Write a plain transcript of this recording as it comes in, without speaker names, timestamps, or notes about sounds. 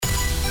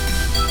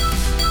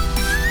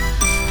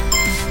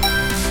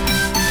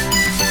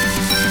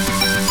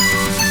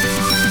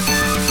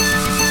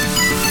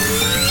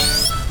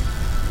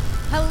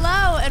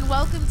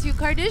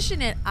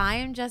Jardition It. I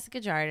am Jessica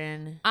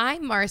Jardin.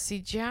 I'm Marcy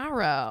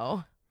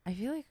Jarrow. I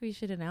feel like we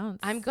should announce.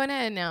 I'm going to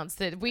announce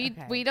that we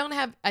don't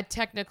have a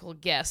technical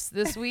guest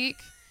this week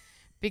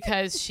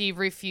because she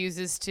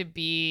refuses to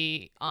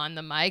be on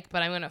the mic,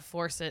 but I'm going to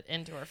force it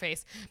into her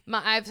face.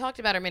 I've talked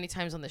about her many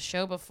times on the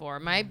show before.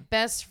 My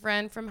best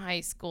friend from high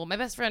school,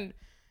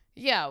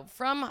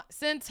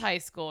 since high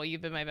school,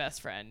 you've been my best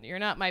friend. You're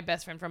not my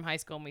best friend from high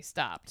school and we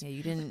stopped. Yeah,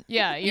 you didn't.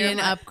 Yeah, you didn't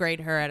upgrade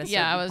her at a certain point.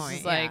 Yeah, I was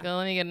just like,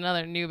 let me get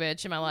another new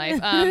bitch in my life.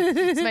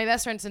 So my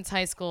best friend since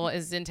high school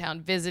is in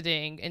town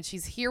visiting, and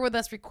she's here with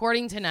us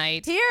recording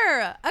tonight.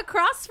 Here,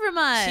 across from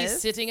us. She's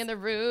sitting in the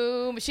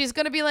room. She's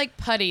gonna be like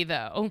putty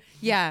though.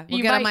 Yeah,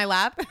 we'll get on my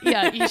lap.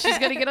 Yeah, she's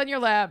gonna get on your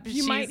lap.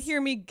 You might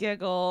hear me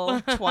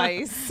giggle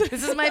twice.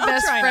 This is my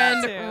best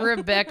friend,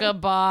 Rebecca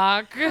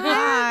Bach.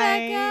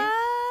 Hi. Rebecca.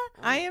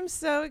 I am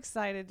so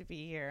excited to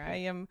be here. I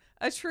am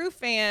a true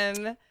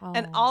fan.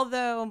 And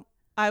although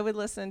I would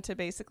listen to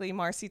basically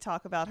Marcy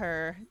talk about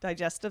her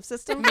digestive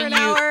system for an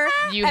hour.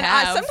 You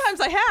have. Sometimes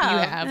I have. You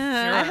have.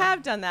 Sure. I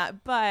have done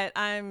that, but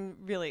I'm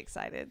really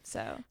excited.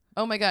 So.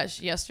 Oh my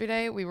gosh!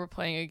 Yesterday we were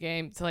playing a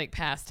game to like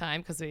pass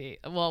time because we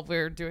went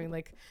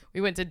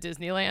to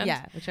Disneyland.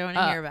 Yeah, which I want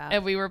to hear about.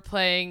 And we were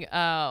playing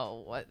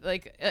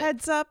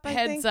Heads Up,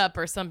 Heads Up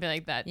or something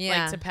like that.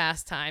 Yeah. Like to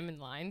pass time in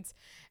lines.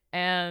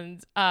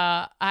 And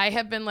I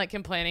have been like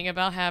complaining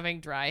about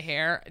having dry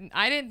hair. And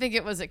I didn't think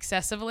it was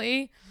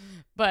excessively,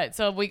 but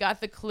so we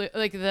got the clue.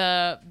 Like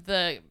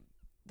the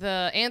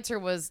answer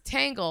was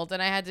tangled,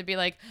 and I had to be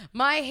like,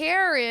 my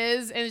hair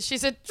is, and she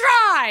said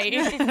dry.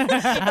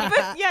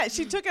 But yeah,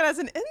 she took it as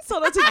an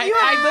insult.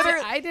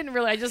 I didn't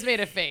really. I just made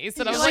a face,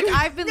 and I was like, like,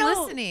 I've been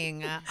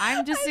listening.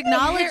 I'm just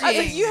acknowledging. I was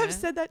like, you have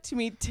said that to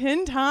me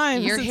 10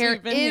 times. your since hair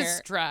we've been is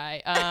here.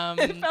 dry.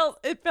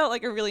 It felt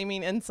like a really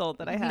mean insult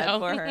that I had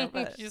for her.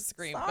 But She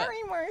screamed.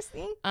 sorry,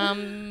 Marcy.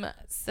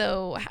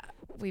 So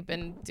we've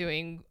been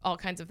doing all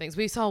kinds of things.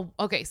 So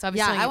obviously,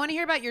 I want to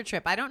hear about your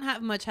trip. I don't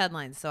have much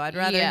headlines, so I'd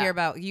rather hear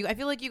about you. I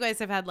feel like you guys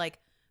have had like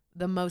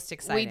the most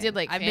exciting. We did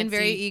like I've been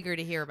very eager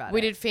to hear about it.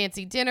 We did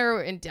fancy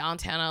dinner in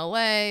downtown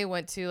LA,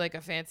 went to like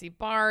a fancy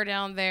bar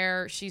down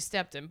there. She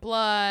stepped in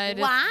blood.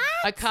 What?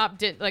 A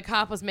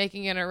cop was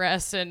making an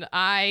arrest, and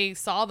I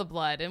saw the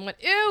blood and went,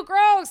 ew,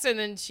 gross, and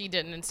then she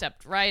didn't and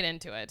stepped right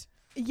into it.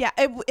 Yeah,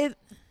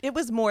 it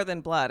was more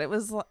than blood. It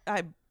was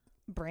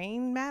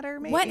brain matter,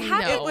 maybe. What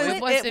happened?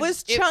 No, it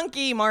was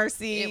chunky,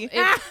 Marcy.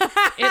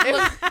 It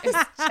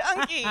looked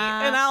chunky,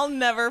 and I'll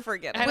never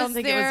forget it. I don't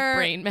think it was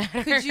brain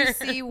matter. Could you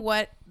see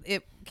what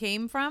it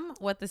came from?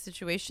 What the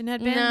situation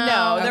had been?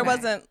 No. There Okay.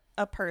 wasn't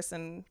a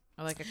person.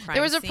 Or like a crime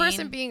There was a scene?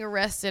 person being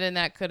arrested, and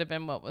that could have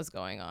been what was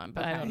going on,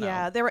 but I don't know.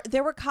 Yeah,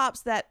 there were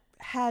cops that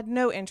had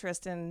no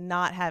interest in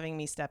not having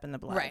me step in the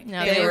blood. Right.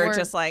 No, they they were were-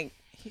 just like,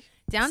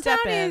 Downtown step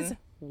in is the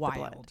wild.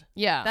 blood.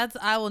 Yeah.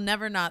 I will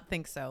never not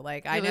think so.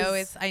 Like I was-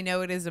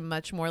 know it is a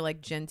much more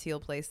like genteel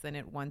place than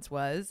it once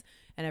was,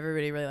 and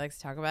everybody really likes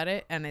to talk about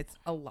it, and it's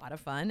a lot of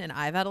fun, and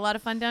I've had a lot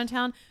of fun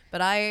downtown.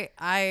 But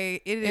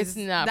It's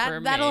not for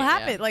me, that'll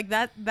happen. yeah. Like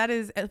that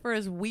is for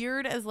as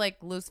weird as like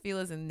Los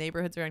Feliz and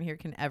neighborhoods around here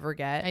can ever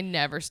get. I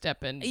never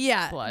step in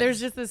blood. There's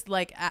just this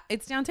like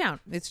it's downtown.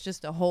 It's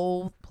just a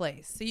whole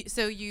place.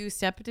 So you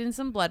stepped in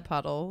some blood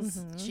puddles.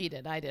 She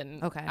did. I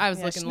didn't. Okay. I was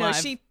Yeah, looking no,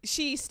 live.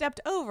 she stepped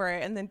over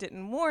it and then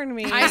didn't warn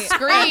me. I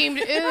screamed,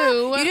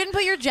 ew. You didn't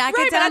put your jacket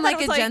Right, but I down thought it like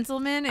was a like-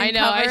 gentleman. And I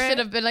know. I cover should it?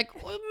 have been like,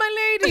 oh,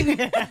 my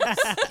lady.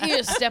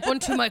 Here, step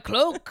onto my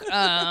cloak.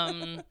 No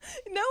one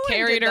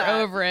Carried did her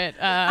that. over it.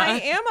 I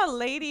am a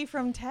lady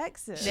from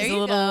Texas. There She's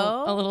you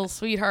go. a little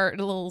sweetheart,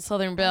 a little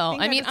Southern belle.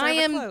 think I I mean, deserve I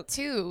a am cloak.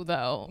 too,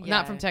 though. Yeah.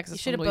 Not from Texas. You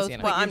should have from both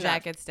Louisiana. put Well, your I'm not.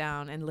 jackets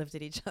down and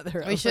lifted each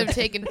other. We should have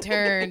taken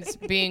turns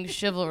being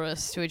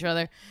chivalrous to each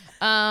other.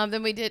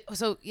 Then we did.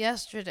 So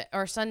yesterday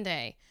or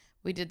Sunday,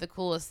 we did the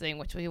coolest thing,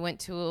 which we went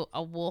to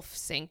a wolf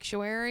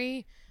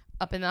sanctuary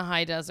up in the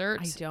high desert.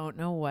 I don't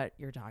know what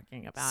you're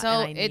talking about. So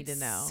and I need to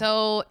know.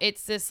 So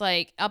it's this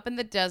like up in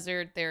the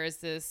desert. There is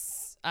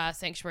this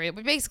sanctuary,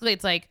 but basically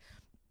it's like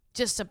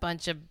just a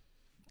bunch of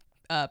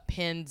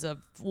pens of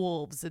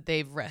wolves that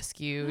they've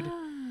rescued.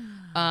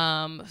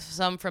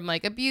 Some from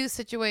like abuse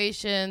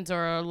situations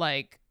or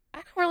like I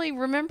don't really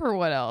remember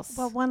what else.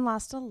 Well, one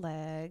lost a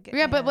leg.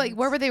 Yeah, but like and-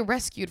 where were they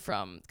rescued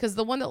from? Because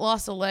the one that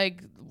lost a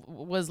leg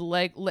was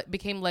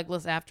became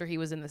legless after he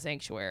was in the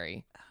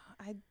sanctuary.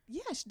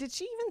 Did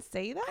she even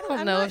say that? I don't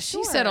I'm know. not She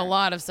sure. said a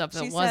lot of stuff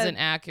that She wasn't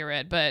said-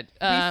 accurate, but We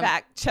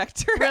fact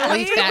checked her.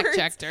 we fact afterwards.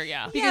 checked her.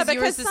 Yeah. because you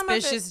were because some of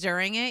it- suspicious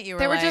during it. You were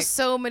There were like, just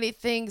so many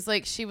things.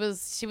 Like she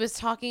was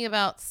talking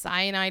about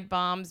cyanide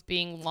bombs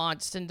being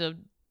launched into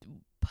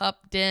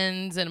pup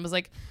dens, and it was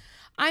like,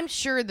 I'm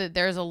sure that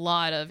there's a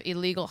lot of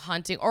illegal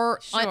hunting or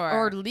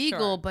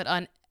legal,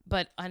 sure.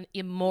 but an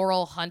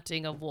immoral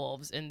hunting of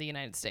wolves in the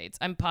United States.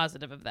 I'm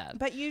positive of that.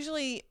 But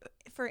usually,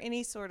 for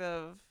any sort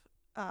of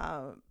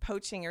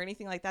poaching or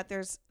anything like that.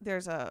 There's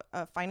a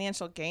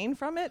financial gain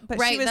from it, but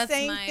Right, she was that's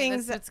saying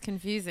things that's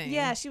confusing.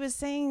 Yeah, she was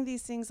saying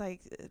these things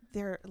like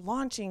they're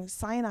launching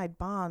cyanide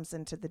bombs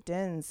into the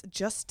dens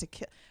just to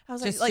kill. I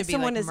was Just like to be,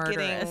 someone like, is getting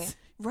murderous.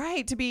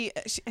 right to be.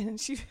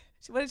 She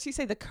what did she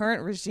say? The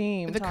current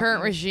regime. The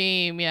current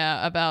regime,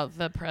 yeah, about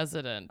the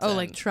president. Oh, and-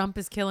 like Trump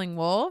is killing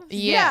wolves?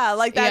 Yeah,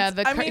 like that's.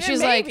 the I cur- mean,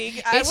 she's maybe.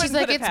 like, I she's wouldn't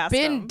like, put it it's past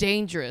been them.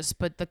 dangerous,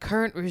 but the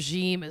current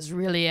regime is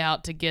really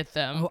out to get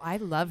them. Oh, I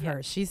love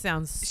her. She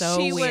sounds so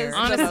She was weird. the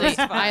Honestly, most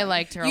fun. I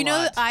liked her. You a know,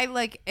 lot. I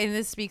like, and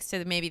this speaks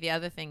to maybe the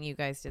other thing you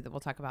guys did that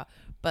we'll talk about.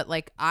 But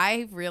like,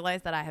 I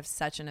realized that I have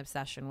such an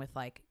obsession with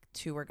like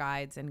tour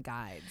guides and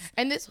guides.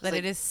 and this was That like,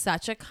 it is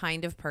such a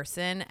kind of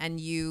person, and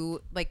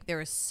you like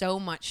there is so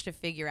much to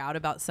figure out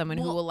about someone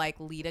who Well, will like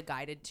lead a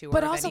guided tour.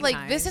 but of also any like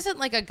kind. this isn't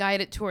like a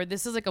guided tour.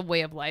 This is like a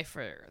way of life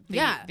for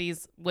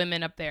these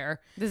women up there.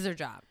 This is their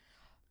job.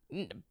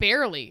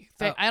 Barely.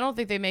 Oh. I don't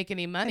think they make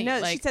any money. No,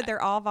 like, she said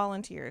they're all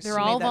volunteers. they're She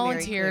all made that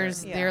very clear.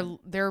 volunteers. Yeah.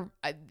 They're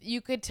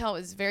you could tell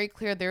it's very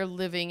clear they're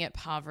living at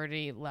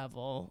poverty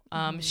level.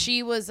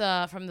 She was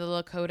from the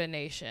Lakota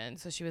Nation,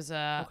 so she was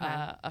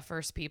a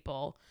First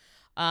People,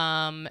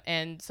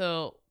 and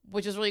so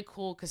which is really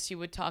cool because she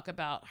would talk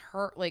about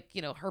her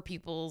her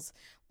people's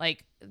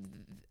like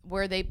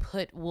where they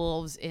put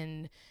wolves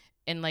in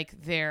like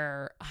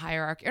their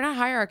hierarchy, or not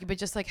hierarchy, but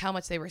just like how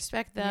much they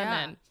respect them.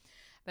 Yeah. And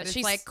That it's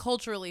she's like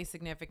culturally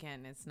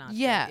significant. It's not.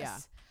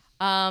 yes.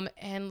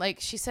 And like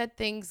she said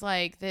things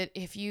like that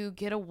if you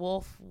get a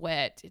wolf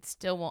wet, it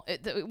still won't.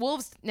 The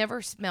wolves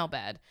never smell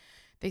bad.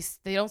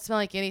 They don't smell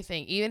like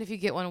anything. Even if you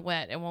get one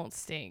wet, it won't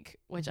stink,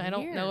 which I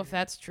don't know if Weird.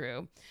 that's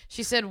true.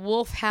 She said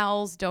wolf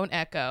howls don't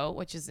echo,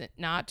 which is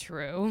not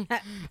true.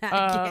 That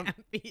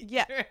can't be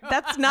Yeah, true.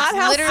 that's not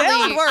how Literally-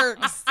 sound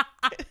works.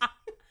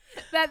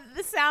 That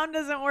the sound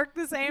doesn't work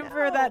the same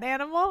for that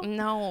animal.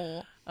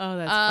 No. Oh,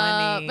 that's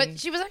funny. But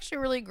she was actually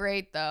really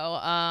great though.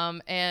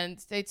 And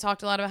they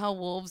talked a lot about how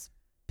wolves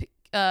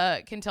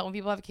can tell when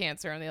people have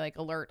cancer, and they like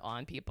alert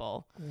on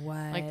people.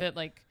 what? Like that,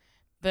 like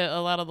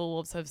a lot of the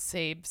wolves have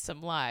saved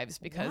some lives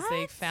because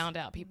they What? found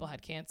out people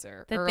had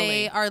cancer That early.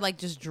 they are like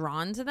just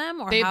drawn to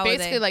them, or They how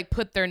basically are they? like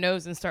put their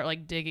nose and start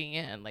like digging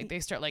in. Like they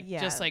start like Yeah.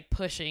 just like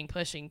pushing.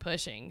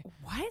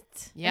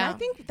 What? Yeah, And I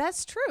think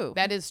that's true.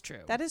 that is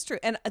true. That is true.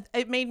 And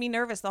it made me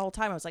nervous the whole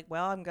time. I was like,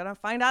 well, I'm going to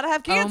find out I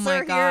have Oh cancer my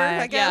here, God.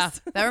 I guess.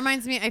 That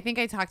reminds me. I think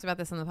I talked about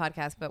this on the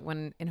podcast, but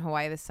when in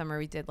Hawaii this summer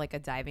we did like a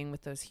diving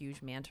with those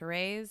huge manta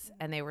rays,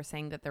 and they were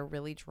saying that they're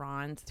really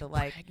drawn to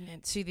like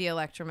pregnant. to the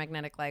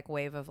electromagnetic like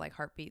wave of like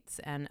heartbeats,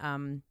 and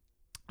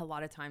a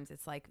lot of times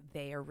it's like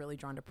they are really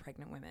drawn to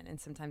pregnant women,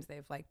 and sometimes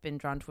they've like been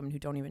drawn to women who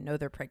don't even know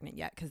they're pregnant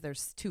yet because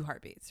there's two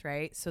heartbeats,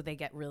 right? So they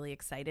get really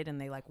excited and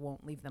they like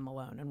won't leave them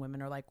alone, and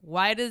women are like,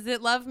 why does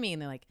it love me?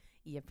 And they're like,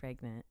 you're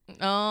pregnant.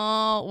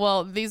 Oh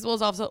well, these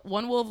wolves also.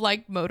 One wolf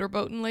liked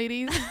motorboating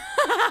ladies.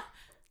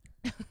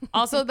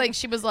 Also, like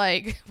she was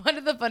like, one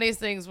of the funniest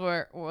things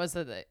was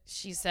that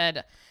she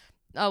said,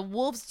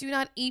 wolves do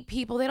not eat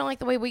people. They don't like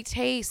the way we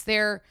taste.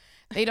 They're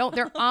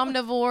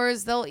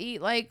omnivores. They'll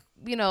eat like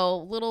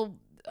little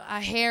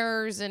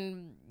hairs,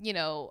 and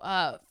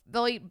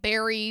they'll eat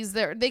berries.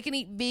 They can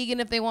eat vegan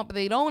if they want, but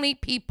they don't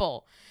eat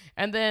people.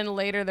 And then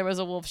later there was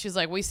a wolf. She's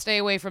like, we stay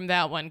away from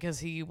that one because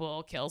he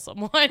will kill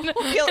someone.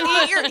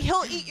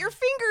 He'll eat your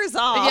fingers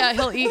off. Yeah,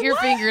 he'll eat your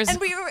fingers.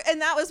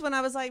 And that was when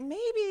I was like,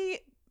 maybe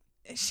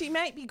she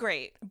might be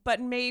great, but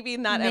maybe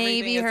not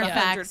Maybe everything her is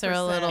facts are a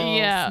 100%.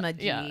 little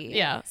smudgy.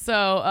 Yeah.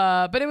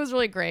 So, but it was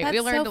really great. That's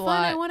We learned so a fun.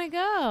 lot. I want to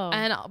go.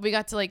 And we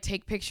got to like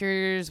take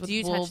pictures with Do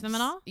you touch wolves. them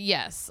at all?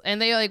 Yes.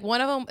 And they like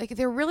one of them, like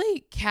they're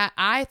really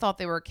I thought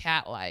they were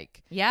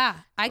cat-like. Yeah,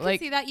 I can Like-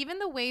 see that. Even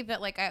the way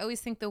that, like, I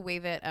always think the way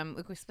that,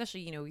 like,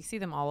 especially, we see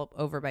them all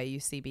over by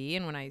UCB,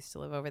 and when I used to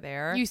live over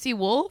there. You see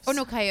wolves? Oh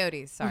no,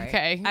 coyotes. Sorry.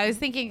 Okay. I was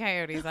thinking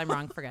coyotes. I'm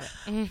wrong. Forget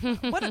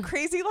it. What a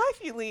crazy life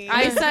you lead.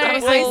 I When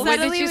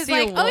suddenly did you was see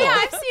a like, oh yeah,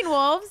 wolf? I've seen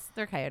wolves.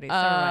 They're coyotes. They're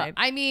right.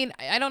 I mean,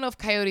 I don't know if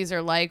coyotes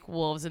are like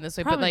wolves in this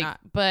way, Probably but like, not.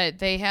 but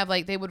they have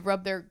like they would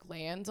rub their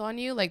glands on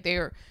you, like they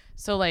were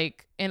so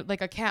like and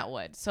like a cat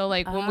would. So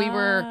like when we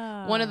were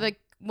one of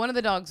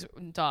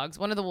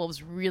the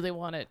wolves really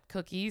wanted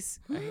cookies,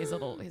 his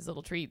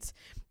little treats.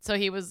 So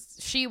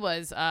she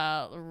was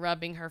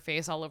rubbing her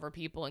face all over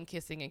people and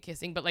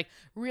kissing, but like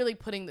really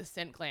putting the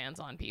scent glands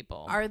on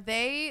people. Are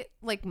they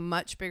like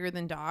much bigger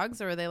than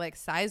dogs, or are they like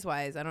size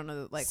wise? I don't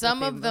know. Like Some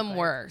what they of look them like.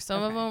 were.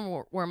 Some of Okay.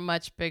 them were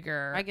much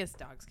bigger. I guess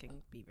dogs can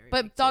be very.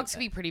 but big dogs too,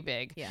 can be pretty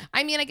big. Yeah.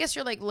 I mean, I guess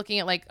you're like looking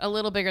at like a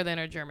little bigger than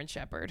a German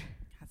Shepherd.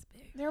 That's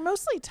big. They're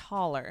mostly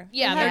taller.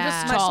 Yeah, They they're have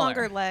just much taller.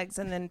 longer legs,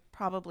 and then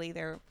probably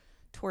they're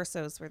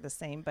torsos were the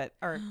same, but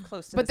are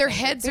close to. But the their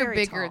same. heads They're are very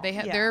bigger. tall. They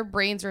have Yeah. their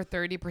brains are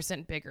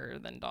 30% bigger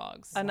than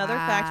dogs. Another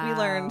fact we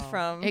learned Wow.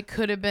 from. It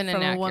could have been From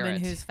inaccurate. a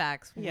woman whose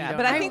facts. we yeah, don't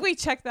but I know. think we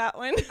checked that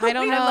one. I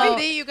don't I know. love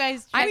that you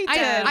guys. We did.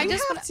 I We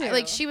just have want to.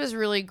 like she was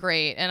really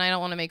great, and I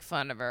don't want to make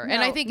fun of her.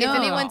 And No, I think no. if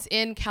anyone's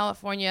in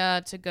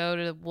California to go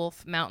to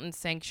Wolf Mountain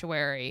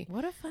Sanctuary,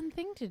 What a fun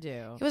thing to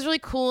do. it was really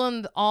cool,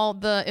 and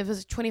it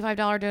was a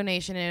 $25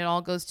 donation, and it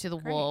all goes to the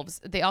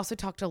wolves. They also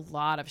talked a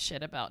lot of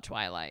shit about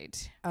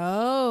Twilight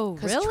Oh,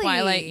 because really?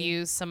 Twilight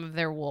used some of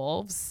their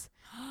wolves.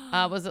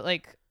 Was it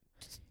like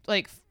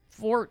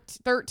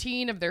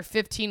 13 of their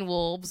 15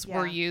 wolves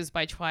were Yeah. used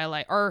by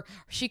Twilight? Or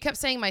she kept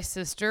saying my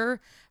sister,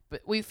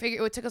 but we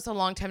figured it took us a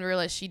long time to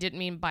realize she didn't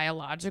mean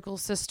biological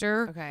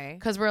sister. Okay.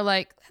 Because we're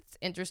like, that's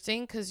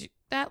interesting because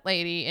that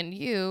lady and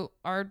you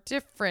are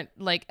different,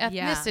 like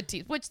Yeah.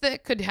 ethnicities, which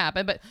that could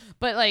happen.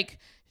 But like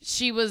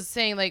she was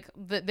saying like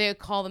that they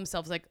call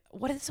themselves like,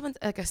 what is someone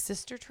like a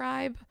sister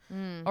tribe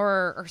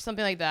or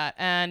something like that.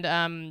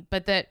 And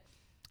but that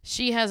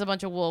she has a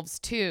bunch of wolves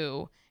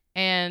too.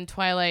 And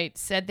Twilight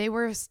said they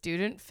were a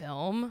student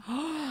film.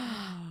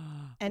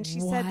 And she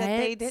said that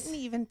they What? didn't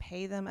even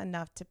pay them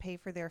enough to pay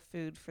for their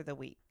food for the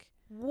week.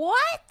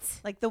 What?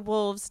 Like the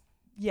wolves,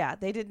 yeah,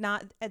 they did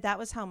not. That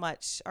was how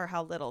much or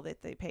how little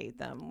that they paid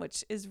them,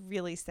 which is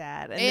really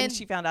sad. And then And-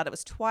 she found out it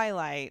was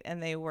Twilight,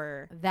 and they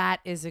were.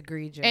 That is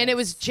egregious. And it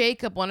was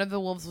Jacob. One of the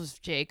wolves was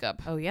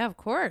Jacob. Oh yeah, of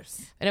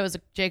course. And it was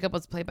Jacob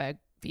was played by a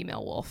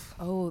female wolf.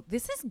 Oh,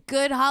 this is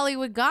good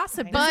Hollywood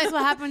gossip. I But know. this is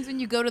what happens when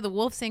you go to the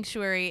wolf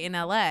sanctuary in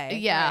LA.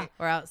 Yeah.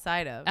 Or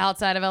outside of.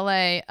 Outside of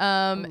LA.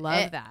 Love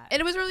and, that. And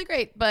it was really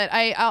great. But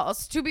I'll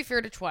to be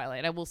fair to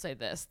Twilight, I will say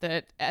this,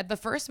 that the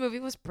first movie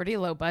was pretty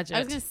low budget. I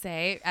was gonna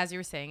say, as you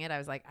were saying it, I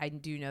was like, I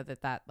do know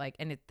that like,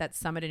 and that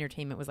Summit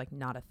Entertainment was like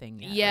not a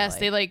thing yet. Yes, really.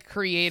 they like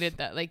created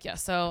that. Like, yeah.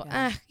 So,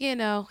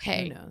 Yeah. Who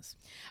hey. knows?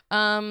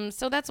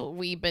 So that's what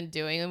we've been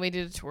doing. And we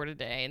did a tour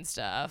today and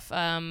stuff. Ooh,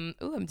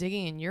 I'm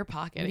digging in your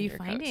pocket. What are in you your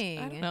finding? Coat.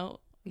 I don't know.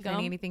 You Gum?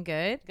 finding anything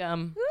good?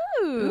 Gum.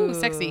 Ooh,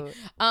 Sexy.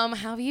 How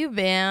have you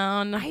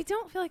been? I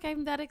don't feel like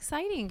I'm that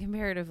exciting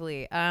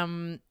comparatively.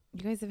 You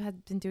guys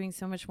have been doing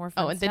so much more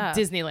fun and stuff.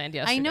 the Disneyland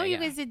yesterday. I know you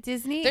yeah. guys did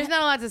Disney. There's not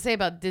a lot to say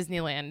about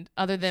Disneyland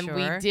other than Sure.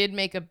 we did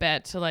make a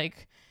bet to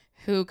like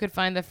who could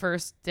find the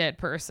first dead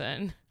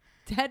person,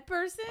 dead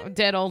person.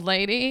 dead old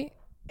lady.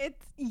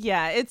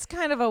 It's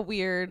kind of a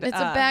weird. It's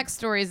a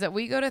backstory is that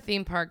we go to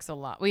theme parks a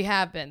lot. We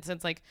have been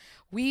since like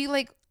we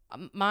like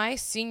my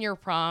senior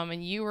prom,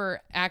 and you were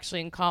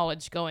actually in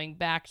college going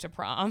back to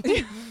prom.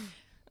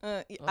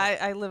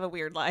 I live a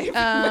weird life.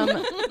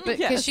 But because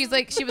Yes.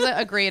 she was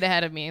a grade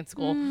ahead of me in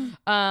school.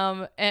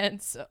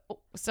 And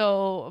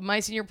so my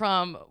senior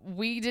prom,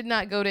 we did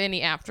not go to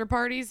any after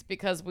parties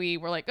because we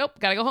were like, oh,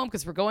 gotta go home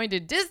because we're going to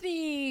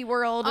Disney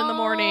World in the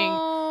morning.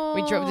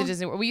 We drove to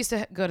Disney World. We used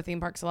to go to theme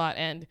parks a lot,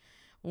 and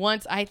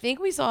once I think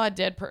we saw a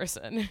dead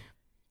person.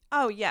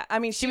 Oh yeah, I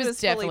mean she was was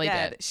fully definitely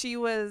dead. dead. She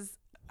was.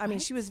 I mean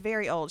she was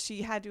very old.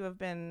 She had to have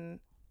been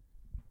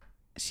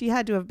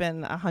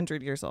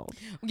 100 years old.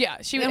 Yeah,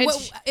 she And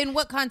and in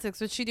what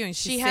context was she doing?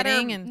 she She's had her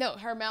sitting and no,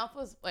 her mouth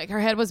was like her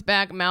head was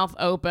back, mouth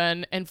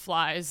open, and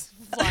flies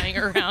flying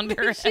around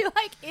her. she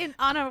like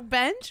on a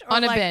bench or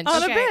On a like- bench.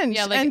 On Okay. a bench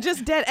Yeah, like- and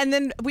just dead. And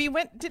then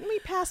didn't we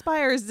pass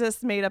by, or is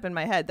this made up in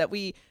my head that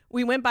we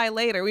went by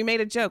later? We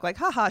made a joke like,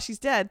 haha, she's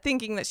dead,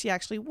 thinking that she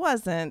actually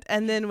wasn't.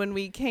 And then when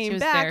we came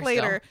was back there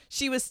later,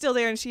 she was still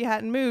there and she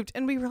hadn't moved.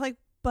 And we were like,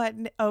 but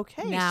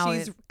okay, Now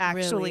she's it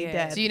actually really is.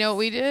 dead. Do you know what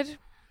we did?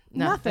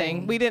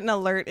 Nothing. We didn't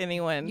alert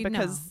anyone You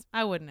because know,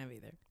 I wouldn't have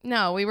either.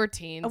 No, we were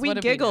teens. we What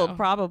did giggled know?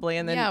 probably,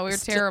 and then Yeah, we were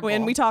terrible.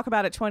 When we talk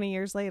about it 20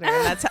 years later,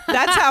 and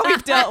that's how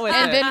we've dealt with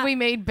And it. then we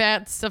made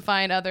bets to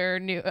find other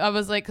new. I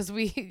was like, because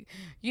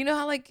you know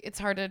how like it's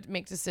hard to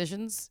make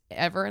decisions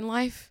ever in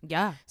life.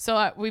 Yeah.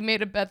 So we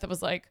made a bet that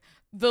was like,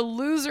 the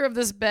loser of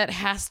this bet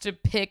has to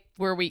pick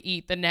where we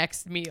eat the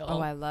next meal.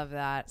 Oh, I love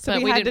that. So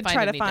But we had didn't to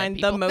try to any dead find the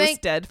people.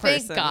 most dead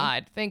person. Thank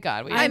God. Thank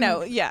God. I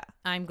know. Yeah,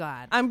 I'm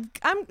glad. I'm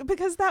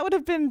because that would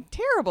have been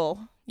terrible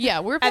Yeah,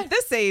 we're at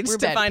this age we're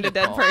to bad find a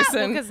dead people.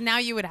 person. Because now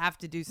you would have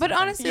to do something.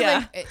 But honestly,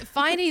 Yeah. like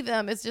finding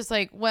them, it's just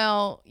like,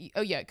 well,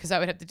 oh yeah, because I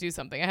would have to do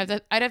something.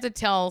 I'd have to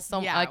tell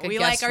some like a we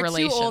guest like are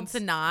relations. too old to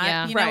not.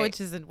 Yeah. You know, Right.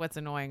 which isn't what's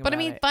annoying. But I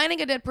about mean, it.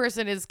 finding a dead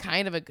person is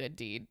kind of a good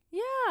deed.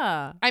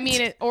 yeah. I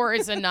mean,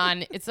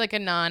 it's like a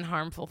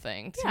non-harmful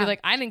thing to be Yeah. like,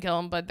 I didn't kill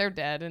them, but they're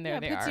dead, and there Yeah,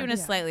 they puts are. you in a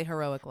slightly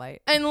heroic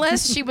light.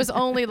 Unless she was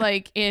only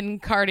like in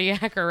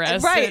cardiac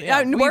arrest. Right.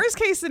 Yeah, we- Worst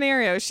case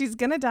scenario, she's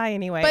gonna die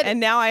anyway, But-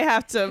 and now I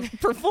have to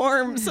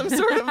perform some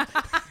sort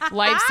of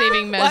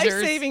life-saving measures.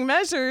 life-saving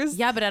measures.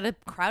 Yeah, but at a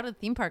crowded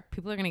theme park,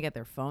 people are gonna get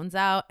their phones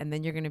out, and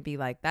then you're gonna be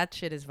like, "That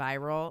shit is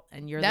viral,"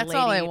 and you're That's the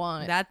lady, all I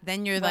want.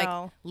 Then you're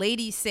Well. like,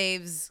 "Lady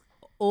saves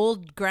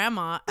old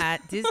grandma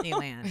at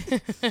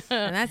Disneyland,"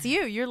 and that's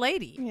you. You're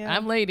lady. Yeah.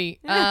 I'm lady.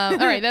 All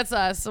right, that's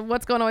us. So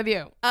what's going on with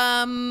you?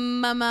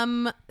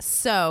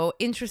 So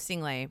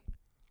interestingly,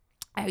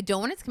 I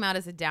don't want it to come out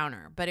as a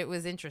downer, but it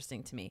was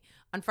interesting to me.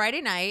 On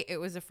Friday night, it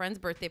was a friend's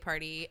birthday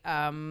party,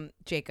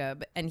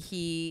 Jacob, and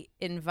he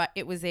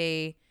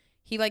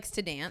he likes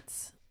to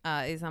dance.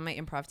 He's on my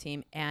improv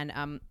team.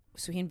 And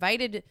so he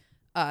invited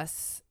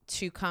us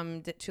to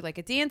come to like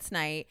a dance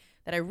night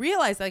that I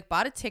realized I like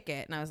bought a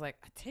ticket. And I was like,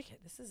 a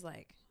ticket? This is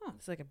like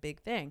a big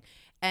thing.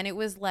 And it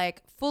was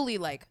like fully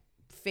like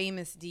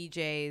famous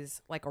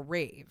DJs, like a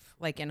rave,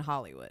 like in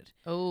Hollywood.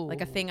 Oh,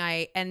 like a thing.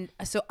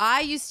 So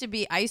I used to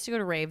go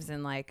to raves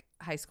in like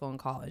high school and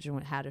college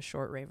and had a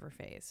short raver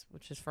phase,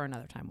 which is for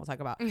another time we'll talk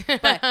about.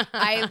 But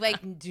I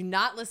like do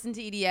not listen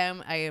to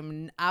EDM. I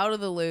am out of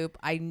the loop.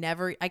 I can't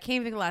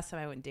even think of the last time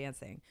I went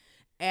dancing.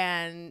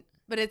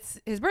 But it's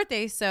his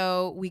birthday,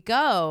 so we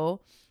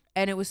go,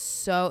 and it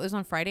was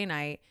on Friday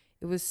night.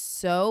 It was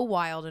so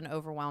wild and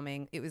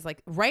overwhelming. It was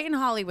like right in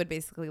Hollywood,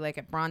 basically, like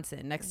at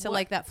Bronson, next to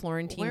like that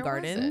Florentine Where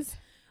Gardens. was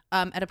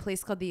it? At a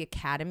place called the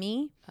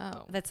Academy.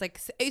 Oh. That's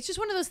like, it's just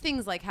one of those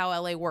things like how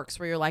LA works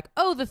where you're like,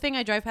 oh, the thing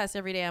I drive past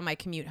every day on my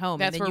commute home.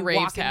 That's and then where you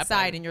raves walk inside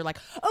happen. and you're like,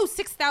 oh,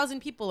 6,000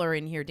 people are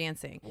in here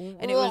dancing.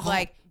 And it was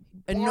like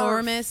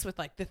enormous with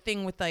like the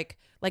thing with like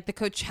the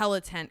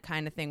Coachella tent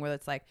kind of thing where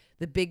it's like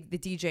the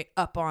DJ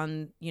up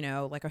on, you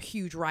know, like a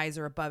huge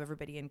riser above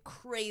everybody and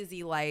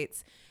crazy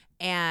lights.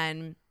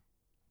 And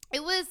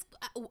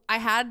I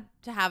had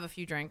to have a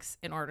few drinks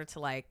in order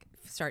to like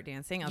start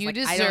dancing. I was You like,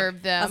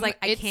 deserve them. I was like,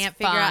 I It's can't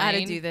figure out how to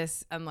fine. do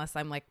this unless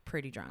I'm like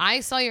pretty drunk.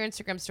 I saw your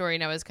Instagram story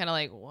and I was kind of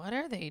like, what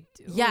are they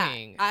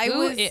doing?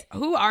 Yeah,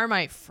 who are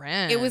my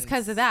friends? It was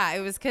because of that.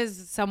 It was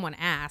because someone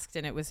asked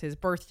and it was his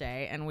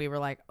birthday and we were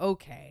like,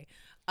 okay.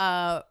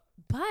 But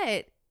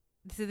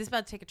so this is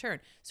about to take a turn.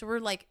 So we're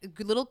like,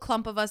 a little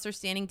clump of us are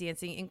standing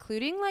dancing,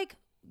 including like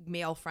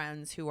male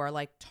friends who are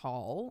like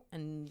tall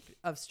and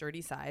of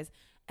sturdy size.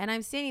 And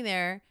I'm standing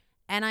there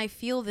and I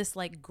feel this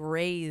like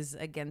graze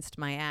against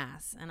my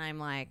ass. And I'm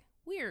like,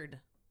 weird.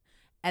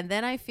 And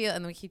then and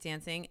then we keep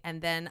dancing.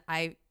 And then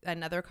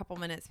another couple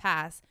minutes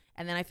pass.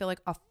 And then I feel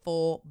like a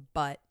full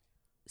butt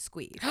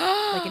squeeze,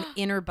 like an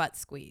inner butt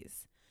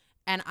squeeze.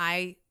 And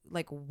I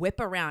like whip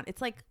around.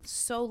 It's like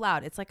so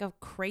loud. It's like a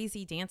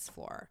crazy dance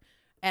floor.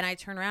 And I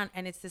turn around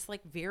and it's this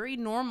like very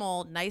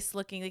normal, nice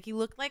looking, like he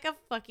looked like a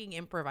fucking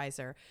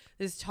improviser.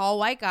 This tall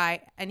white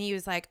guy. And he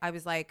was like, I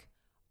was like,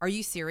 are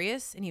you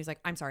serious? And he was like,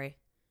 I'm sorry.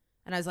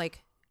 And I was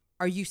like,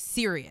 are you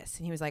serious?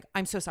 And he was like,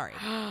 I'm so sorry.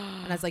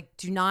 And I was like,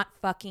 do not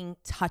fucking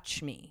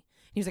touch me.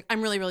 And he was like,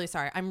 I'm really, really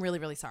sorry. I'm really,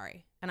 really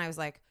sorry. And I was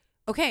like,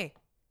 okay,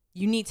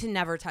 you need to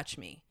never touch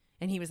me.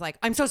 And he was like,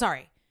 I'm so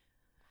sorry.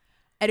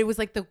 And it was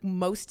like the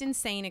most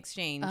insane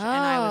exchange. And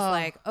I was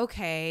like,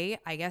 okay,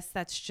 I guess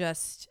that's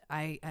just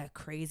a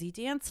crazy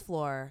dance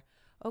floor.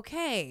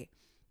 Okay.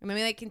 And then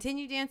we like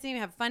continue dancing, we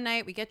have a fun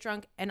night, we get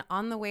drunk. And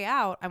on the way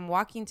out, I'm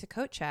walking to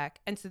coat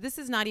check. And so this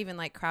is not even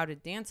like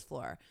crowded dance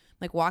floor.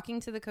 Like walking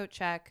to the coat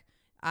check,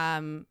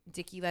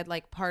 Dickie had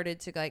like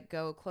parted to like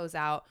go close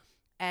out.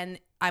 And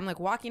I'm like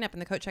walking up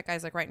and the coat check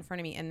guy's like right in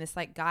front of me. And this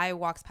like guy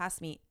walks past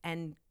me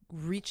and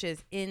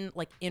reaches in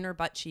like inner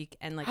butt cheek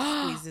and like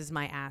squeezes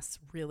my ass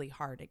really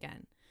hard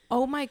again.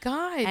 Oh my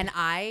God. And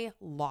I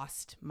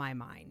lost my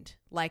mind.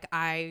 Like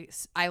I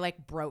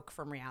like broke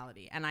from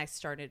reality and I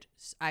started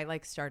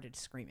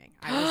screaming.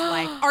 I was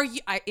like, are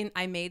you,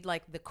 I made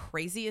like the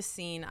craziest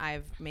scene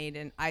I've made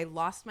and I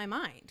lost my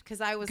mind.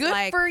 Cause I was Good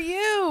like, for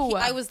you.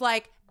 I was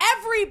like,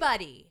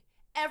 everybody,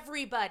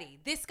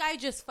 this guy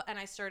just, and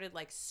I started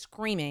like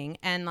screaming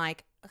and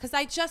like, cause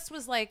I just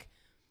was like,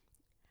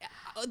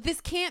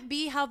 this can't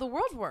be how the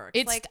world works.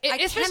 It's like,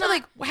 especially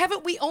like,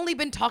 haven't we only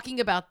been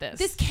talking about this?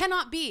 This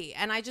cannot be.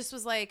 And I just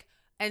was like,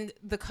 and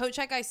the coat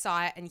check guy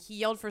saw it and he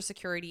yelled for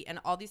security and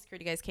all these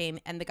security guys came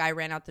and the guy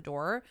ran out the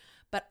door.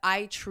 But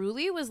I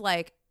truly was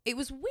like, it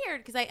was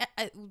weird because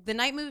the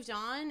night moved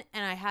on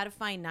and I had a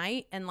fine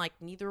night and like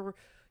neither,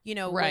 you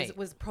know,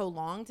 was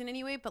prolonged in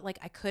any way. But like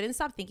I couldn't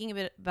stop thinking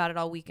about it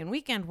all weekend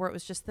where it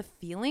was just the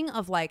feeling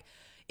of like,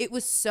 it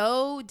was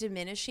so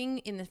diminishing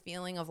in the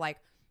feeling of like,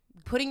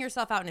 putting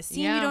yourself out in a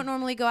scene you don't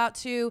normally go out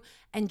to,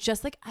 and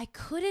just like I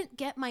couldn't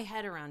get my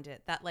head around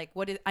it that like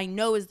what I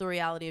know is the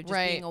reality of just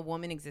being a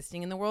woman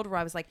existing in the world, where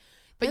I was like,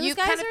 but you've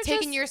kind of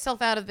taken yourself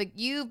out of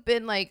you've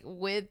been like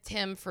with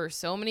Tim for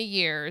so many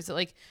years,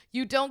 like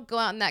you don't go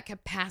out in that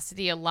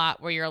capacity a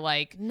lot where you're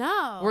like,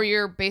 no, where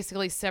you're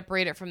basically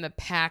separated from the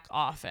pack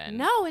often.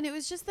 No. And it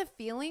was just the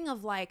feeling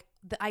of like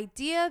the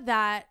idea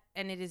that,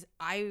 and it is,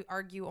 I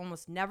argue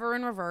almost never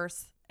in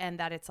reverse, and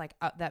that it's like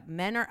that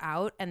men are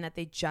out and that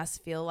they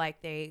just feel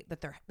like that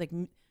they're like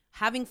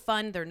having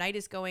fun, their night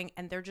is going,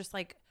 and they're just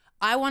like,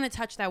 I want to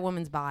touch that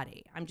woman's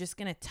body. I'm just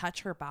gonna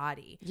touch her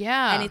body.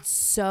 Yeah. And it's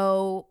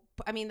so,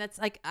 I mean, that's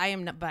like I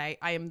am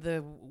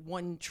the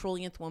 1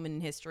 trillionth woman in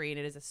history, and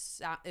it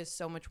is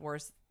so much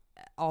worse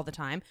all the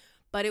time.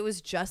 But it was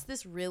just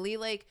this really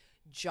like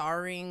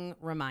jarring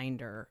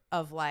reminder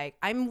of like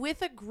I'm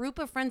with a group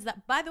of friends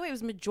that, by the way,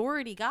 was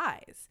majority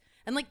guys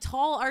and like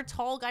our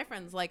tall guy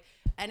friends, like.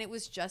 And it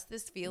was just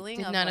this feeling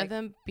Did of none like, of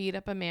them beat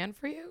up a man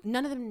for you?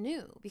 None of them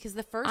knew, because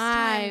the first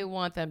I time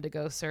want them to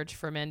go search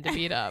for men to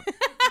beat up.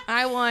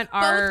 I want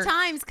our both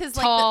times because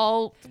like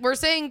tall. We're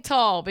saying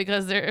tall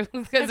because they're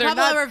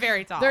not are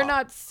very tall. They're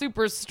not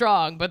super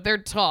strong, but they're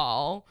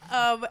tall.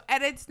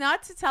 And it's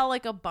not to tell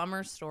like a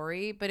bummer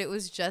story, but it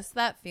was just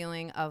that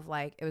feeling of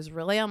like it was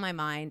really on my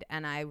mind,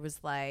 and I was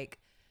like,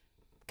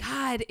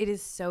 God, it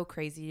is so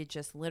crazy to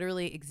just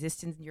literally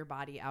exist in your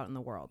body out in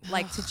the world.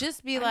 Like to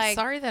just be like,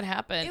 sorry that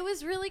happened. It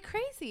was really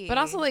crazy, but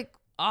also like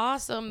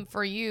awesome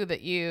for you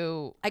that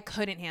you. I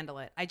couldn't handle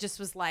it. I just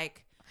was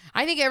like.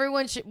 I think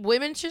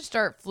women should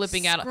start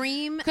flipping out.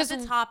 Scream at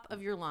the top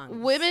of your lungs.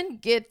 Women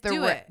get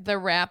the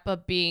rap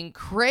of being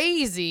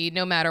crazy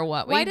no matter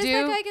what we do. Why does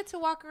that guy get to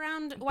walk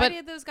around? Why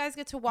did those guys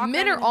get to walk around?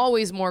 Men are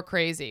always more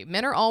crazy.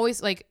 Men are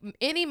always like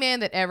any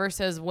man that ever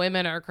says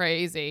women are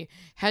crazy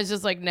has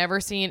just like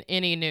never seen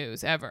any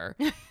news ever.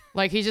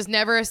 Like he just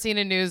never has seen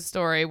a news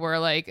story where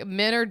like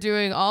men are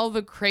doing all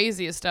the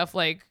craziest stuff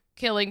like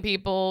killing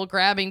people,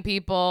 grabbing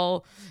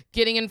people,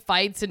 getting in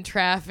fights in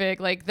traffic.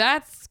 Like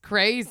that's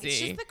crazy. It's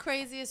just the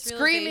craziest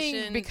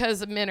screaming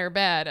because men are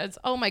bad. It's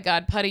oh my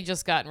God, Putty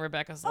just got in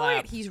Rebecca's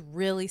lap. He's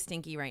really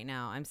stinky right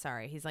now. I'm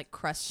sorry. He's like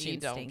crusty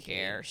and stinky. She don't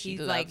care. She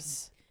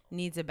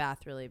needs a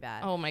bath really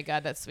bad. Oh my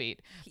God, that's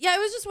sweet. Yeah, it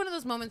was just one of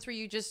those moments where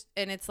you just,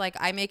 and it's like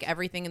I make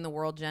everything in the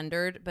world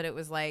gendered, but it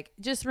was like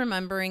just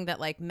remembering that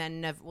like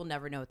men will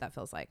never know what that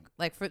feels like.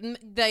 Like for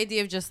the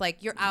idea of just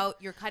like you're out,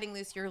 you're cutting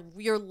loose,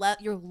 you're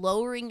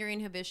lowering your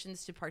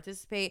inhibitions to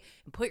participate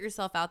and put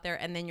yourself out there,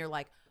 and then you're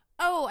like,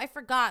 oh, I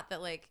forgot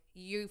that like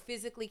you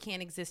physically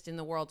can't exist in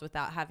the world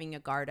without having a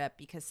guard up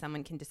because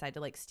someone can decide to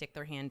like stick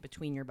their hand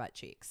between your butt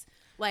cheeks.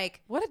 Like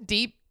what a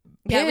deep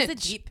yeah, it was a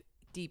deep.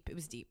 It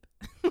was deep.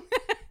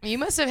 You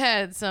must have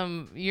had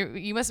some.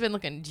 You must have been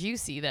looking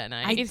juicy that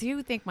night. I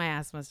do think my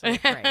ass must have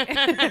looked great.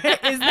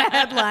 Is the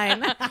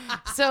headline.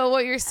 So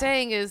what you're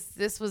saying is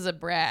this was a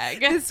brag.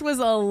 This was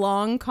a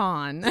long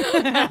con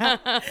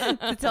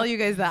to tell you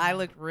guys that I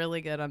looked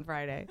really good on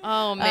Friday.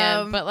 Oh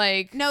man, but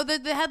like no,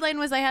 the headline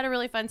was I had a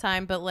really fun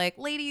time. But like,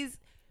 ladies,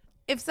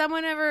 if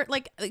someone ever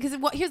like, because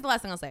here's the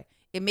last thing I'll say.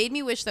 It made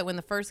me wish that when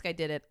the first guy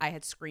did it, I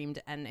had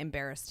screamed and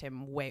embarrassed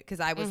him way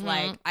because I was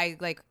like, I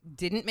like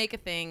didn't make a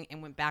thing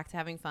and went back to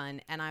having fun.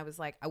 And I was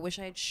like, I wish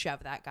I had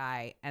shoved that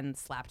guy and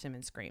slapped him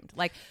and screamed.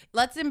 Like,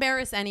 let's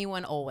embarrass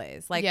anyone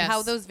always. Like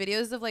how those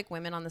videos of like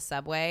women on the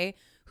subway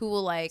who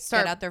will like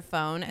get out their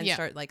phone and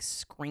start like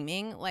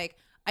screaming. Like,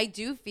 I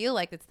do feel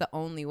like it's the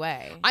only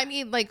way. I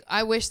mean, like,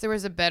 I wish there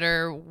was a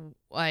better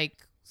like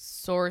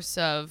source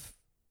of,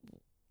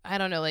 I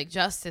don't know, like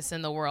justice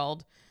in the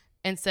world.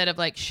 Instead of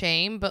like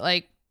shame, but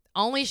like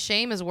only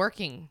shame is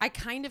working. I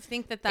kind of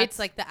think that that's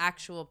like the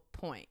actual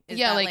point.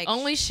 Yeah, like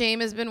only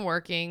shame has been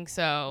working.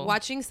 So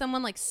watching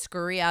someone like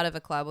scurry out of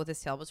a club with his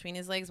tail between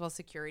his legs while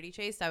security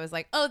chased, I was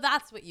like, oh,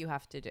 that's what you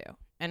have to do.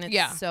 And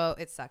it's so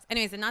it sucks.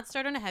 Anyways, and not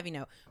start on a heavy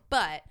note,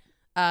 but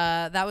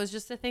that was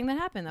just a thing that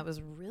happened that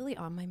was really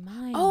on my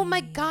mind. Oh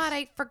my God,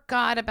 I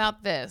forgot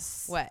about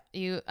this. What?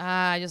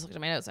 I just looked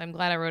at my notes. I'm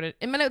glad I wrote it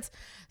in my notes.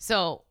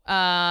 So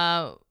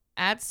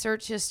at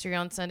Search History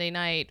on Sunday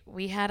night,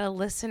 we had a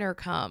listener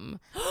come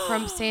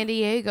from San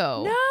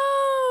Diego.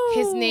 No.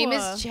 His name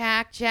is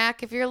Jack.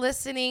 Jack, if you're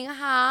listening, hi.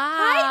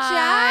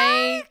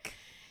 Hi, Jack.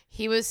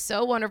 He was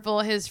so wonderful.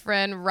 His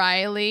friend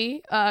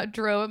Riley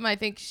drove him. I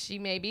think she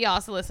maybe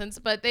also listens.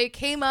 But they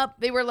came up.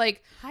 They were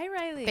like, hi,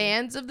 Riley.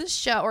 Fans of the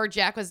show. Or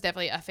Jack was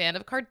definitely a fan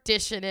of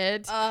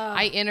Carditionate.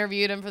 I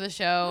interviewed him for the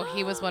show.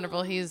 He was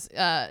wonderful. He's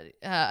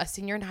a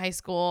senior in high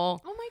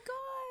school. Oh, my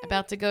God.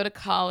 About to go to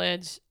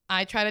college.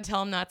 I try to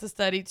tell him not to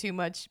study too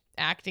much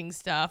acting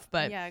stuff,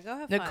 but yeah, go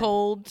have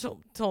Nicole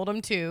told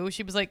him to.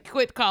 She was like,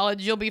 quit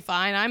college, you'll be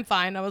fine. I'm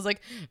fine. I was like,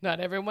 not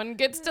everyone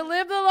gets to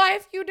live the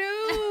life you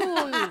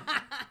do.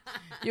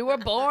 You were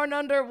born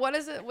under, what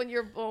is it when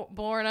you're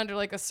born under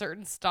like a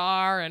certain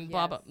star and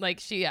blah, blah.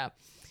 Like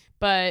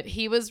but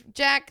he was,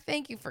 Jack,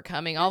 thank you for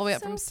coming all the way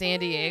up from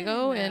San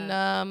Diego.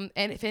 And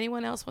if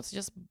anyone else wants to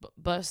just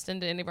bust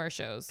into any of our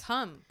shows,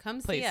 come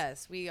please. See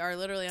us. We are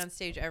literally on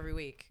stage every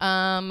week.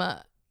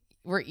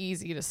 We're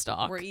easy to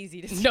stalk.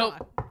 Nope.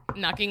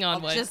 Knocking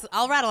on wood.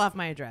 I'll rattle off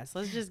my address.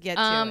 Let's just get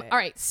to it. All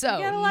right. So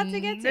we got a lot to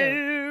get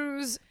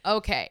to.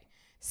 Okay.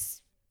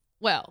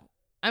 Well,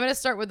 I'm gonna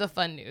start with the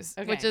fun news,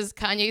 which is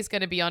Kanye's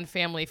gonna be on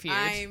Family Feud.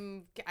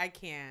 I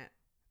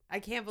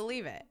can't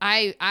believe it.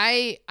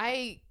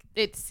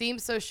 It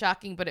seems so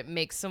shocking, but it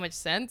makes so much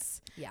sense.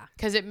 Yeah.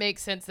 Because it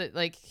makes sense that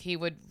like he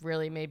would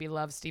really maybe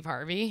love Steve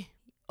Harvey.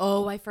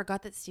 Oh, I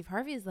forgot that Steve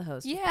Harvey is the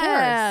host.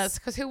 Yes,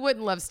 because who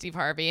wouldn't love Steve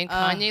Harvey? And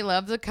Kanye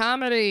loves a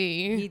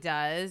comedy. He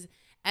does.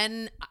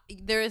 And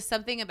there is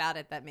something about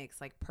it that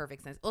makes like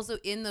perfect sense. Also,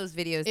 in those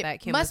videos that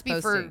Kim was posting,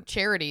 must be for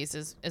charities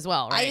as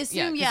well, right? I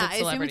assume, I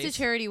assume it's a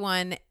charity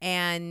one.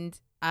 And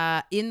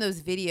in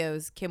those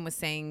videos, Kim was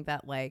saying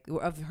that like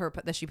of her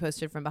that she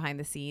posted from behind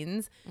the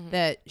scenes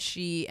that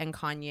she and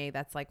Kanye,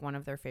 that's like one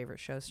of their favorite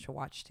shows to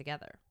watch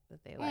together.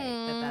 That they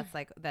like that's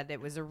like that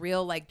it was a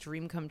real like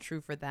dream come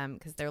true for them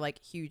because they're like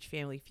huge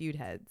Family Feud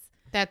heads.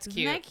 That's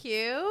cute. Isn't that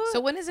cute?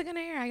 So when is it gonna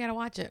air? I gotta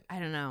watch it. I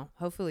don't know.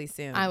 Hopefully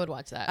soon. I would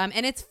watch that.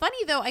 And it's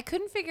funny though. I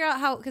couldn't figure out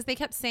how because they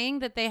kept saying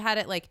that they had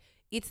it like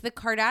it's the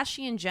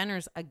Kardashian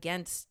Jenners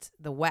against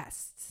the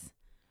Wests.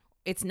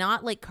 It's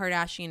not like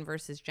Kardashian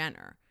versus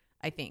Jenner.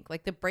 I think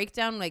like the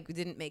breakdown like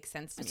didn't make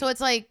sense to me. So it's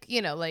like,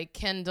 you know, like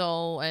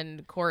Kendall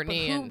and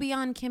Courtney. But who and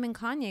beyond Kim and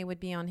Kanye would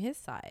be on his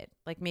side?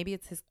 Like maybe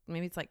it's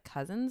like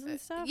cousins and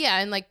stuff. yeah,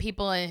 and like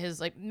people in his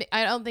like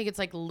I don't think it's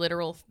like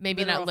literal,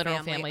 maybe not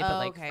literal family, but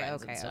like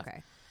friends and stuff.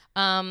 Okay.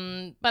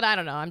 But I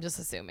don't know. I'm just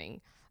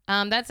assuming.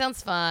 That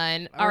sounds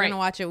fun. All We're right, gonna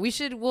watch it. We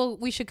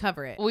should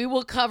cover it. we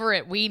will cover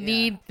it. We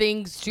need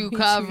things to We do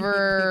need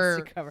cover.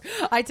 things to cover.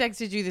 I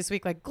texted you this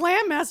week like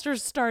Glam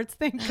Masters starts.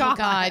 Thank God. Oh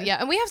God, yeah,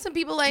 and we have some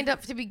people lined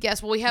up to be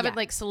guests. Well, we haven't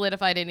Yeah. like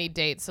solidified any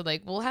dates, so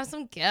like we'll have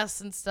some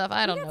guests and stuff.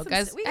 I don't know,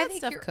 guys. we I got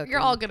think stuff you're cooking.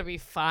 all gonna be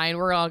fine.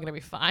 We're all gonna be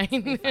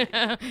fine.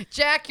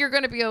 Jack, you're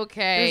gonna be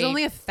okay. There's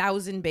only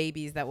 1,000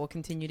 babies that will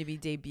continue to be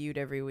debuted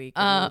every week.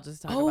 And we'll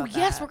just talk about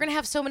yes, that. we're gonna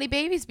have so many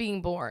babies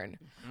being born.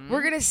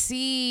 We're gonna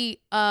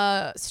see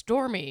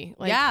Stormy.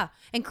 Like, yeah,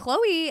 and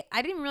Chloe,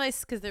 I didn't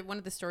realize because one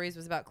of the stories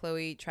was about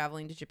Chloe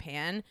traveling to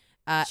Japan.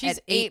 She's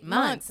at 8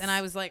 months. and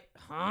I was like,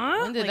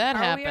 huh? When did Like, that are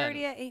happen? we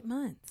already at 8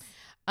 months?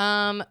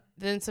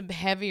 Then some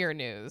heavier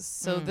news.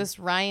 So this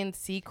Ryan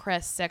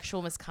Seacrest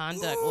sexual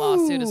misconduct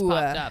lawsuit has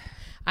popped up.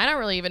 I don't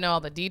really even know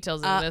all the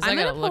details of this. I'm I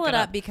gotta gonna look pull it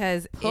up. up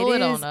because Pull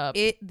it on up.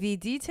 The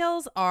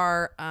details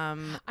are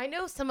I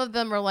know some of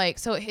them are like,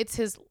 so it's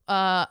his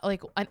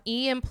like an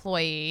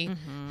employee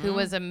who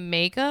was a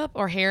makeup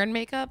or hair and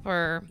makeup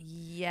or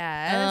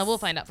yes. we'll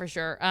find out for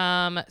sure.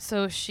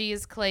 So she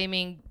is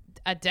claiming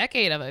a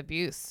decade of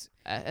abuse,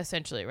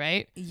 essentially,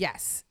 right?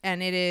 Yes,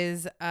 and it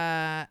is.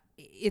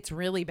 It's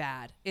really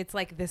bad. It's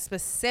like the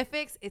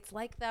specifics. It's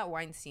like that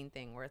Weinstein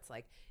thing where it's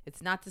like it's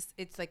not this.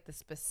 It's like the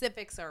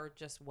specifics are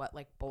just what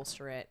like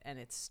bolster it, and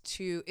it's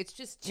too. It's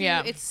just too.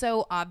 Yeah. It's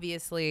so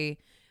obviously.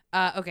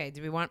 Okay.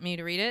 Do we want me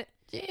to read it?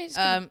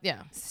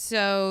 Yeah.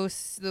 So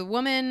the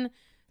woman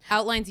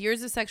outlines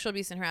years of sexual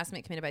abuse and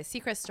harassment committed by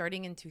Seacrest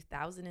starting in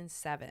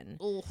 2007,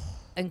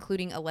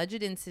 including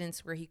alleged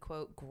incidents where he,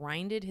 quote,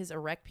 grinded his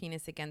erect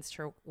penis against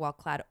her while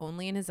clad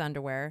only in his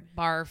underwear,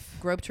 Barf.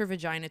 groped her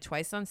vagina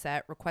twice on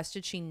set,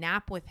 requested she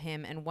nap with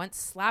him, and once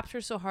slapped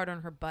her so hard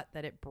on her butt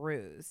that it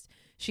bruised.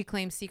 She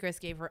claims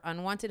Seacrest gave her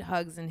unwanted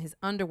hugs in his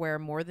underwear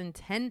more than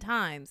 10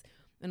 times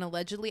and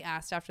allegedly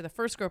asked after the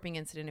first groping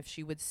incident if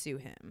she would sue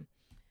him.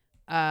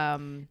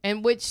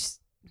 And which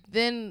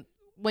then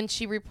when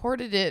she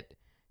reported it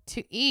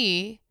to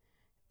E,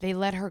 they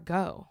let her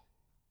go.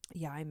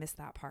 Yeah, I missed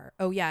that part.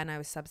 Oh, yeah, and I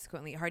was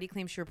subsequently... Hardy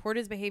claims she reported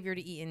his behavior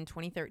to E in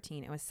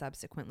 2013 and was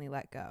subsequently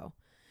let go.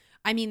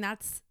 I mean,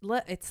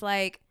 it's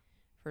like...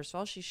 First of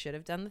all, she should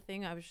have done the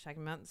thing I was just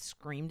talking about and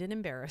screamed and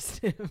embarrassed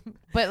him.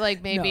 But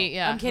like maybe, No,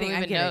 yeah. I'm kidding. Who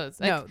I'm even kidding. knows?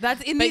 Like, No,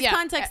 that's in but these yeah,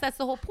 contexts. That's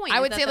the whole point. I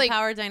is would that say, the like,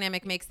 power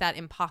dynamic makes that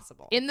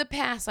impossible. in the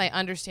past, I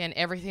understand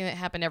everything that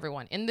happened to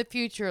everyone. In the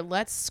future,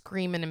 let's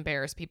scream and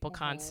embarrass people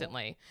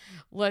constantly.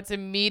 Let's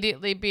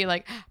immediately be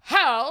like,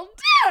 how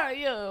dare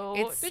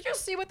you? Did you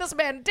see what this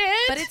man did?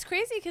 But it's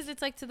crazy because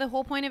it's like to the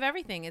whole point of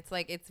everything. It's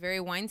like it's very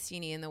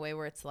Weinstein-y in the way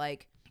where it's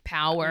like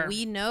power.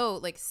 we know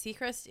like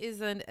Seacrest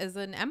is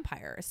an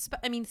empire.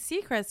 I mean,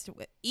 Seacrest,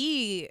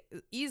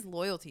 E's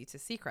loyalty to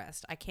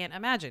Seacrest, I can't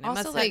imagine. It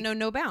Also, must like, have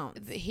no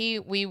bounds.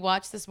 We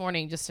watched this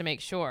morning just to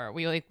make sure.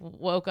 We like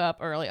woke up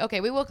early.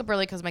 Okay, we woke up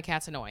early because my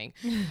cat's annoying.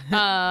 So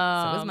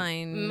was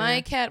mine.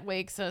 My cat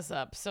wakes us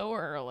up so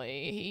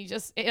early.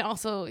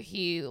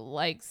 He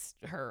likes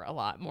her a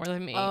lot more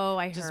than me. Oh,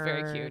 I which is heard.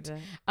 very cute.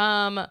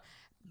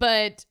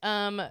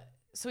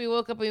 So we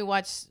woke up and we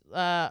watched,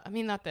 I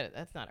mean, not that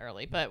that's not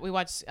early, but we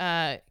watched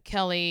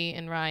Kelly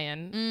and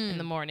Ryan in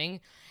the morning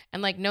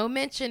and like no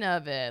mention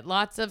of it.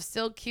 Lots of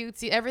still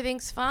cutesy.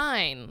 Everything's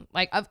fine.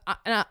 Like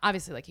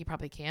obviously like he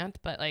probably can't,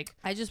 but like.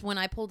 When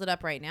I pulled it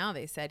up right now,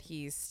 they said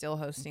he's still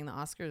hosting the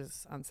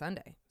Oscars on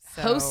Sunday.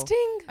 So,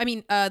 Hosting? I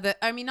mean,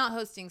 not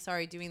hosting.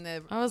 Sorry, doing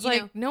the. I was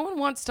like, no one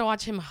wants to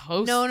watch him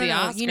host No. the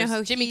Oscars. You know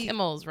how Jimmy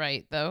Kimmel's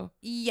right though.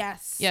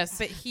 Yes, Yes,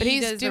 but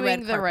he's does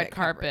doing the red coverage,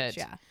 carpet.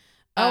 Yeah.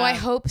 Oh, I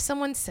hope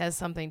someone says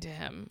something to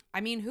him.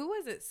 I mean, who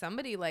was it?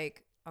 Somebody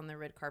like on the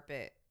red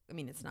carpet. I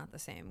mean, it's not the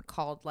same.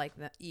 Called like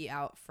the E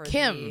out for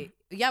Kim.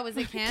 Yeah, was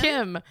it Kim?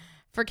 Kim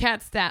for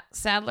Kat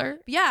Sadler.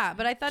 Yeah,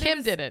 but I thought Kim it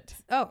was, did it.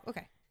 Oh,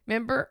 okay.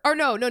 Remember? Or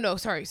no.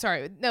 Sorry.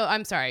 No,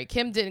 I'm sorry.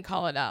 Kim didn't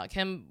call it out.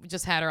 Kim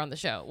just had her on the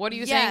show. What are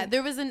you saying? Yeah,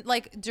 there was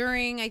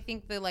during I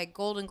think the like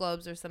Golden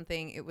Globes or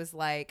something. It was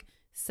like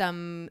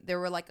there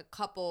were like a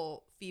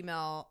couple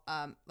female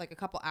like a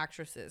couple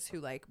actresses who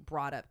like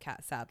brought up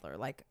Kat Sadler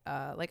like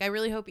I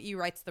really hope E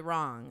rights the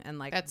wrong and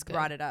like That's good.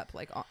 brought it up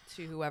like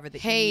to whoever the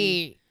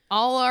Hey,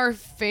 all our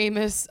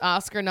famous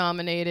Oscar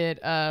nominated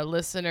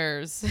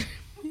listeners,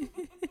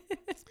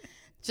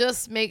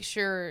 just make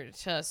sure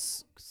to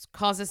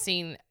cause a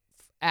scene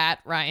at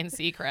Ryan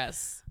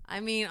Seacrest. I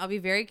mean, I'll be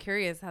very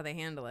curious how they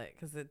handle it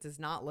because it does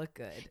not look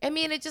good. I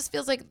mean, it just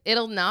feels like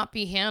it'll not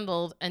be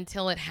handled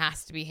until it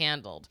has to be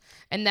handled.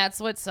 And that's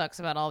what sucks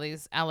about all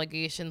these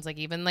allegations, like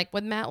even like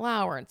with Matt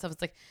Lauer and stuff.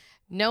 It's like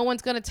no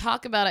one's going to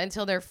talk about it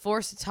until they're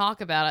forced to talk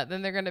about it.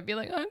 Then they're going to be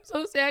like, I'm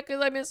so sad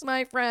because I miss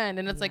my friend.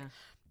 And it's like,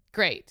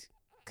 great.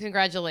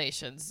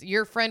 congratulations.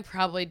 Your friend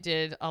probably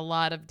did a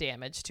lot of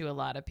damage to a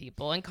lot of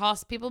people and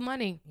cost people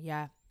money.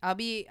 Yeah. I'll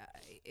be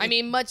I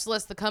mean, much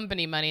less the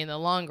company money in the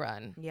long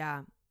run.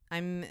 Yeah.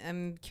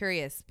 I'm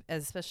curious,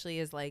 especially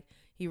as like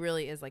he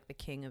really is like the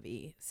king of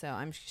E. So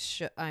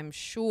I'm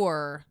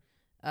sure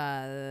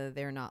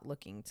they're not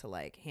looking to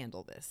like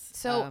handle this.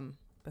 So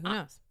but who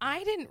knows?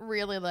 I didn't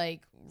really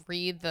like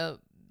read the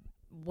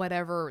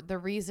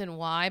reason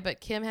why,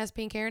 but Kim has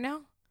pink hair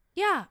now.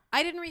 Yeah,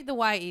 I didn't read the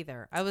why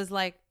either. I was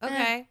like,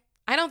 okay.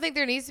 I don't think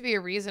there needs to be a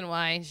reason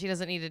why, and she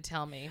doesn't need to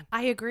tell me.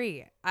 I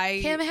agree.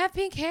 Kim have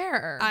pink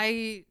hair.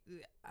 I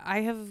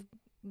have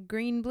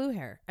green blue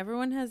hair.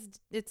 Everyone has.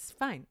 It's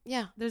fine.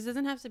 Yeah. There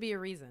doesn't have to be a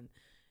reason.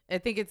 I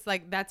think it's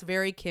like that's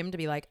very Kim to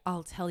be like,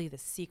 I'll tell you the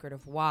secret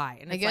of why.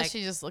 And I it's guess like,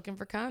 she's just looking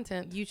for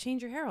content. you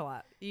change your hair a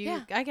lot.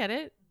 Yeah. I get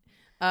it.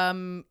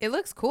 It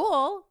looks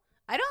cool.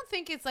 I don't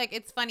think it's like,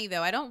 it's funny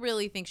though. I don't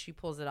really think she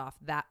pulls it off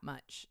that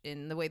much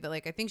in the way that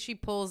like, I think she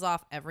pulls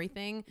off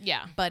everything.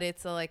 Yeah. But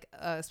it's like,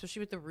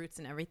 especially with the roots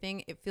and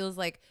everything, it feels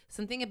like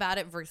something about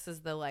it versus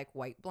the like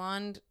white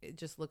blonde. It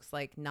just looks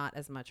like not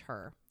as much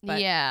her.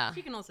 But yeah.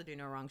 she can also do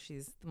no wrong.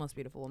 She's the most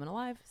beautiful woman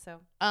alive.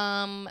 So,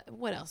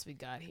 what else we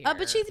got here?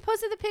 but she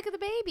posted the pic of the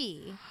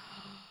baby.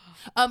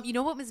 You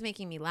know what was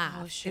making me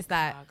laugh is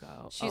that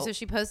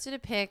she posted a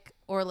pic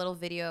or a little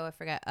video, I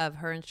forget, of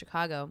her in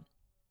Chicago.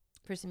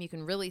 First time you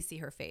can really see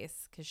her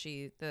face because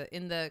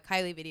in the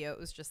Kylie video it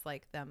was just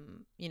like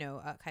them,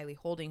 Kylie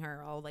holding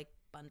her all like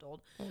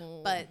bundled,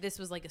 but this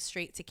was like a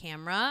straight to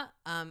camera,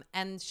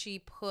 and she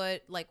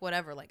put like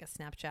whatever, like a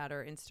Snapchat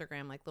or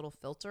Instagram like little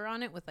filter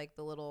on it with like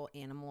the little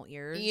animal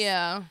ears.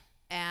 Yeah,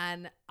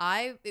 and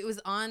I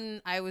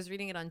was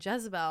reading it on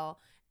Jezebel.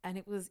 And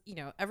it was,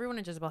 everyone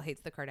in Jezebel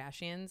hates the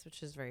Kardashians,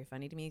 which is very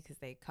funny to me because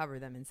they cover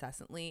them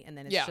incessantly. And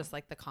then it's just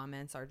like the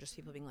comments are just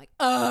people being like,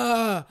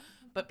 ugh.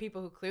 But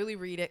people who clearly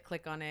read it,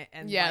 click on it,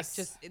 and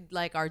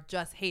are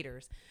just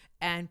haters.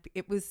 And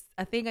it was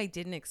a thing I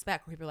didn't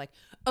expect where people are like,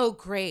 oh,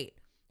 great.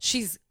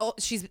 She's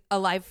been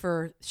alive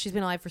for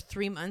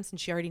 3 months and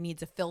she already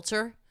needs a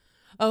filter.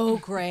 Oh,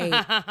 great.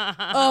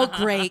 Oh,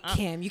 great,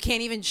 Kim. You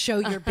can't even show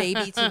your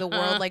baby to the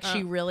world like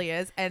she really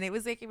is. And it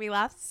was making me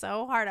laugh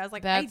so hard. I was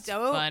like, that's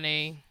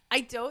funny. I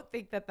don't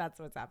think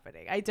that's what's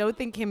happening. I don't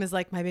think Kim is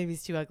like, my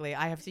baby's too ugly.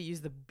 I have to use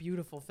the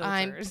beautiful filters.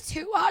 I'm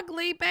too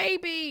ugly,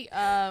 baby.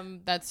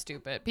 That's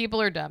stupid. People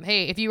are dumb.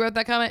 Hey, if you wrote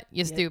that comment,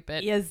 you're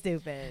stupid. You're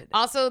stupid.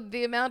 Also,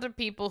 the amount of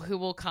people who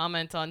will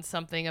comment on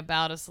something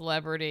about a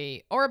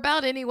celebrity or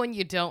about anyone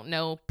you don't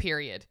know,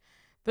 period.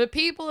 The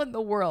people in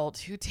the world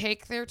who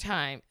take their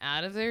time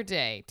out of their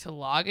day to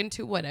log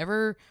into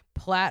whatever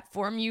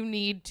platform you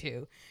need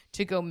to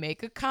go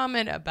make a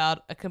comment about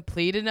a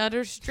complete and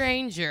utter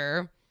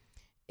stranger,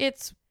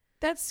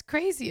 that's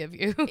crazy of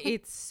you.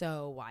 It's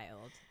so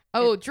wild.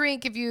 Oh,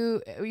 drink if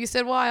you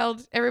said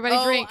wild. Everybody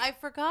drink. Oh, I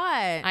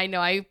forgot. I know.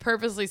 I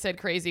purposely said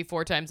crazy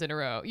 4 times in a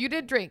row. You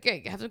did drink.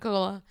 Hey, have some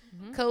cola.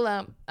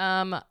 Cola.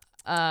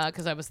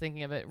 Because I was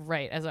thinking of it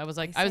right as I was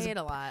like, I say it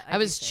a lot. I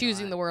was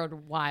choosing the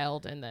word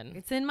wild, and then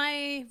it's in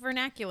my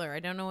vernacular. I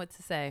don't know what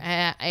to say.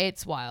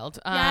 It's wild.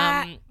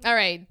 Yeah. All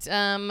right.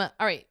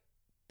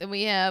 Then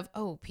we have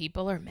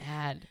people are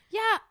mad.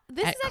 Yeah,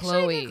 this is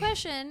actually a good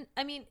question.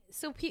 I mean,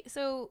 so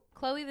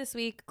Chloe this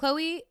week.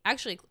 Chloe,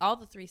 actually, all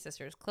the 3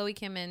 sisters, Chloe,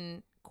 Kim,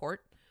 and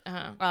Court,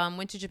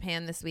 went to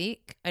Japan this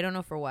week. I don't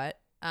know for what,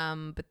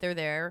 but they're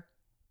there,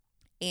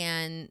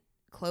 and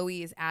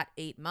Chloe is at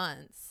 8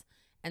 months.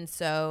 And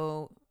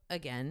so,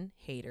 again,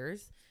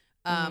 haters,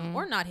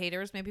 or not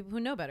haters, maybe people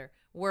who know better,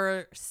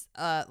 were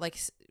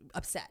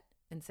upset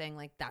and saying,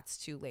 like, that's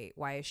too late.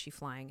 Why is she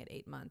flying at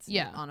 8 months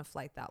on a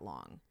flight that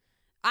long?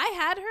 I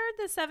had heard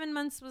the 7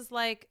 months was,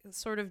 like,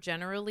 sort of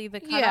generally the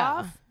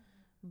cutoff.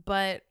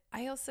 But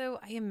I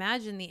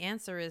imagine the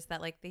answer is that,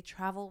 like, they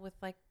travel with,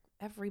 like,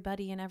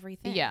 everybody and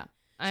everything. Yeah.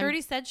 She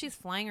already said she's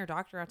flying her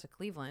doctor out to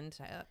Cleveland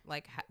to,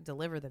 like,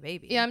 deliver the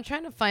baby. Yeah, I'm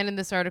trying to find in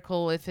this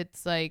article if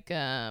it's, like,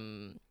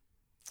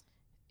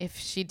 if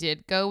she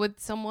did go with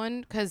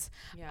someone, because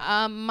one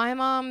of my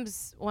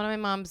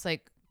mom's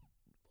like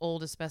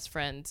oldest best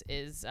friends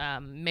is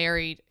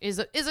married, is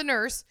a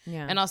nurse,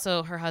 and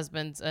also her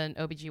husband's an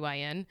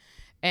OBGYN,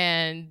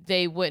 and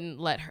they wouldn't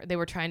let her. They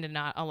were trying to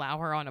not allow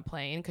her on a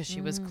plane because she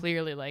was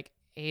clearly like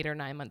 8 or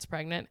 9 months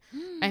pregnant,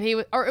 and I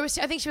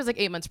think she was like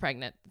 8 months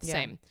pregnant,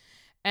 same.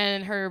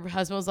 And her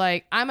husband was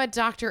like, I'm a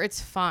doctor.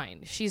 It's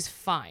fine. She's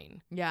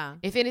fine. Yeah.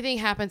 If anything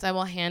happens, I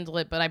will handle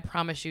it. But I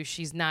promise you,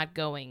 she's not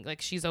going.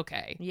 Like, she's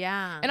okay.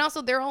 Yeah. And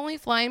also, they're only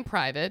flying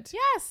private.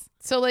 Yes.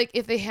 So, like,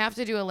 if they have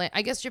to do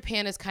I guess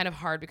Japan is kind of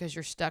hard because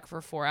you're stuck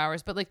for 4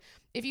 hours. But, like,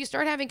 if you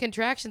start having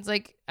contractions,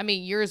 like, I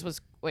mean, yours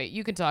was, wait,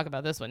 you can talk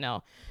about this one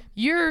now.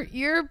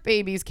 Your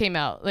babies came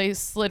out. They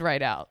slid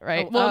right out,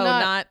 right?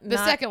 Not the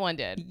second one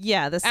did.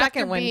 Yeah, the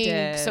second one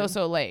did.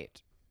 So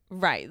late.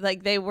 Right.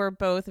 Like they were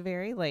both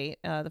very late.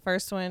 The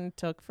first one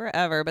took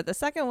forever, but the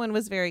second one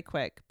was very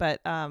quick.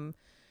 But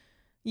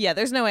Yeah,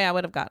 there's no way I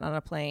would have gotten on a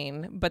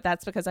plane, but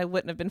that's because I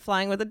wouldn't have been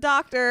flying with a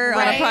doctor on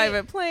Right. a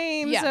private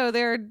plane. Yeah. So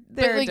there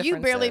But are like you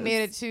barely differences.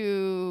 made it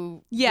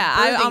to. Yeah,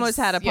 the I birthing almost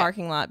had a yeah.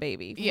 parking lot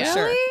baby. For Yeah.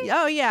 sure. Really?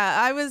 Oh yeah,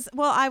 I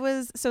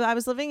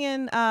was living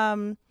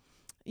in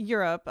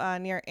Europe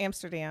near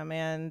Amsterdam,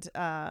 and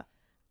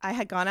I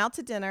had gone out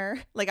to dinner.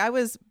 Like I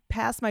was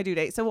past my due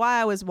date, so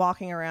while I was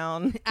walking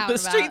around Out the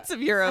and about. streets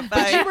of Europe,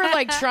 But you were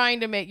like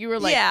trying to make. You were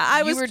like.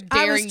 You were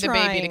daring the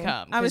baby to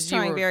come. I was 'cause you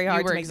trying were- very you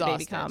hard were to make the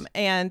baby exhausted. come.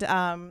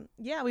 And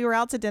yeah, we were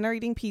out to dinner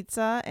eating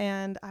pizza,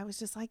 and I was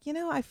just like,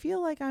 I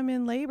feel like I'm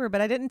in labor,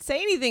 but I didn't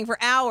say anything for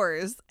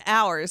hours,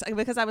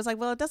 because I was like,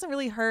 well, it doesn't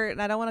really hurt,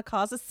 and I don't want to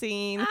cause a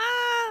scene.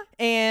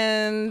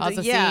 And Cause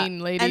a yeah, scene,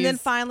 ladies. and then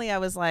finally I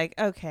was like,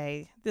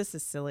 okay, this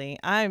is silly.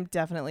 I'm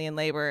definitely in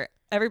labor.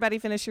 Everybody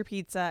finish your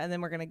pizza, and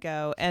then we're gonna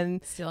go.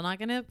 And Still not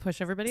gonna push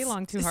everybody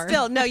along too hard.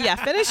 still, no, yeah,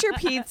 finish your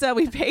pizza.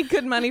 We paid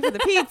good money for the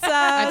pizza.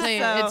 I tell you,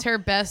 so- it's her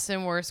best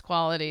and worst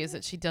qualities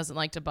that she doesn't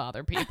like to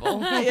bother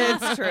people.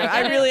 It's true.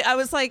 I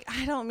was like,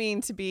 I don't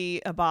mean to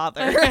be a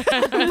bother,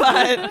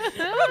 but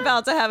I'm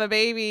about to have a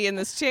baby in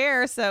this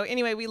chair. So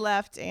anyway, we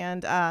left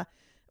and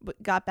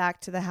got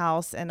back to the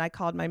house, and I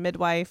called my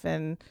midwife,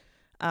 and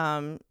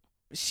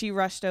she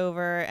rushed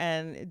over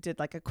and did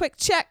like a quick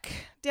check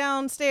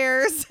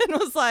downstairs and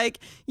was like,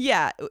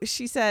 yeah,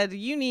 she said,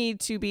 you need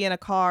to be in a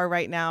car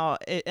right now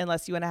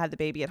unless you want to have the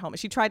baby at home.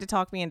 She tried to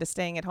talk me into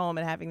staying at home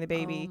and having the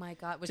baby. Oh my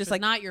God, which just was like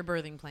not your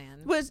birthing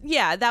plan.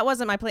 that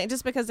wasn't my plan,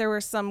 just because there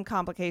were some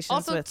complications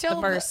Also, with tell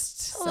the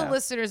first. tell the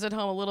listeners at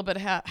home a little bit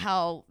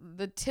how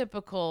the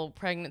typical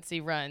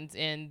pregnancy runs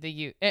in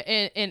the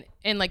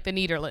in like the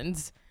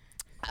Netherlands,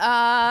 or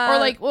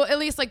like, well, at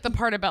least like the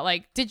part about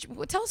like,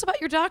 tell us about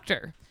your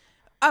doctor.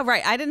 Oh,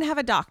 right. I didn't have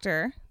a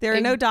doctor. There are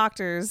no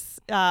doctors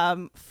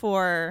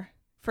for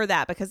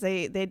that, because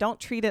they don't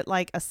treat it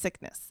like a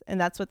sickness. And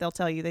that's what they'll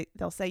tell you.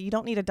 They'll say, you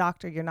don't need a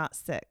doctor. You're not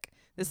sick.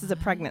 This is a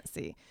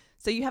pregnancy.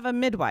 So you have a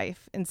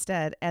midwife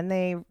instead, and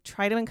they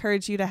try to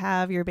encourage you to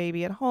have your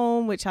baby at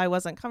home, which I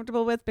wasn't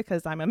comfortable with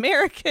because I'm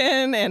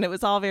American, and it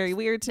was all very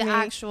weird to The me.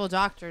 actual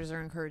doctors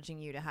are encouraging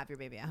you to have your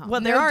baby at home.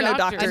 Well, there No are no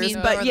doctors. doctors, I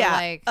mean, but or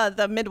yeah, the,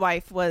 the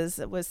midwife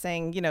was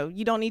saying,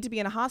 you don't need to be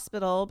in a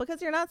hospital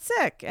because you're not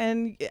sick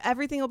and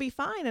everything will be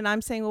fine. And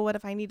I'm saying, well, what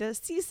if I need a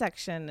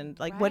C-section? And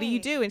like, what do you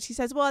Right. do? And she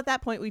says, well, at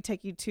that point, we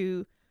take you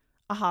to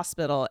a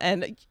hospital.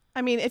 And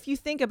I mean, if you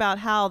think about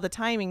how the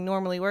timing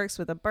normally works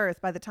with a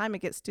birth, by the time it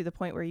gets to the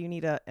point where you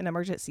need an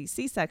emergency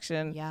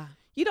C-section, yeah.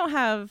 you don't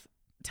have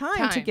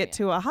time to get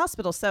to a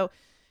hospital. So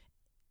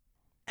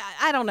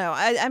I don't know.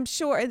 I'm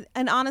sure.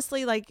 And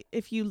honestly, like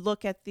if you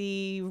look at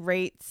the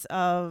rates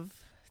of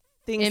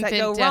things Infant that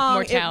go death wrong,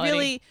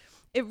 mortality.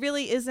 it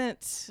really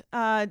isn't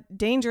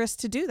dangerous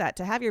to do that,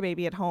 to have your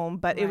baby at home.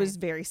 But it was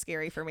very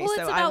scary for me. Well,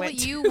 so it's I about went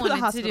what you to the wanted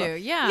to hospital. do.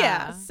 Yeah.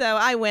 Yeah. So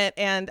I went,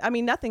 and I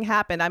mean, nothing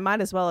happened. I might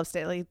as well have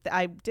stayed. Like,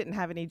 I didn't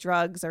have any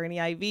drugs or any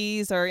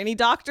IVs or any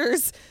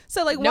doctors.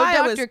 So like, No why I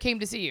doctor was came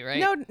to see you,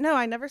 right? no,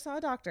 I never saw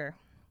a doctor.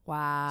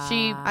 Wow.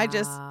 I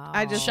just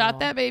Shot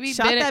that baby.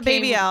 Shot bit it, that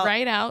baby came out.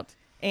 right out.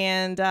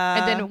 And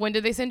And then when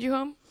did they send you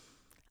home?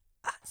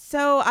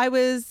 so I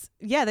was,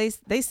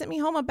 they sent me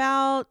home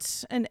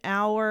about an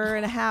hour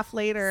and a half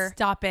later.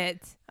 Stop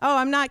it. Oh,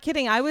 I'm not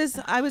kidding. I was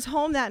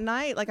home that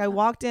night. Like I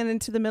walked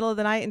into the middle of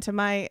the night into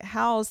my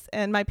house,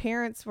 and my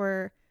parents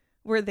were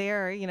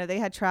there. They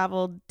had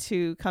traveled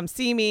to come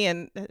see me,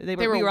 and we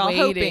were all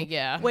waiting,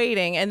 hoping,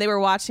 waiting, and they were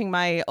watching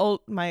my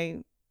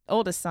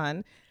oldest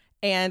son.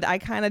 And I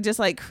kind of just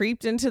like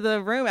creeped into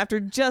the room after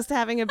just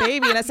having a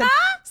baby, and I said,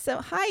 "So,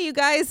 hi, you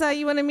guys.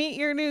 You want to meet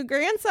your new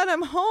grandson?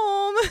 I'm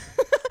home."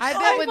 I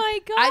bet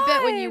I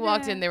bet when you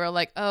walked in, they were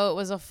like, "Oh, it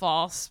was a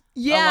false."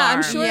 Yeah, alarm.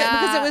 I'm sure Yeah.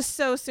 because it was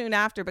so soon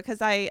after. Because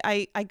I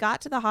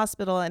got to the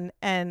hospital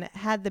and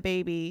had the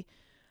baby.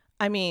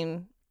 I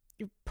mean,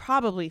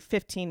 probably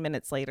 15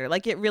 minutes later.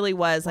 Like it really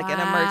was like an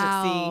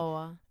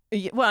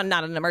emergency. Well,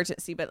 not an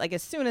emergency, but like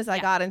as soon as I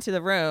got into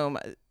the room,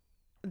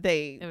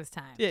 It was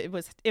time. it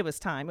was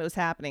time. It was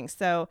happening.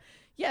 So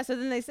yeah. So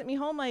then they sent me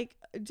home like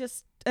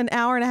just an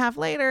hour and a half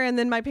later, and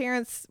then my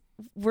parents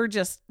were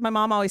just. My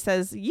mom always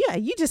says, "Yeah,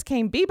 you just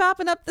came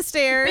bebopping up the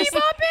stairs."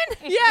 Bebopping?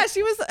 Yeah,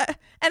 she was.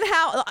 And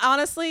how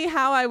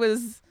I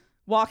was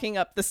walking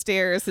up the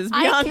stairs is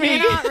I beyond me.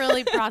 cannot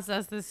really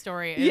process this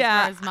story. As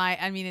Yeah. far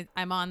as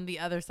I'm on the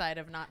other side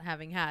of not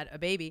having had a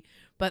baby,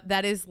 but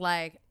that is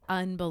like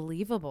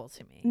unbelievable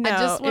to me. No,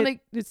 just wanna-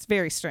 it's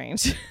very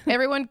strange.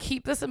 Everyone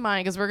keep this in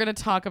mind because we're going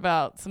to talk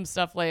about some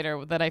stuff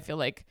later that I feel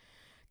like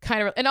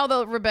kind of, and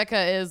although Rebecca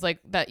is like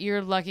that,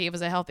 you're lucky it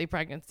was a healthy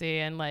pregnancy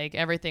and like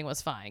everything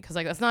was fine because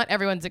like that's not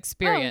everyone's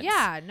experience. Oh,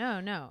 yeah,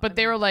 no. But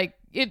they were like,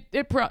 it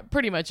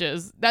pretty much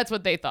is. That's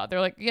what they thought.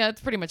 They're like, yeah,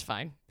 it's pretty much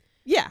fine.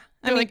 Yeah,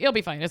 They're like, it'll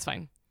be fine. It's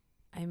fine.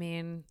 I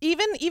mean,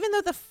 even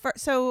though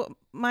so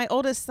my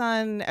oldest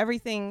son,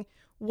 everything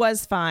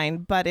was fine,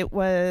 but it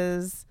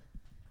was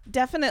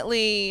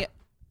definitely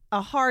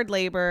a hard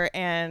labor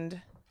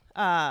and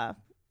a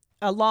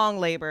long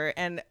labor,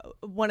 and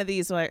one of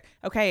these were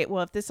okay,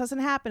 well, if this doesn't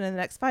happen in the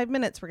next 5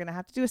 minutes, we're gonna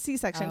have to do a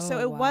C-section. So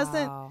it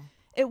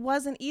it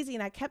wasn't easy.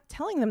 And I kept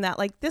telling them that,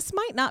 like, this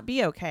might not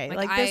be okay.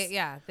 Like, Like this,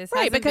 this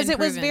right, hasn't because been it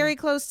was proven. very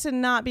close to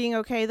not being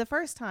okay the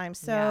first time.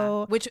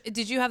 So, Which,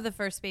 did you have the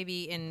first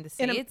baby in the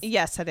States?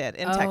 yes, I did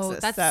in Texas.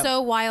 That's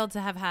so wild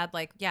to have had,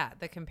 like,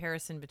 the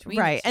comparison between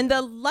right. the two. And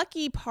the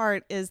lucky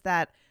part is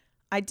that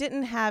I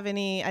didn't have an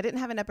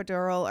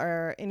epidural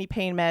or any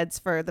pain meds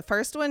for the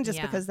first one,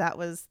 just because that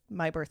was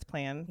my birth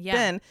plan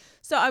then.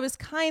 So I was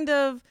kind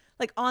of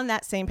like on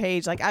that same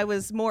page. Like, I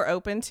was more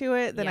open to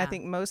it than I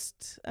think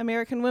most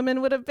American women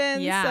would have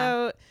been. Yeah.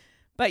 So,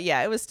 but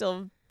yeah, it was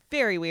still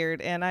very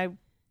weird. And I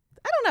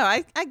don't know.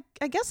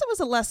 I guess it was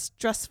a less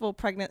stressful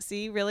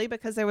pregnancy, really,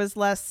 because there was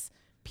less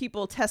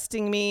people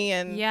testing me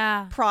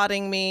and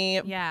prodding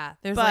me. Yeah.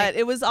 But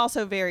it was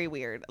also very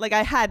weird. Like,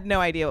 I had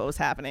no idea what was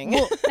happening.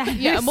 Well,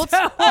 yeah. So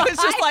I was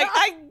just like,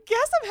 I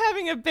guess I'm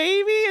having a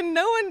baby, and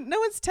no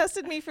one's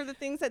tested me for the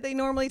things that they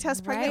normally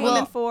test pregnant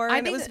women for,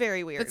 and it was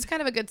very weird. It's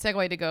kind of a good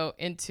segue to go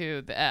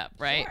into the ep,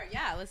 right? Sure,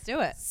 yeah, let's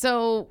do it.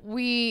 So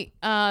we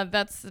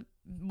that's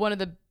one of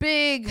the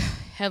big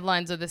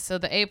headlines of this. So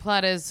the A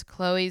plot is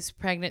Chloe's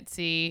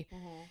pregnancy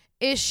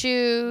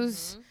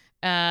issues.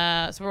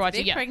 So we're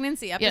watching big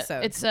pregnancy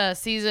episode. It's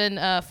season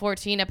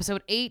 14,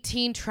 episode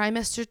 18,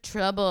 Trimester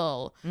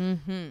Trouble.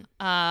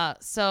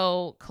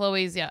 So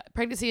Chloe's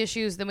pregnancy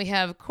issues. Then we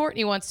have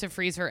Courtney wants to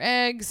freeze her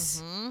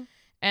eggs,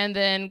 and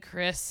then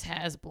Chris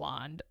has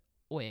blonde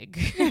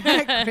wig.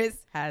 Chris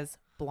has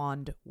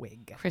blonde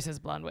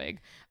wig.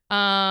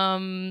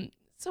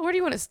 So where do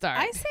you want to start?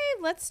 I say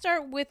let's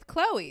start with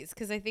Chloe's,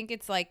 because I think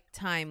it's like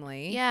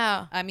timely.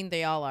 Yeah. I mean,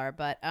 they all are,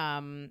 but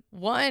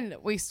one,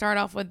 we start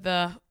off with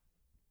the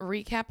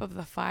recap of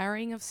the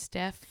firing of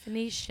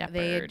Stephanie Shepard.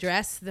 They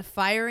address the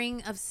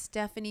firing of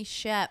Stephanie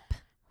Shep.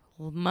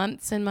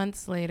 Months and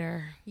months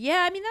later.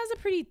 Yeah, I mean, that was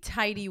a pretty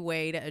tidy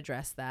way to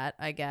address that,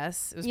 I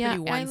guess. It was pretty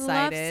one-sided.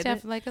 I love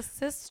Steph like a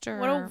sister.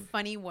 What a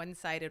funny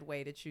one-sided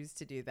way to choose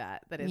to do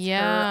that. That it's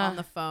her on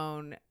the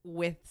phone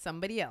with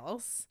somebody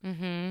else,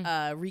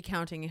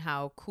 recounting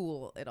how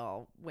cool it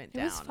all went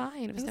down. It was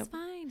fine. It was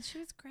fine. She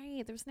was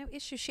great. There was no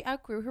issue. She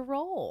outgrew her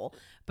role.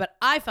 But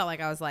I felt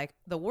like I was like,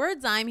 the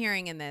words I'm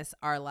hearing in this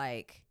are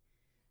like,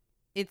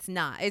 it's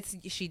not.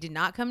 She did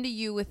not come to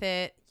you with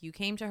it. You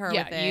came to her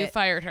with it. You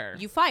fired her.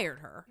 You fired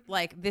her.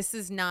 Like, this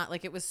is not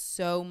like, it was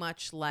so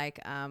much like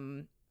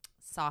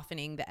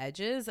softening the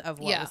edges of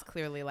what was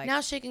clearly like.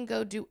 Now she can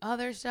go do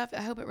other stuff.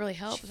 I hope it really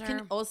helps her.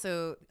 Can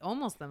also,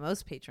 almost the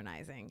most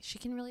patronizing, she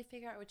can really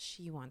figure out what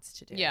she wants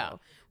to do. Yeah.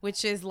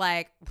 Which is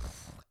like,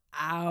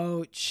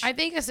 ouch. I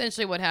think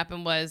essentially what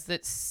happened was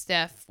that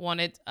Steph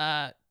wanted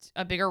a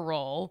bigger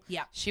role.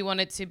 Yeah. She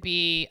wanted to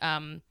be,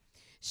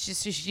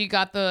 she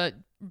got the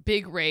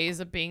big raise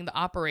of being the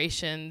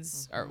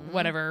operations or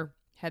whatever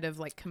head of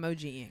like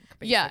Kimoji Inc.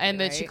 Yeah, and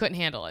that she couldn't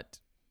handle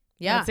it.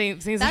 Yeah,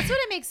 seems that's what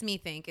it makes me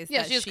think is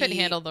that she just couldn't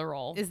handle the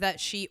role. Is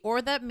that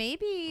or that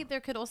maybe there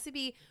could also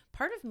be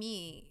part of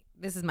me.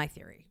 This is my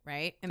theory,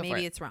 right? And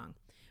maybe it's wrong,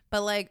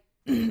 but like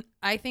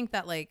I think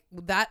that like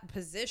that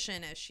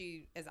position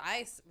as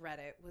I read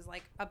it was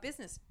like a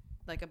business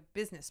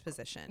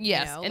position.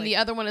 Yes, you know? And like, the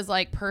other one is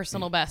like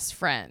personal best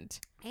friend.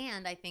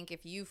 And I think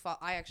if you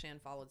I actually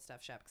unfollowed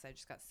Steph Shep because I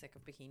just got sick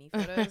of bikini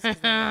photos.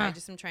 I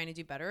just am trying to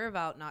do better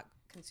about not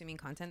consuming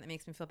content that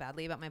makes me feel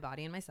badly about my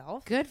body and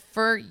myself. Good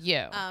for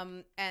you.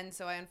 And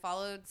so I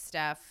unfollowed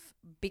Steph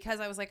because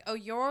I was like, oh,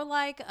 you're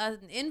like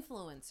an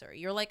influencer.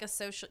 You're like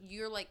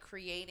you're like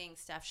creating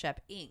Steph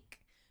Shep Inc.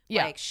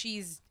 Yeah. Like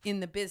she's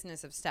in the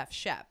business of Steph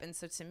Shep. And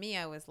so to me,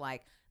 I was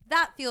like,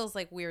 that feels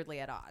like weirdly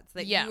at odds.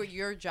 That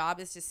your job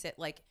is to sit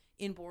like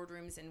in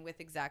boardrooms and with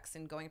execs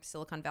and going up to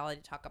Silicon Valley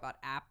to talk about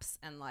apps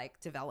and like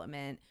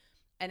development.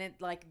 And it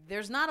like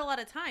there's not a lot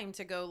of time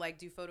to go like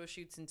do photo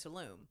shoots in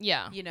Tulum.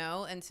 Yeah. You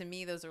know? And to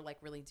me, those are like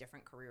really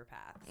different career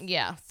paths.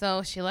 Yeah.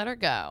 So she let her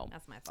go.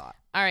 That's my thought.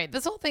 All right.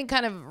 This whole thing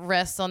kind of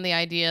rests on the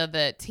idea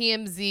that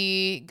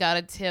TMZ got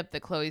a tip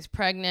that Chloe's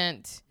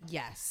pregnant.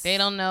 Yes. They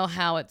don't know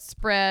how it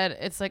spread.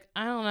 It's like,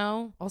 I don't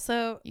know.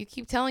 Also, you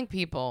keep telling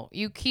people.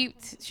 You keep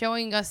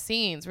showing us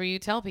scenes where you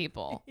tell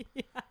people.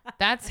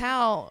 That's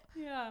how.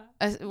 Yeah.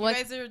 You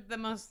guys are the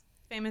most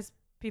famous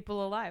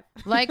people alive.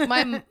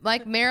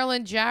 like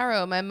Marilyn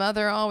Jarrow, my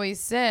mother always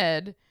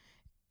said,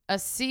 a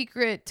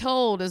secret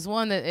told is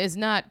one that is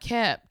not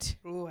kept.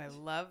 Ooh, I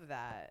love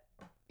that.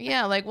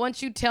 Yeah, like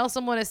once you tell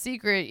someone a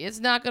secret,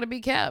 it's not going to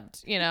be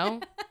kept, you know?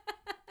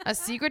 A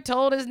secret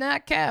told is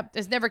not kept.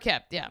 It's never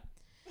kept, yeah.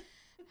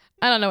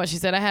 I don't know what she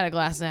said. I had a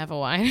glass and a half of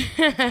wine.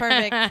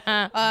 Perfect.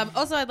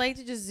 Also, I'd like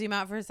to just zoom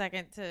out for a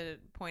second to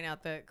point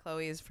out that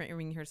Chloe is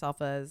framing herself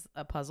as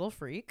a puzzle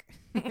freak.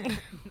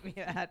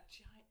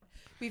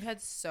 We've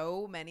had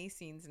so many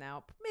scenes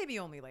now, maybe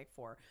only like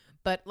 4,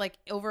 but like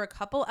over a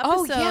couple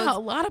episodes. Oh, yeah, a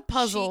lot of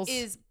puzzles. She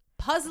is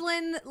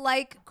puzzling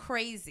like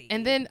crazy.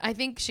 And then I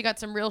think she got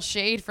some real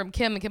shade from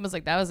Kim, and Kim was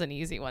like, that was an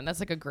easy one.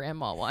 That's like a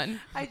grandma one.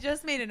 I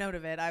just made a note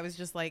of it. I was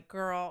just like,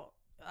 girl,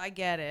 I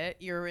get it.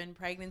 You're in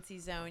pregnancy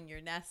zone.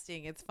 You're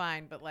nesting. It's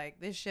fine. But like,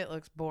 this shit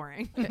looks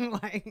boring.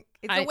 Like,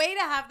 it's a way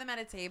to have them at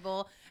a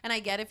table. And I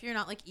get if you're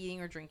not like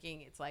eating or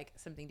drinking, it's like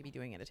something to be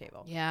doing at a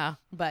table. Yeah.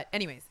 But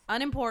anyways,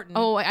 unimportant.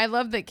 Oh, I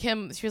love that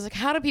Kim, she was like,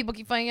 how do people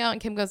keep finding out?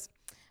 And Kim goes,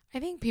 I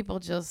think people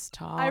just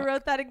talk. I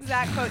wrote that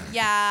exact quote.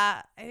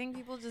 Yeah. I think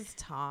people just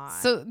talk.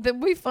 So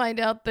then we find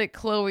out that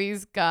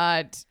Chloe's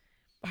got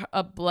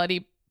a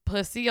bloody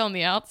pussy on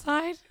the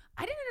outside.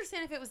 I didn't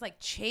understand if it was like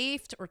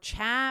chafed or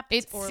chapped.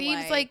 It or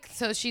seems like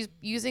so she's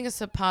using a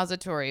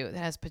suppository that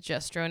has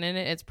progesterone in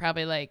it. It's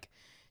probably like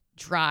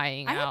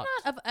drying out.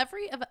 I have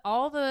not of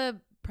all the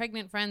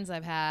pregnant friends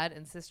I've had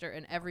and sister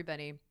and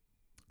everybody,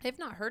 I've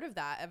not heard of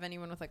that, of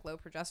anyone with like low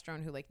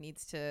progesterone who like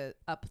needs to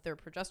up their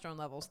progesterone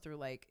levels through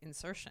like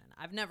insertion.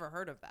 I've never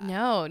heard of that.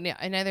 No,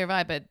 neither have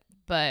I.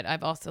 But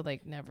I've also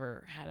like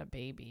never had a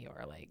baby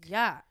or like.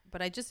 Yeah,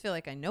 but I just feel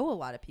like I know a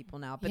lot of people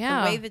now. But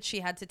Yeah. the way that she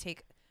had to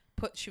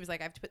she was like,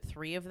 I have to put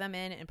 3 of them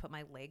in and put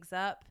my legs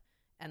up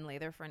and lay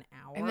there for an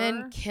hour. And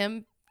then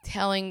Kim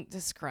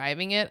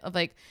describing it of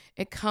like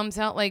it comes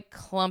out like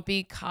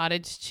clumpy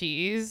cottage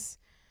cheese.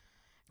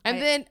 And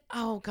then,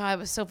 oh God, it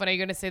was so funny. You're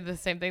going to say the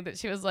same thing that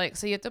she was like,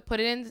 so you have to put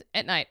it in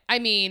at night. I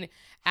mean,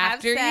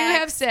 after you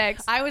have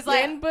sex, I was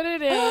then like, put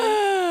it in.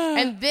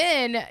 And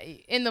then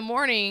in the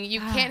morning,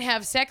 you can't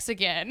have sex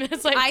again.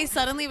 It's like, I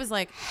suddenly was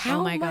like,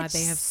 oh my God, much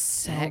they have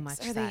so much sex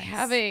sex. are they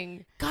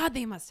having? God,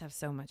 they must have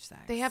so much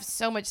sex. They have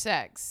so much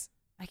sex.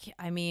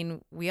 I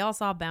mean, we all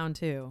saw Bound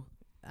 2.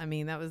 I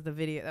mean, that was the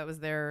video. That was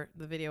the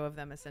video of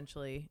them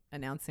essentially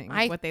announcing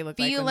what they look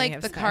like. I feel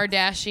like the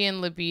Kardashian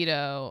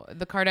libido,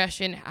 the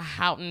Kardashian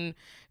Houghton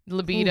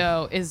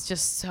libido is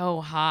just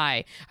so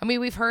high. I mean,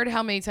 we've heard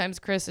how many times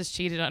Kris has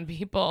cheated on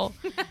people,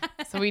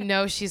 so we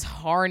know she's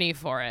horny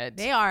for it.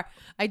 They are.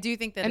 I do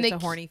think that it's a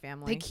horny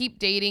family. They keep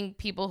dating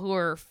people who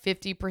are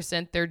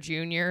 50% their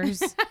juniors.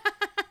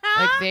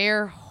 Like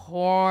they're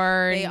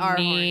horny. They are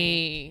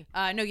horny.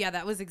 No, yeah,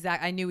 that was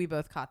exact. I knew we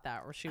both caught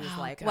that. Where she was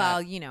like, God.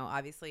 well, you know,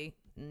 obviously.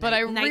 But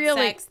night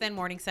sex, then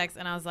morning sex,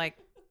 and I was like,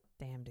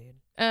 damn, dude.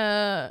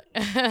 Then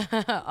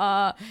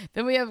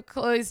we have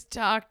Chloe's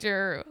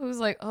doctor who's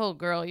like, oh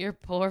girl, your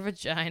poor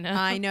vagina.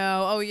 I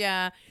know. Oh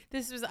yeah.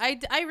 This was I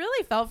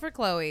really felt for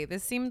Chloe.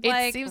 This seemed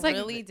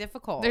really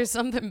difficult. There's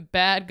something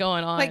bad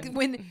going on. Like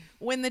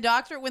when the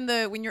doctor when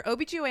your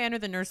OBGYN or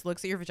the nurse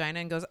looks at your vagina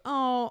and goes,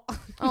 oh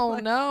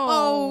like, no.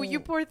 Oh, you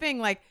poor thing.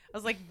 Like I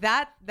was like,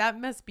 that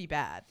must be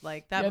bad.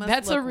 Like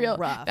that's look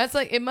rough. That's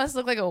like it must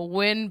look like a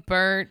wind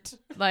burnt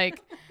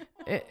like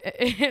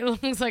it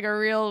looks like a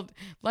real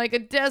like a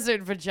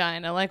desert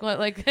vagina. Like what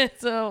like it's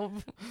so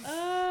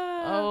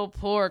oh,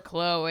 poor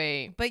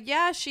Chloe. But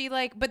yeah,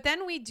 but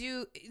then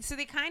so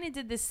they kind of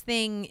did this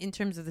thing in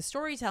terms of the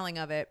storytelling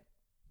of it,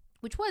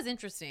 which was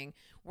interesting,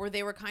 where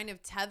they were kind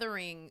of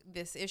tethering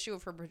this issue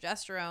of her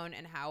progesterone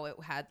and how it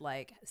had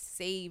like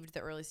saved the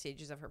early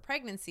stages of her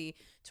pregnancy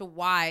to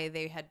why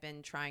they had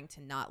been trying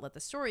to not let the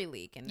story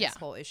leak, and this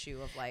whole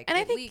issue of like and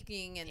I think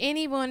leaking. And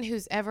anyone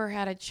who's ever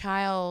had a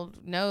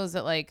child knows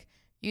that like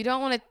you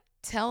don't want to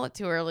tell it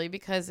too early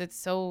because it's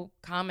so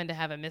common to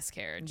have a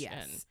miscarriage.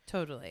 Yes,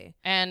 totally.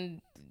 And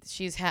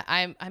she's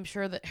I'm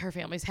sure that her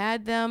family's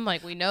had them.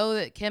 Like we know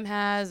that Kim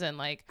has, and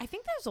like I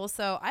think there's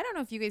also, I don't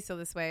know if you guys feel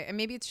this way, and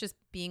maybe it's just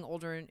being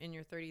older in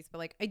your 30s, but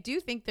like I do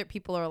think that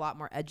people are a lot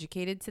more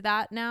educated to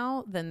that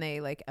now than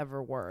they like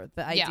ever were.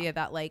 The idea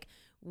that like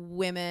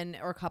women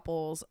or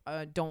couples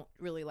don't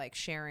really like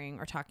sharing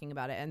or talking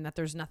about it, and that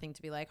there's nothing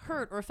to be like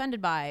hurt or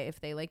offended by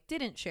if they like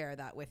didn't share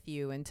that with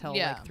you until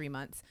like 3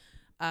 months.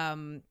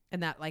 And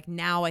that like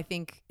now I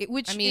think it,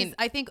 which is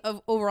I think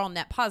of overall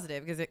net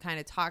positive because it kind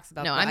of talks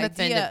about I'm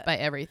offended by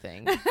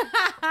everything.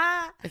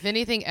 If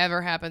anything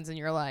ever happens in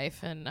your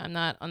life and I'm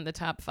not on the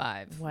top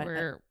 5,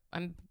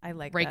 I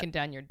like breaking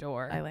down your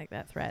door. I like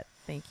that threat.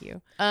 Thank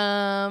you.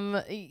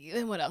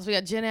 What else? We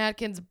got Jen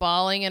Atkins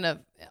bawling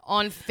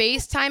on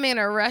FaceTime in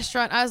a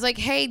restaurant. I was like,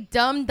 hey,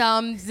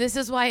 dum-dums, this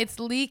is why it's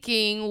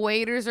leaking.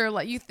 Waiters are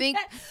like, Khloe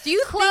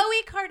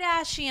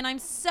Kardashian, I'm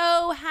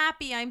so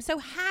happy. I'm so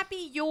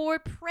happy you're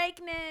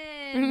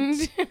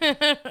pregnant.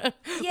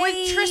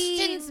 With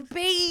Tristan's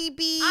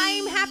baby.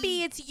 I'm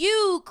happy it's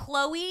you,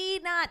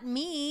 Khloe, not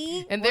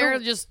me. And they're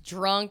just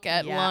drunk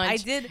at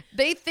lunch.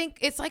 They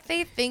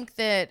think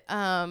that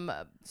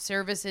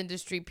service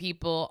industry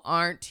people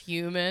aren't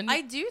human.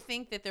 I do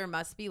think that there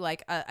must be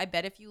like I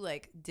bet if you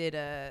like did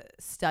a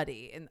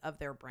study of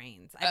their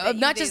brains,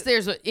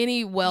 there's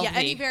any wealthy,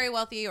 any very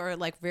wealthy or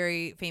like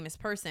very famous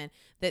person,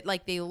 that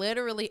like they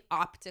literally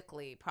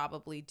optically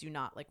probably do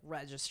not like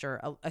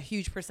register a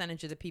huge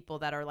percentage of the people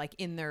that are like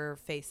in their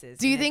faces.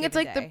 Do you think it's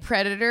like the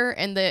Predator,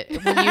 and that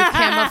when you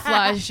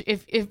camouflage,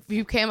 if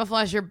you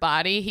camouflage your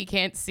body, he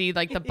can't see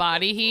like the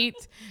body heat?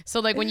 So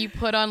like when you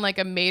put on like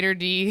a maitre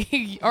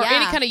d' or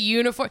any kind of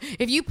uniform uniform.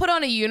 If you put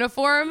on a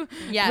uniform,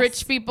 Yes.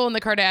 rich people and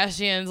the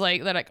Kardashians,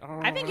 like, they're like,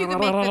 I think you can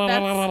make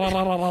that.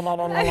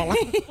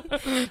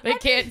 they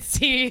can't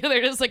see.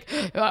 They're just like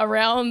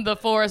around the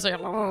forest. Like,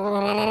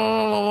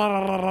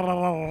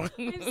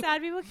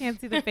 Sad people can't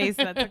see the face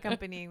that's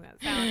accompanying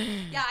that sound.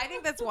 Yeah, I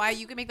think that's why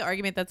you can make the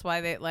argument. That's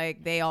why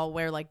they all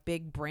wear like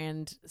big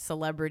brand,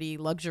 celebrity,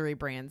 luxury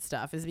brand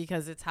stuff, is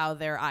because it's how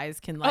their eyes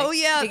can like. Oh,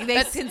 yeah.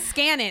 they can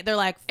scan it. They're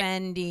like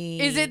Fendi.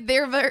 is it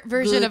their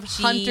version of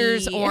Gucci.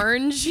 Hunter's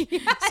Orange?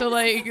 So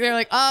like they're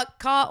like, oh,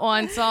 caught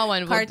one, saw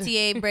one.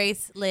 Cartier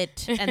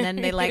bracelet, and then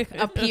they like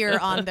appear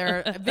on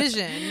their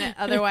vision.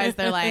 Otherwise,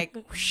 they're like,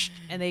 whoosh,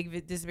 and they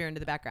disappear into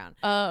the background.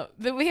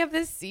 Then we have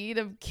this scene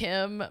of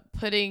Kim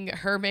putting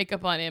her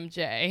makeup on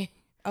MJ.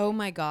 Oh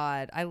my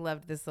God, I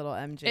loved this little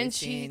MJ And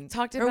scene. she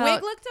talked Her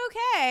about wig looked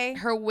okay.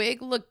 her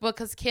wig looked,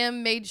 because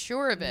Kim made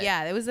sure of it.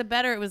 Yeah, it was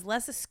it was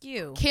less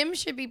askew. Kim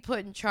should be put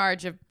in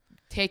charge of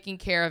taking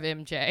care of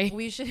MJ.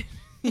 We should.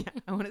 Yeah,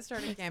 I want to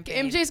start a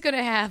campaign. MJ's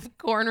gonna have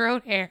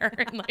cornrow hair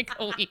in like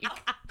a week.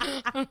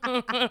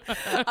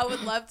 I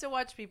would love to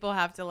watch people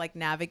have to like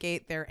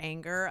navigate their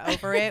anger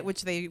over it,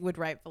 which they would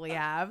rightfully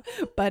have,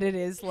 but it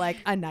is like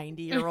a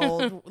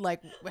 90-year-old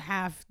like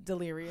half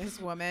delirious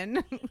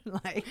woman.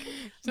 Like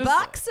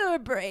boxer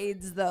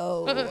braids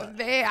though.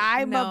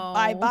 I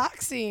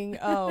boxing.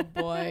 Oh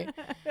boy.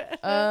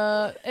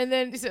 And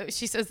then so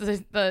she says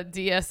the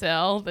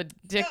DSL, the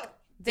dick.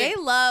 They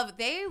love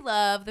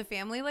the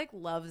family like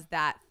loves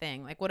that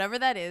thing, like whatever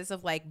that is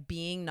of like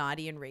being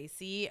naughty and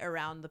racy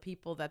around the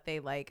people that they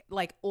like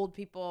old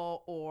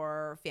people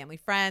or family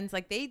friends.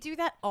 Like they do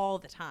that all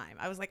the time.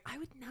 I was like, I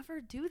would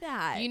never do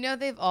that. You know,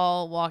 they've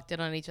all walked in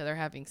on each other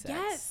having sex.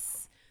 Yes.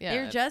 Yeah.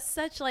 They're just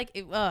such like,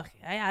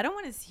 I don't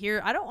want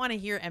to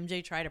hear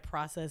MJ try to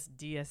process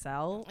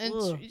DSL.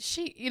 And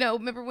she, you know,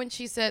 remember when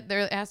she said, they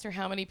asked her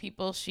how many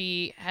people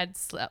she had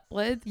slept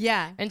with?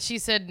 Yeah. And she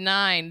said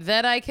 9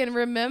 that I can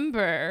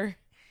remember.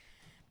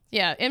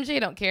 Yeah, MJ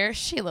don't care.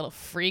 She a little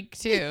freak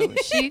too.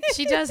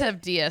 She does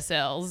have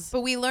DSLs.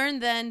 But we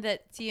learned then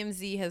that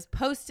TMZ has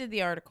posted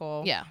the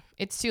article. Yeah,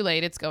 it's too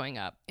late. It's going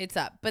up. It's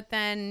up. But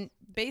then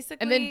basically.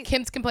 And then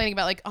Kim's complaining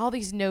about like all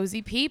these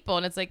nosy people.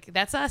 And it's like,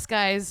 that's us,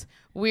 guys.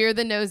 We're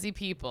the nosy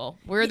people.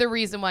 We're the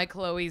reason why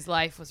Chloe's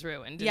life was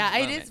ruined. Yeah,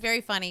 it is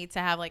very funny to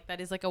have like, that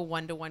is like a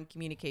one-to-one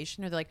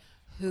communication, or they're like,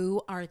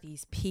 who are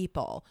these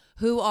people?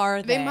 Who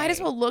are they? They might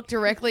as well look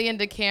directly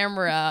into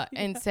camera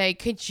and say,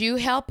 could you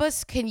help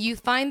us? Can you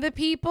find the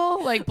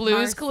people? Like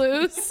Blue's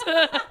Clues.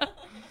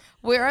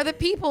 Where are the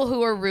people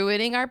who are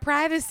ruining our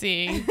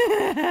privacy?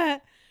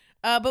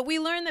 But we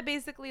learned that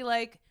basically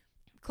like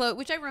Chloe,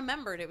 which I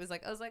remembered, I was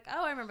like,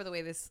 oh, I remember the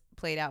way this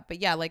played out.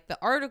 But yeah, like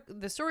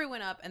the story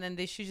went up, and then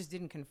she just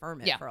didn't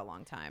confirm it for a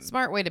long time.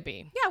 Smart way to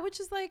be. Yeah, which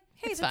is like,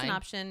 hey, It's that's fine. an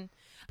option.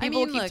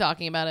 People keep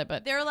talking about it,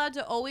 but they're allowed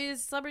to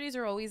celebrities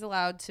are always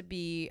allowed to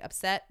be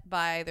upset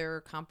by their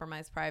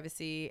compromised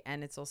privacy.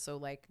 And it's also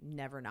like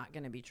never not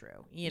going to be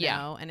true, you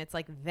know? And it's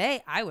like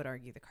I would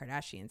argue the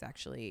Kardashians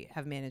actually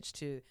have managed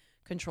to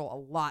control a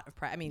lot of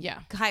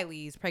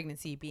Kylie's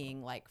pregnancy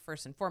being like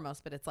first and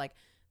foremost, but it's like,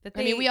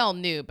 we all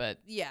knew, but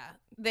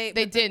they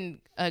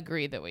didn't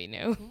agree that we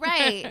knew.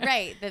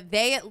 right. That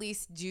they at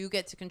least do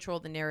get to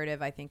control the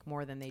narrative, I think,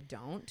 more than they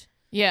don't.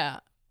 Yeah.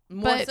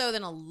 More so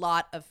than a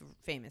lot of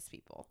famous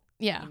people.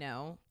 Yeah. You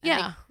know? And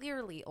they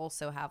clearly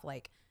also have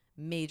like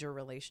major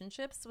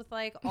relationships with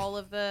like all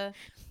of the.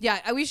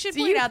 Yeah, we should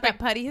point out that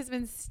Putty has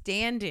been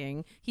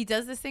standing. He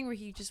does this thing where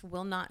he just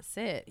will not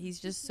sit. He's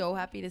just so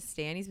happy to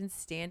stand. He's been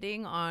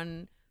standing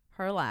on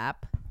her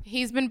lap.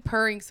 He's been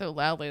purring so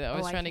loudly though. I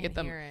was trying to get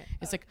them.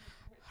 It's like.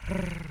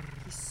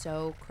 He's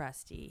so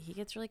crusty. He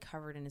gets really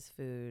covered in his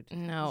food.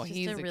 No,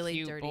 he's a really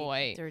cute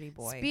dirty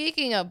boy.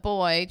 Speaking of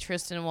boy,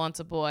 Tristan wants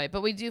a boy,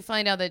 but we do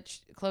find out that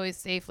Chloe's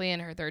safely in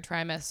her 3rd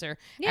trimester.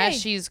 Yay. As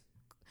she's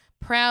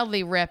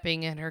proudly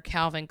repping in her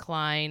Calvin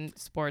Klein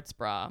sports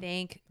bra.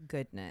 Thank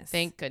goodness.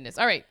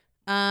 All right.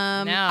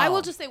 Now I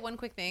will just say one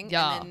quick thing,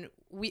 yeah. and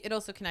then it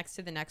also connects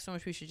to the next one,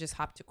 which we should just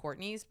hop to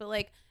Courtney's. But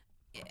like,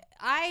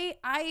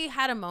 I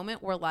had a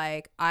moment where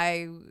like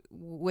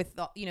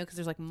because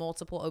there's like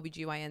multiple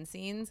OBGYN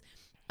scenes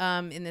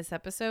in this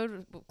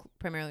episode,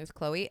 primarily with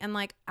Chloe, and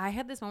like I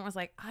had this moment where I was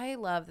like, I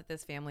love that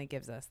this family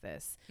gives us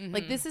this. Mm-hmm.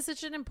 Like this is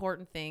such an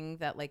important thing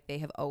that like they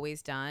have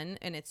always done,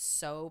 and it's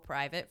so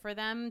private for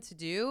them to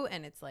do,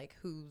 and it's like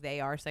who they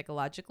are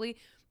psychologically.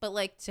 But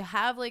like to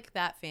have like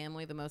that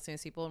family, the most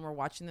famous people, and we're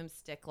watching them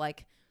stick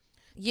like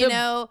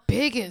the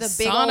biggest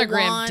big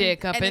sonogram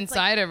dick up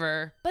inside of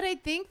her. But I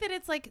think that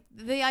it's like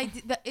the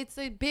idea that it's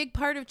a big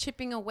part of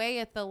chipping away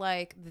at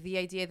the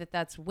idea that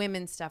that's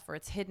women's stuff, or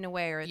it's hidden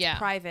away, or it's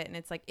private. And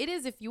it's like, it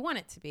is if you want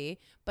it to be,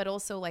 but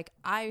also like,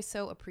 I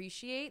so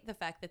appreciate the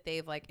fact that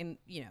they've like, and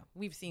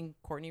we've seen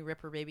Courtney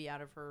rip her baby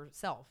out of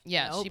herself.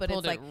 Yeah. She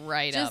pulled it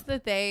right up. Just up.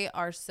 that they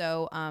are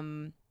so,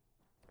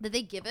 that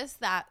they give us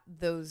that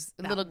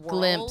little world.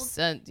 glimpse.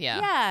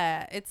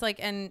 Yeah. It's like,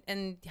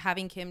 and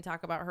having Kim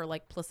talk about her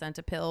like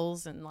placenta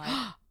pills and like,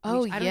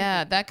 Oh, I don't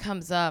yeah. even- That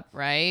comes up,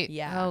 right?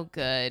 Yeah. Oh,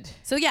 good.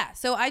 So yeah,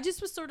 so I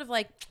just was sort of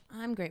like,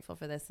 I'm grateful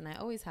for this, and I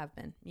always have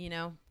been.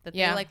 That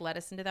Yeah. they like let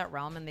us into that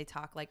realm, and they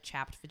talk like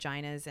chapped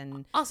vaginas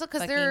and Also,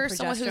 because fucking there's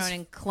someone who's progesterone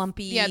and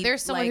clumpy. Yeah,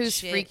 there's someone like, who's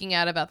shit. freaking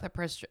out about the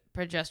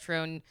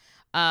progesterone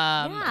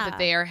Yeah. that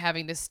they are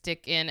having to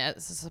stick in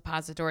as a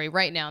suppository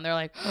right now, and they're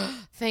like,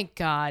 oh, "Thank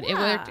God,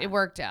 Yeah. it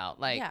worked out."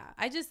 Like, Yeah,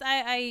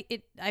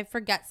 I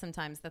forget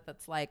sometimes that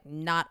that's like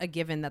not a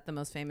given that the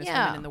most famous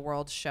Yeah. women in the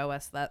world show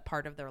us that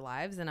part of their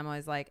lives, and I'm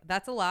always like,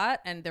 that's a lot,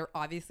 and they're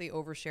obviously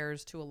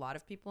overshares to a lot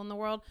of people in the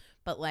world,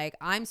 but like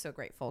I'm so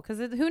grateful because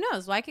who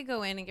knows? Well, I could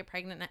go in and get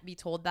pregnant and be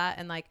told that,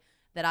 and like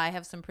that I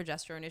have some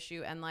progesterone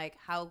issue, and like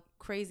how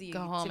crazy Go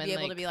to home be and,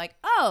 able to like- be like,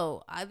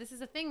 oh, this is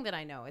a thing that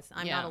I know.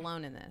 I'm Yeah. not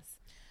alone in this.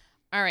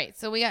 all right,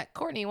 so we got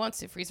Courtney wants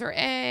to freeze her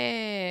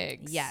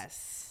eggs.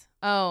 Yes.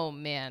 Oh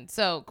man,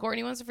 so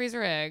Courtney wants to freeze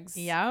her eggs.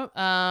 Yep.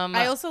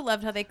 I also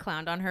loved how they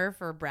clowned on her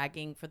for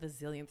bragging for the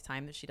zillionth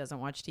time that she doesn't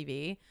watch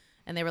TV.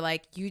 And they were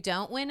like, you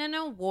don't win an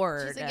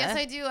award. She's like, yes,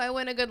 I do. I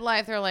win a good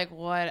life. They're like,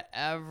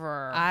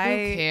 whatever. Who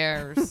I-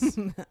 cares?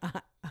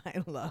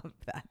 I love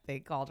that they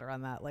called her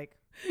on that. Like,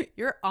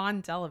 you're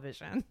on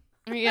television.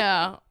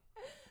 Yeah.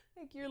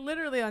 Like, you're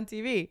literally on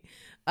TV.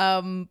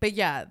 But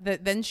yeah,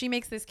 then she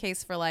makes this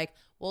case for like,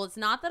 well, it's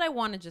not that I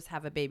want to just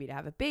have a baby to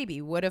have a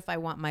baby. What if I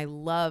want my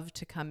love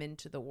to come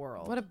into the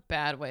world? What a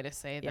bad way to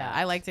say that. yeah,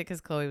 I liked it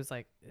because Chloe was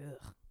like,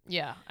 ugh.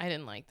 Yeah, I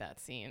didn't like that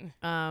scene.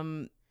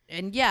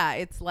 And yeah,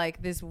 it's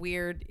like this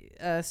weird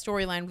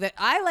storyline that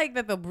I like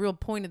that the real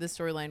point of the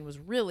storyline was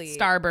really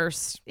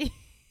Starburst.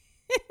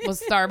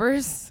 Was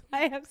Starburst?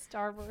 I have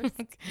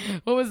Starburst.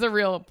 What was the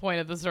real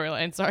point of the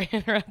storyline? Sorry, I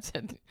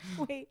interrupted.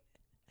 Wait.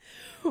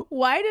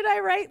 Why did I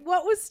write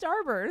what was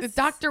Starburst?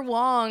 Dr.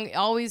 Wong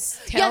always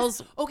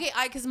tells. Yes. Okay,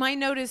 because my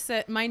note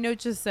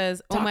just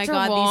says, "Oh my Dr.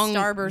 God, Wong these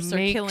starbursts are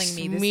makes killing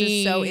me. This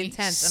is so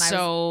intense." And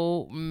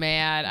so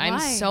mad. I'm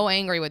Why? so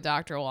angry with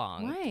Dr.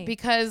 Wong. Why?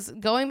 Because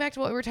going back to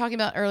what we were talking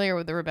about earlier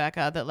with the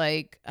Rebecca, that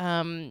like,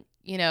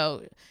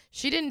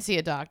 she didn't see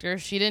a doctor.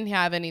 She didn't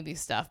have any of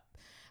these stuff.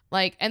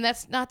 Like, and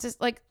that's not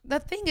just like the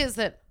thing is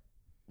that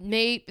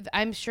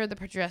I'm sure the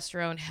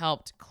progesterone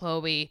helped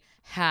Chloe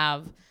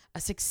have a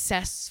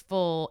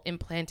successful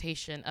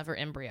implantation of her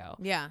embryo.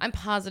 Yeah. I'm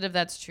positive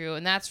that's true,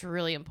 and that's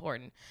really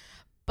important.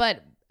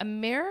 But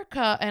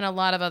America and a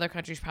lot of other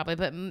countries probably,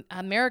 but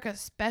America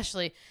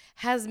especially,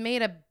 has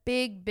made a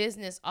big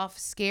business off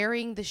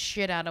scaring the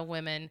shit out of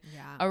women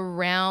Yeah.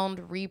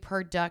 around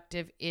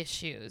reproductive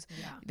issues.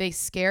 Yeah. They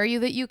scare you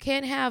that you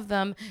can't have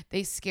them.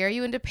 They scare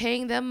you into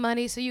paying them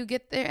money so you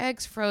get their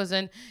eggs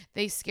frozen.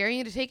 They scare you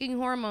into taking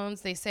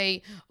hormones. They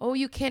say, oh,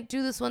 you can't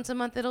do this once a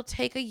month. It'll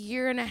take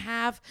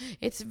 1.5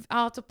 years.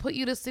 I'll have to put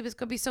you to sleep. It's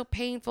going to be so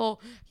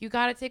painful. You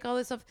got to take all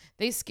this stuff.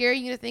 They scare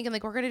you into thinking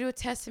like, we're going to do a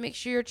test to make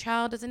sure your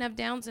child doesn't have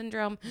Down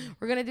syndrome.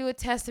 We're going to do a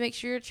test to make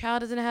sure your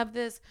child doesn't have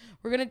this.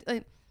 We're going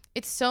to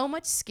it's so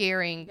much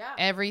scaring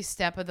every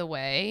step of the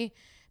way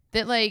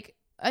that like,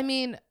 I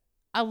mean,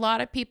 a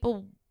lot of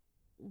people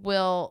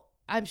will,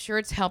 I'm sure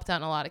it's helped out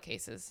in a lot of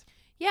cases.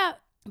 Yeah.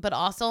 But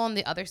also on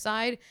the other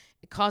side,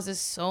 it causes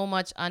so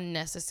much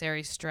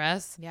unnecessary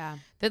stress. Yeah.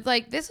 That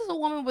like, this is a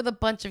woman with a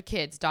bunch of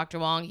kids, Dr.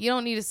 Wong. You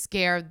don't need to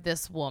scare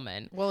this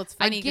woman. Well, it's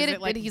funny. I get 'cause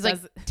it, but he's like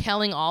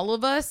telling all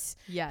of us.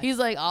 Yes. He's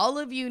like, all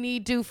of you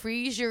need to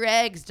freeze your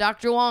eggs.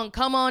 Dr. Wong,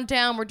 come on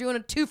down. We're doing a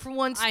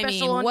 2-for-1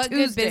 special on what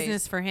Tuesdays. good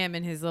business for him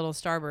and his little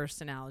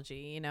Starburst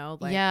analogy,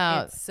 Like,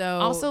 yeah. It's so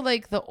also,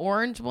 like the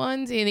orange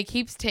ones, and he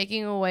keeps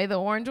taking away the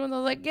orange ones. I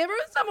was like, give her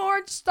some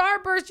orange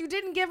Starburst. You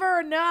didn't give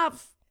her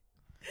enough.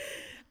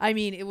 I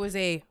mean, it was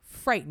a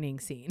frightening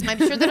scene. I'm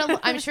sure that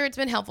I'm sure it's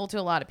been helpful to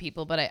a lot of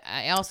people, but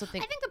I also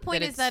think the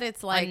point is that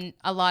it's like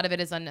a lot of it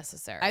is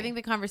unnecessary. I think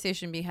the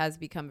conversation has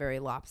become very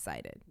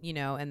lopsided,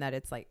 and that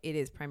it's like it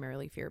is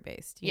primarily fear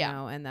based, you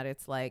know, and that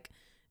it's like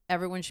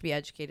everyone should be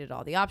educated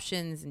all the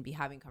options and be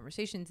having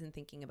conversations and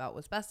thinking about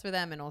what's best for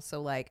them, and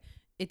also like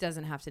it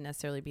doesn't have to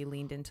necessarily be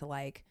leaned into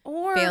like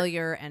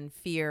failure and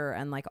fear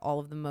and like all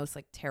of the most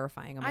like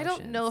terrifying emotions. I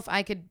don't know if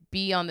I could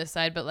be on this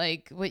side, but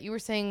like what you were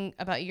saying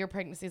about your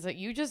pregnancy is like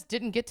you just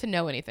didn't get to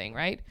know anything,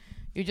 right?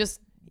 You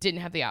just didn't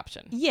have the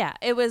option. Yeah,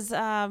 it was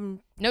no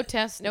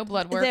tests, no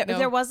blood work.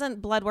 There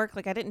wasn't blood work.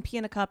 Like I didn't pee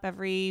in a cup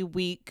every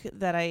week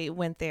that I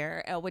went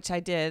there, which I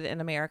did in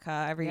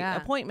America. Every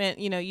appointment,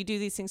 you do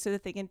these things so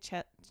that they can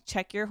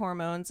check your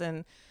hormones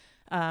and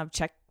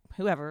check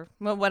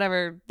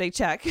whatever they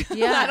check.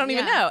 Yeah, I don't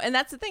even know. And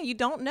that's the thing. You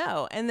don't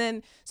know. And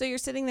then, so you're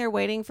sitting there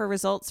waiting for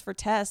results for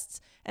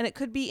tests, and it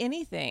could be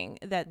anything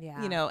that,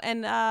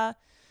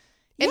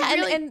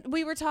 and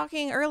we were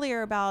talking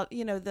earlier about,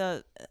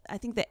 I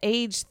think the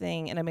age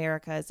thing in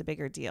America is a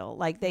bigger deal.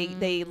 Like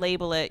they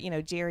label it,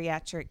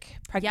 geriatric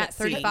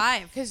pregnancy. Yeah,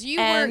 35. Because you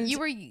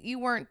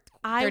weren't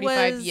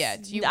 35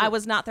 yet. I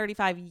was not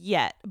 35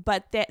 yet,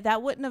 but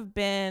that wouldn't have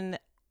been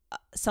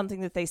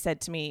something that they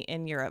said to me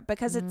in Europe,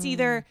 because it's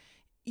either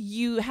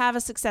you have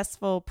a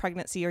successful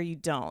pregnancy or you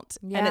don't.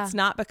 And it's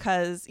not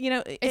because,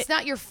 it's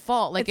not your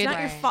fault. Like it's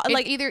not your fault. It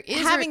like either is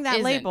having or that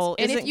isn't. label.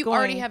 And if isn't you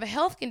already have a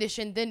health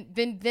condition,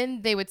 then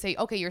they would say,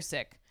 okay, you're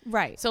sick.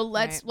 Right. So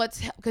let's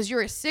because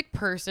you're a sick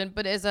person,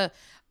 but as a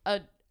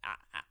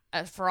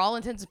for all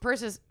intents and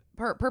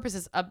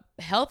purposes, a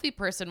healthy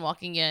person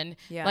walking in,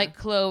 like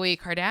Khloe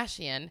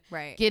Kardashian,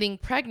 getting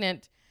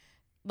pregnant,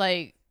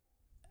 like,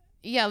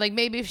 yeah, like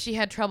maybe if she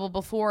had trouble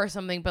before or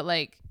something, but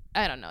like,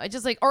 I don't know. It's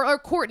just like, or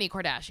Kourtney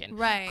Kardashian.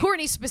 Right.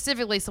 Kourtney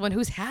specifically, someone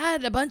who's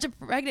had a bunch of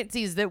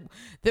pregnancies that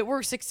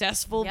were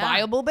successful,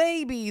 viable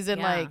babies.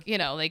 And like, you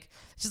know, like,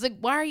 she's like,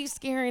 why are you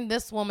scaring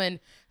this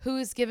woman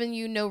who's given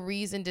you no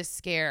reason to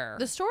scare?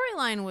 The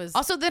storyline was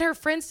also that her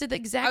friends did the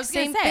exact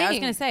same thing. I was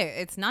going to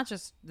say, it's not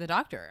just the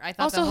doctor. I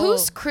thought also,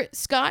 who's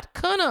Scott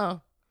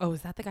Kuna? Oh,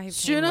 is that the guy who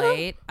came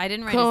late? I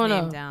didn't write his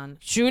name down.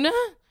 Shuna?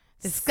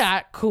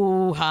 Scott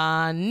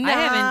Kuhana.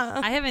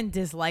 I haven't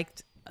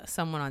disliked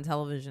someone on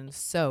television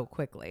so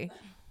quickly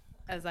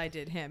as I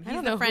did him.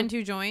 He's the friend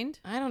who joined.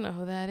 I don't know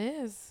who that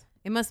is.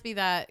 It must be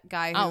that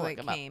guy who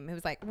came. It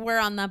was like, we're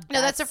on the best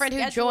No, that's a friend who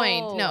schedule.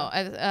 joined.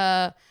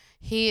 No,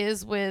 he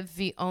is with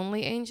the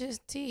only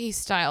agency. He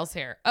styles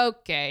hair.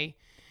 Okay.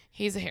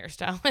 He's a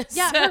hairstylist.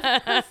 Yeah,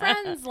 her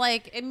friends,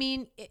 like, I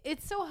mean,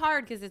 it's so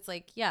hard because it's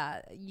like,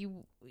 yeah,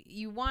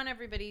 you want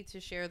everybody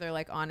to share their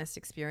like honest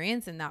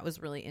experience, and that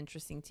was really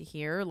interesting to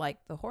hear, like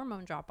the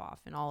hormone drop off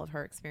and all of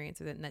her experience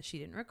with it, and that she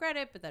didn't regret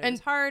it, but that it was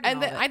hard.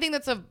 And I think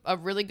that's a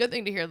really good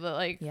thing to hear. That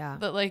like,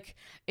 that like,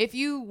 if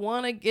you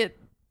want to get.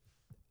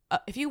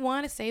 If you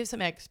want to save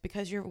some eggs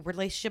because your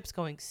relationship's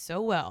going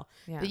so well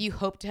that you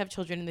hope to have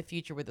children in the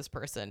future with this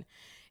person,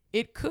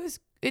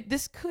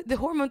 the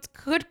hormones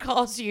could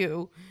cause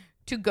you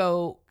to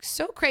go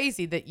so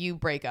crazy that you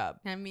break up.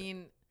 I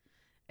mean,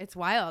 it's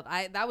wild.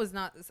 That was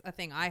not a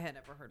thing I had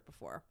ever heard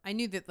before. I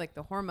knew that like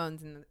the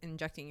hormones and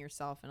injecting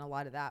yourself and a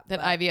lot of that.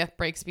 IVF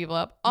breaks people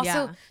up.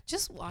 Also,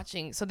 just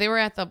watching. So they were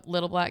at the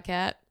Little Black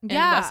Cat in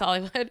West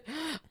Hollywood,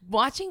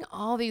 watching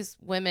all these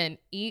women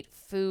eat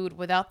food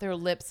without their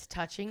lips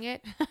touching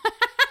it.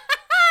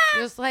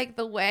 Just like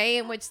the way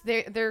in which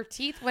their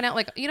teeth went out,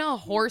 like, you know,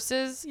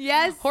 horses.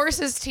 Yes.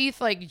 Horses'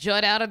 teeth like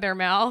jut out of their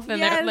mouth,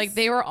 and they're like,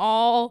 they were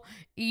all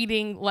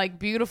eating like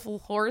beautiful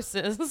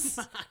horses.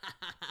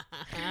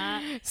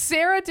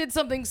 Sarah did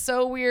something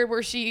so weird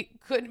where she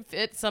couldn't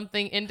fit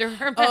something into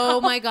her mouth.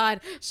 Oh my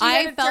God. She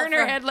had to turn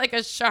her head like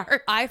a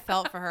shark. I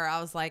felt for her.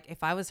 I was like,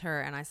 if I was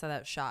her and I saw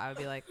that shot, I would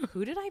be like,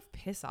 who did I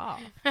piss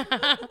off?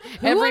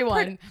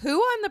 Everyone. Who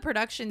on the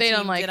production team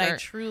don't like did her. I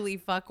truly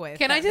fuck with?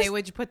 They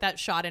would put that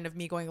shot in of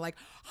me going like,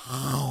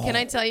 Can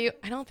I tell you,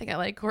 I don't think I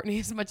like Kourtney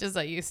as much as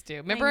I used to.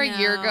 Remember a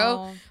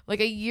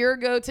year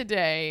ago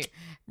today,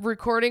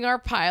 recording our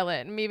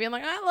pilot and me being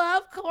like, I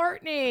love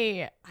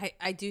Kourtney.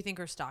 I do think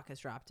her stock has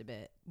dropped a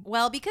bit.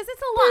 Well, because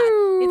it's a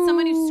lot. It's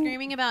someone who's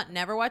screaming about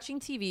never watching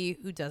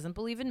TV, who doesn't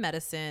believe in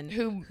medicine,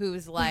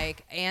 who's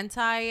like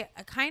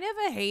kind of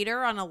a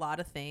hater on a lot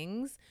of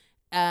things.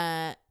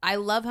 I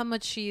love how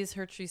much she is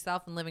her true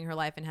self and living her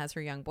life and has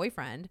her young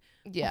boyfriend.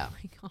 Yeah. Oh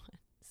my God.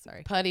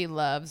 Sorry. Putty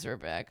loves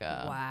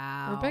Rebecca.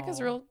 Wow.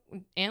 Rebecca's a real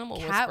animal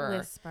Cat whisperer.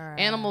 whisperer.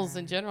 Animals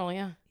in general,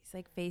 yeah. He's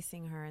like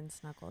facing her and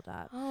snuggled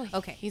up. Oh,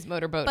 okay. He's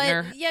motorboating but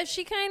her. Yeah,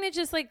 she kind of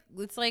just like,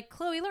 it's like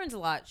Khloe learns a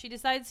lot. She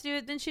decides to do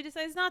it, then she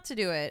decides not to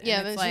do it. Yeah,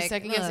 and then it's she's like,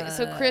 second guessing.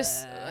 So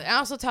Chris,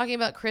 also talking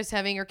about Chris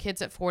having her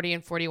kids at 40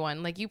 and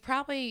 41, like you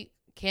probably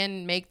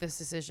can make this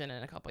decision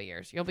in a couple of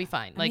years. You'll be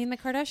fine. Like, I mean, the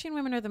Kardashian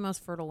women are the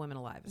most fertile women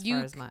alive, as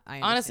far as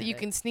I honestly, you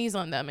can sneeze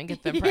on them and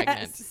get them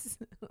pregnant. Yes.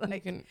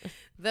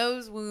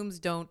 Those wombs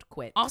don't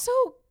quit. Also,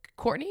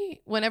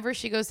 Kourtney, whenever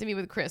she goes to meet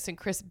with Chris and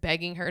Chris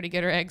begging her to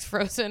get her eggs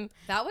frozen,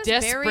 that was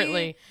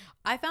desperately.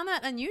 I found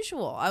that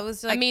unusual. I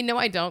was like, I mean, no,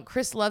 I don't.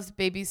 Chris loves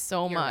babies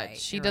so much. Right,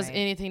 she does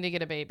anything to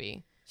get a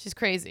baby. She's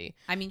crazy.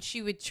 I mean,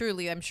 she would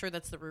truly, I'm sure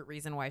that's the root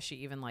reason why she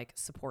even like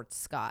supports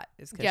Scott,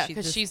 is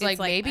because she's like,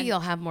 maybe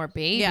you'll have more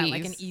babies. Yeah,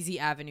 like an easy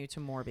avenue to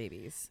more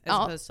babies, as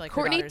opposed to like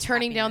Kourtney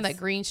turning down that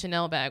green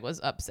Chanel bag was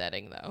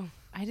upsetting though.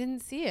 I didn't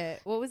see it.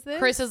 What was this?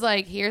 Chris is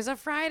like, here's a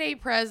Friday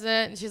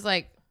present, and she's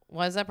like,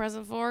 what is that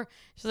present for?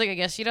 She's like, I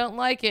guess you don't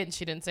like it, and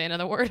she didn't say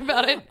another word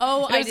about it.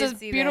 Oh, it was this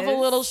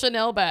beautiful little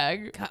Chanel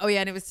bag. Oh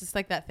yeah, and it was just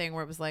like that thing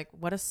where it was like,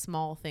 what a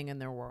small thing in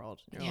their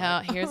world. Yeah,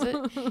 like,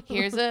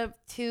 here's a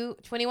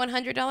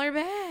 $2,100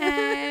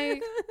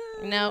 bag.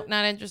 No,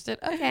 not interested.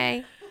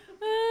 Okay.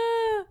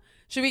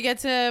 Should we get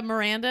to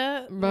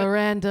Miranda?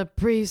 Miranda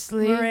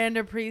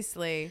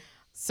Priestley.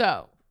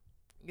 So.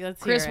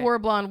 Chris wore a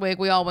blonde wig.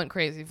 We all went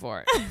crazy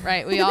for it,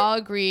 right? We all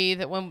agree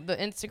that when the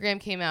Instagram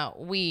came out,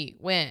 we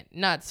went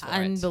nuts for it.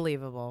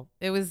 Unbelievable.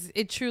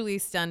 It truly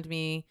stunned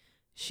me.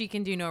 She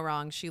can do no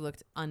wrong. She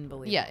looked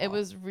unbelievable. Yeah, it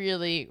was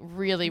really,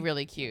 really,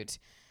 really cute.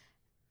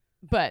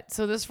 But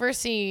so this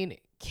first scene,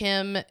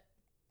 Kim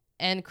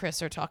and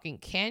Chris are talking.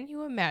 Can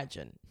you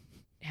imagine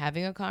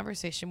having a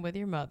conversation with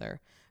your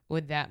mother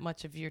with that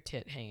much of your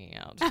tit hanging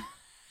out?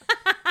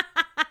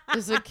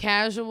 Just a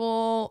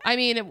casual, I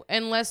mean,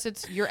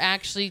 unless you're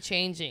actually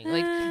changing.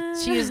 Like,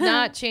 she is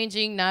not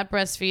changing, not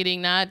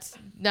breastfeeding,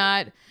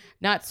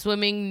 not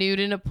swimming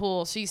nude in a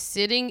pool. She's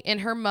sitting in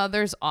her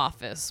mother's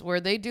office where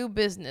they do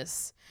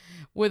business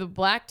with a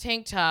black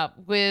tank top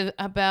with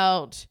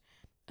about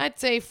I'd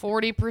say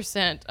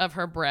 40% of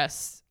her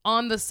breasts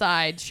on the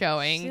side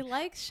showing. She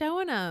likes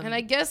showing them. And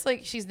I guess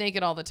like she's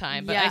naked all the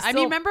time. But yeah, I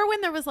mean, remember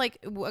when there was like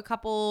a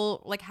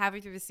couple like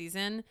halfway through the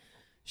season,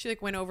 she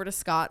like went over to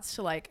Scott's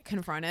to like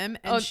confront him,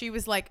 and she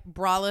was like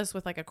braless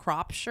with like a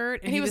crop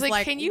shirt, and he was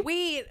like, "Can you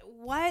wait?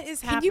 What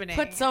is happening? Can you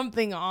put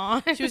something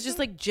on?" She was just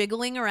like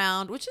jiggling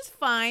around, which is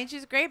fine.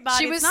 She's a great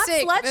body. She was not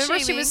sick. Slut Remember,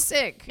 shaming. she was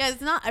sick. Yeah, it's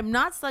not. I'm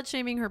not slut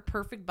shaming her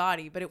perfect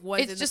body, but it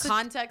was It's in just the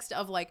context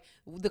of like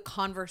the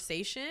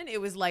conversation.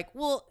 It was like,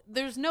 well,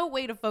 there's no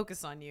way to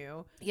focus on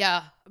you.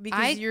 Yeah,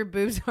 because your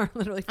boobs are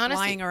literally honestly,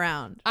 flying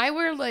around. I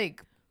wear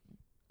like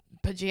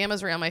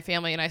pajamas around my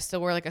family, and I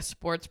still wear like a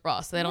sports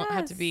bra, so they don't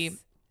have to be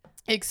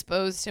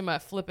exposed to my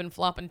flipping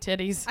flopping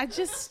titties.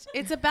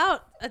 It's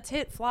about a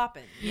tit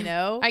flopping, you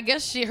know? I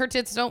guess her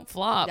tits don't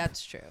flop.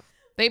 That's true.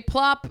 They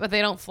plop, but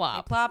they don't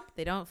flop. They plop,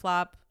 they don't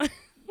flop.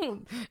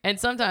 And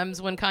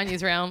sometimes when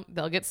Kanye's around,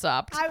 they'll get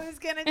stopped. I was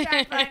going to try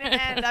and find an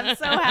end. I'm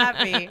so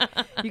happy.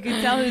 You can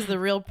tell who's the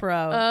real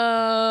pro.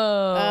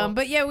 Oh.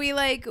 But yeah,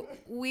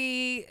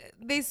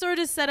 they sort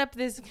of set up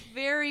this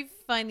very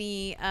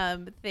funny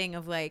thing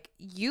of like,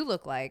 you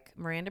look like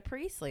Miranda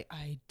Priestley.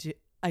 I do.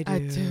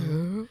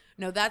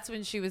 No, that's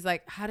when she was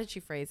like, how did she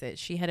phrase it?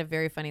 She had a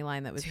very funny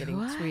line that was getting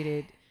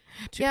tweeted.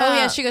 Yeah. Oh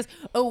yeah, she goes,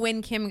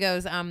 when Kim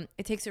goes,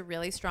 it takes a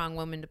really strong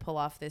woman to pull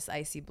off this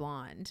icy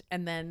blonde.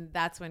 And then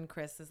that's when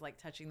Chris is like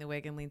touching the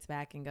wig and leans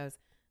back and goes,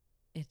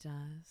 it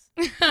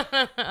does.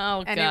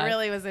 Oh, and God. it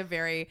really was a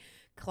very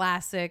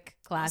classic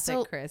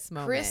So Chris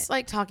moment. Chris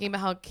like talking about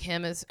how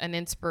Kim is an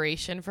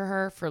inspiration for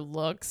her for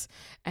looks,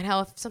 and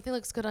how if something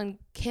looks good on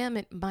Kim,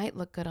 it might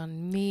look good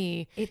on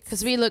me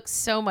because we look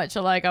so much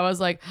alike. I was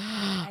like,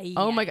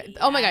 oh my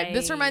god,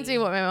 this reminds me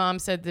of what my mom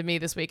said to me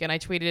this week, and I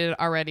tweeted it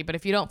already. But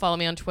if you don't follow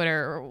me on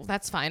Twitter,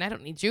 that's fine. I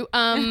don't need you.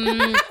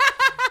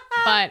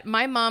 But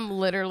my mom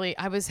literally,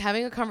 I was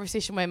having a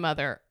conversation with my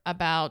mother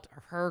about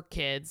her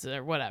kids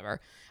or whatever,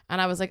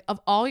 and I was like, of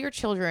all your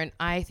children,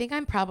 I think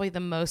I'm probably the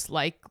most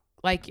like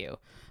you.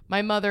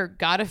 My mother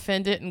got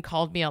offended and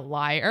called me a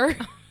liar.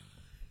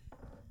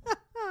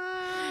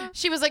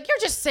 She was like, you're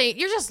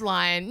just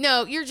lying.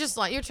 No, you're just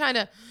lying.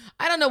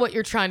 I don't know what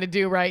you're trying to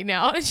do right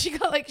now. And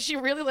she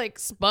really like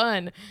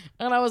spun.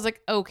 And I was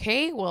like,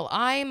 okay, well,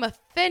 I'm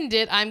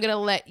offended. I'm going to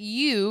let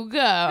you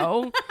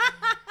go.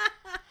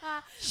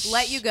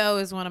 Let you go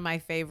is one of my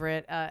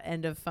favorite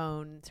end of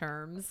phone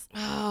terms.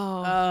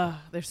 Oh,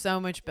 there's so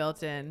much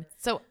built in.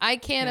 So I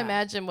can't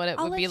imagine what it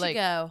would be like.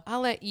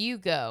 I'll let you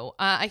go.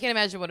 I can't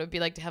imagine what it would be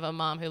like to have a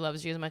mom who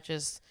loves you as much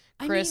as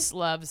Chris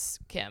loves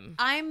Kim.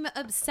 I'm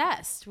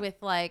obsessed with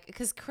like,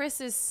 because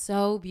Chris is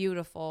so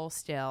beautiful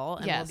still,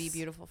 and will be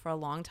beautiful for a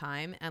long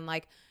time, and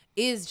like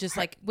is just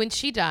like when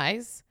she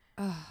dies,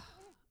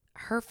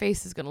 her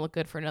face is gonna look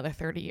good for another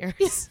 30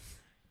 years.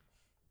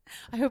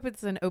 I hope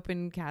it's an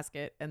open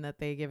casket and that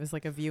they give us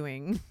like a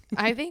viewing.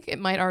 I think it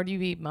might already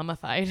be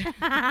mummified.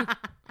 I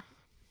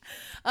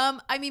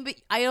mean, but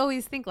I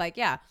always think like,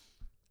 yeah.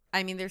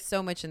 I mean, there's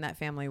so much in that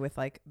family with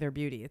like their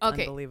beauty. It's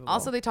unbelievable.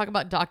 Also, they talk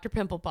about Dr.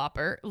 Pimple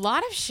Popper. A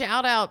lot of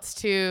shout outs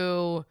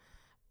to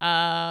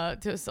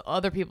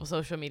other people's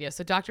social media.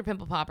 So Dr.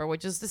 Pimple Popper,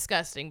 which is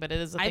disgusting, but it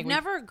is a thing. I've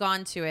never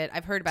gone to it.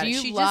 I've heard about it.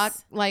 Do you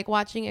like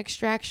watching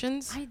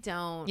Extractions? I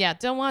don't. Yeah,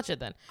 don't watch it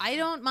then. I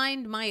don't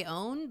mind my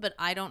own, but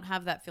I don't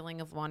have that feeling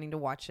of wanting to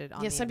watch it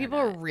on the some internet. people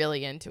are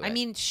really into it. I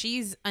mean,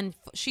 she's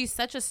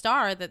such a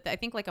star that I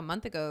think like a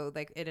month ago,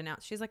 like it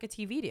announced she's like a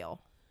TV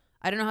deal.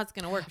 I don't know how it's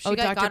going to work. She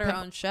got her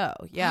own show.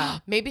 Yeah.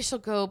 Maybe she'll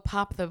go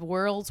pop the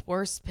world's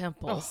worst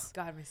pimples. Oh,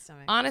 God, my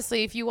stomach.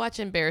 Honestly, if you watch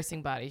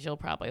Embarrassing Bodies, you'll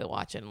probably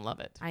watch it and love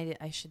it.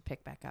 I should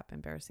pick back up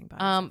Embarrassing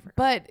Bodies.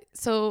 But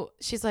so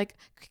she's like,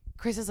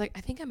 Chris is like,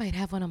 I think I might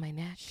have one on my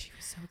neck. She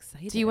was so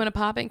excited. Do you want to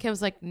pop it? And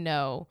Kim's like,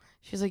 no.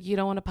 She's like, you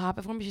don't want to pop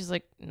it for me? She's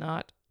like,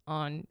 not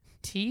on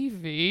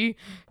TV.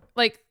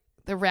 Like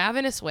the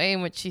ravenous way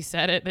in which she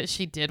said it, that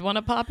she did want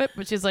to pop it,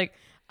 but she's like,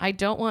 I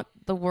don't want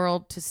the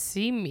world to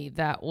see me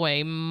that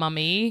way,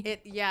 mommy.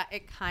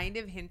 It kind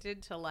of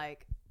hinted to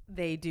like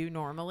they do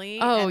normally.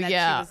 Oh, and then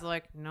yeah. she was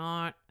like,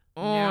 not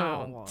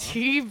on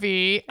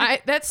TV.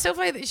 That's so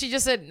funny that she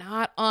just said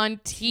not on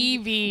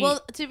TV.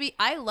 Well,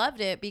 I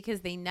loved it because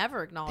they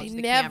never acknowledge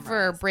the never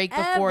cameras. break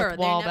the fourth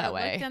wall that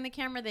way. They never looked on the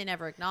camera. They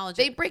never acknowledge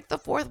They it. break the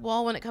fourth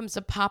wall when it comes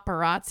to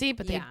paparazzi,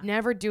 but they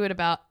never do it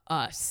about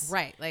us.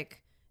 Right.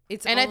 Like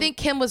it's. And I think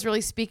Kim was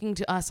really speaking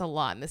to us a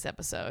lot in this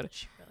episode.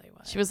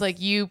 She was like,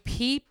 you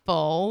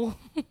people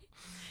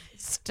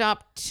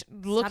stop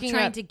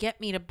trying to get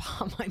me to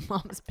pop my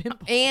mom's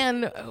pimple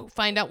and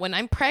find out when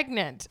I'm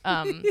pregnant.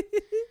 All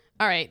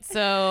right.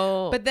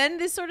 So. But then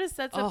this sort of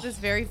sets up this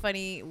very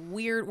funny,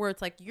 weird, where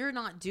it's like, you're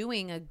not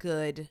doing a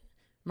good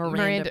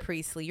Miranda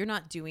Priestley. You're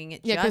not doing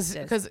it justice.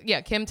 Because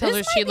Kim tells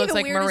her she looks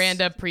like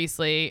Miranda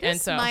Priestley.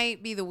 This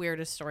might be the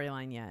weirdest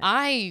storyline yet.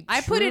 I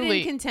put it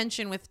in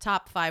contention with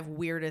top 5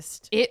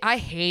 weirdest. I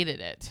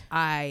hated it.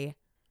 I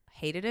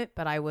hated it,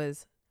 but I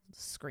was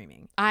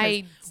screaming.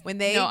 I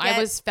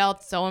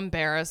felt so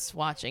embarrassed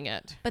watching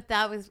it. But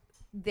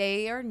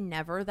they are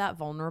never that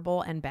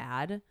vulnerable and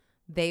bad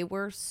They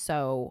were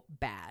so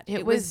bad.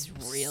 It was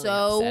really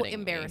so upsetting me.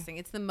 embarrassing.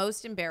 It's the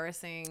most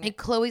embarrassing. And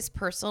Chloe's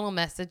personal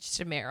message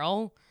to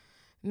Meryl.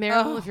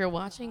 Meryl, Oh, if you're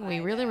watching, we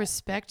really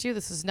respect you.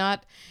 This is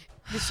not...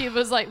 She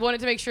was like, wanted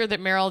to make sure that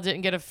Meryl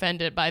didn't get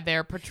offended by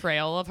their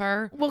portrayal of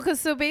her. Well, because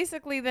so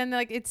basically then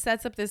like it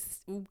sets up this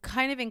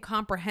kind of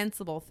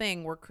incomprehensible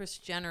thing where Kris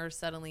Jenner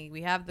suddenly,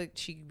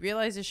 she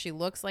realizes she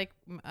looks like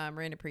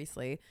Miranda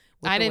Priestley.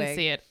 I didn't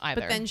see it either.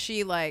 But then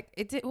she like,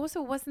 it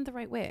also wasn't the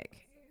right wig.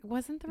 It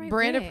wasn't the right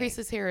Miranda wig.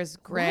 Priestley's hair is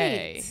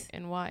gray Right.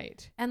 and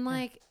white. And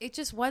like, it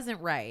just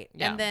wasn't right.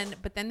 Yeah.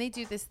 But then they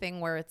do this thing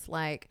where it's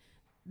like,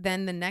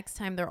 then the next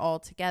time they're all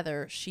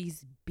together,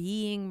 she's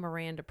being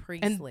Miranda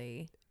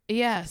Priestley.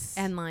 Yes.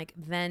 And like,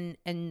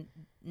 and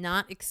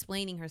not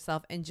explaining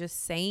herself and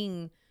just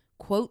saying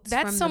quotes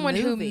That's from someone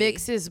the who movie.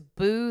 Mixes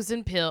booze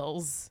and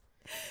pills.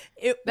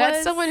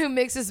 That's Someone who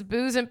mixes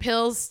booze and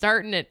pills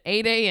starting at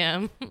 8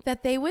 a.m.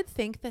 that they would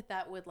think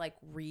that would like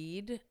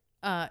read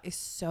is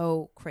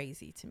so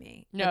crazy to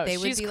me. No, That they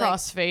would she's be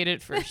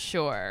crossfaded for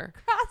sure.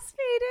 like,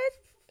 crossfaded.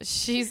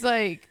 She's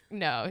like,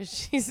 no,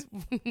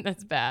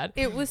 that's bad.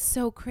 It was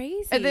so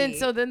crazy. And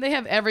then they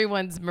have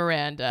everyone's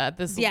Miranda at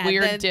this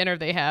weird dinner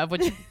they have,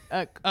 which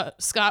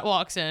Scott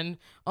walks in,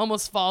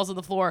 almost falls on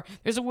the floor.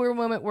 There's a weird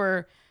moment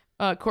where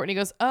Courtney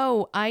goes,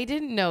 "Oh, I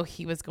didn't know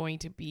he was going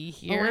to be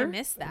here." I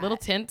missed that. A little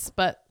tense,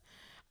 but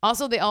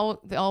also they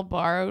all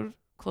borrowed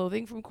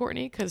clothing from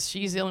Courtney because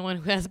she's the only one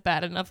who has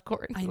bad enough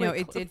Courtney. I know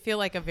it did feel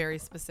like a very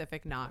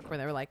specific knock where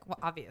they were like, well,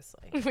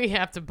 obviously We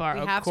have to borrow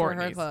we have to wear her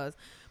Courtney's. clothes.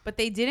 But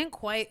they didn't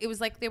quite. It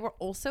was like they were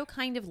also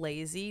kind of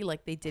lazy.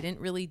 Like they didn't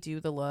really do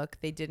the look.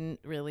 They didn't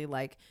really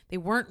like. They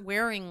weren't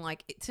wearing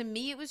like. To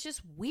me, it was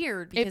just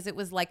weird because it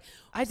was like.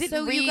 I didn't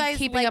so read you guys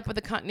Keeping like, Up with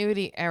the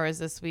Continuity eras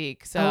this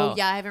week. So Oh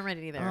yeah, I haven't read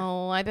it either.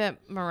 Oh, I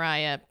bet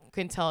Mariah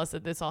can tell us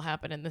that this all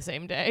happened in the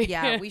same day.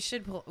 Yeah, we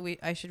should.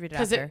 I should read it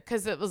after.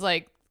 Because it was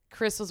like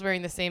Chris was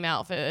wearing the same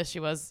outfit as she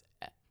was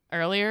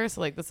earlier, so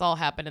like this all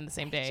happened in the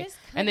same day,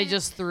 and they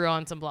just threw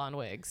on some blonde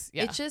wigs.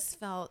 Yeah, It just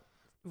felt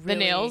really, the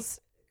nails.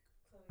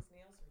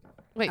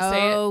 Wait,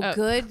 say it. Oh,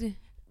 good.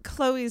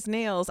 Chloe's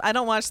nails. I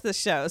don't watch the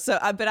show, so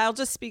but I'll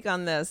just speak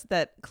on this.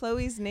 That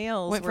Chloe's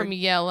nails Went were from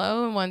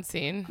yellow in one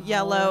scene.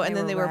 yellow, Oh, and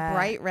then they were red.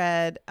 bright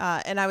red.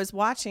 And I was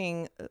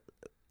watching,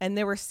 and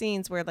there were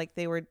scenes where like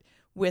they were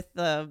with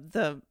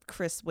the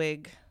Chris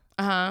wig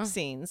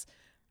scenes.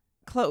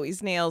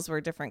 Chloe's nails were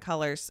different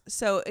colors,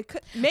 so it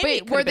could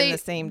it could have been the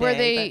same day. Were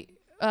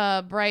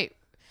they bright?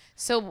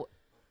 So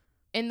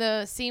in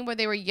the scene where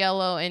they were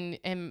yellow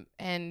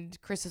and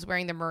Chris is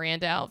wearing the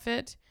Miranda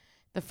outfit.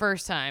 The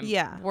first time,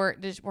 were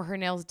her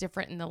nails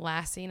different in the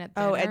last scene at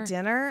dinner? Oh, at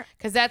dinner?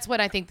 Because that's what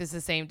I think is the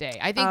same day.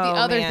 I think the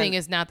other thing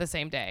is not the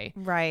same day,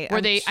 right?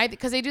 Where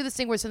because they do this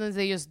thing where sometimes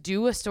they just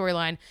do a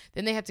storyline,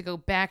 then they have to go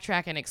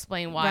backtrack and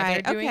explain why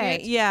they're doing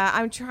it. Yeah,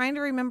 I'm trying to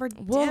remember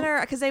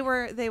dinner because they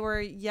were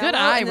yellow, Good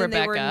eye, and then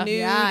Rebecca. they were nude,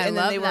 Yeah, I and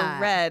then love they that.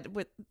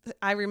 were red.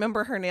 I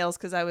remember her nails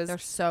because They're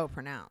so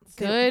pronounced.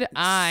 Good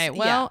eye.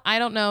 Well, I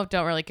don't know.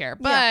 Don't really care.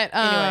 But anyway.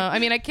 I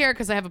mean, I care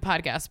because I have a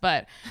podcast.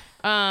 But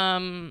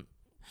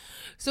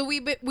So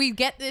we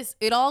get this.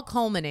 It all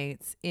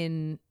culminates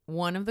in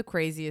one of the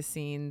craziest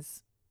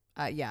scenes.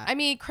 Yeah. I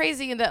mean,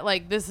 crazy in that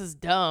like this is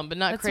dumb, but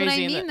not That's crazy. what I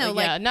in mean, that,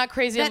 though, yeah, like, not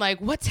crazy. In that- like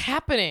what's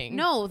happening?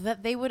 No,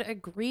 that they would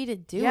agree to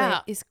do Yeah.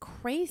 it is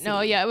crazy. No,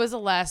 yeah, it was a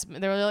last.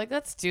 They were like,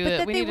 let's do But it.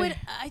 that We they need to- would.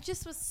 I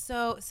just was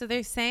so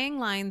they're saying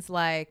lines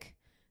like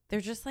they're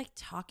just like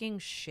talking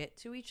shit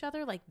to each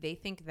other. Like they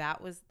think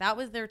that was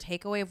their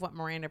takeaway of what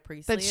Miranda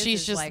Priestley that is. she's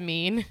is just like,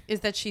 mean.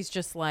 Is that she's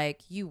just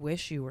like, you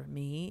wish you were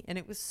me, and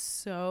it was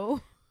so.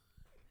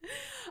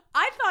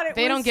 I thought it.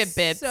 They was don't get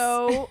bits.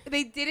 So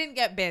they didn't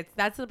get bits.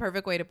 That's the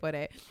perfect way to put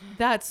it.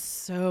 That's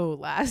so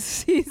last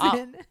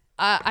season.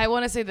 I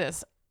want to say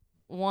this.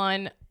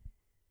 One,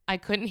 I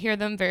couldn't hear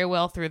them very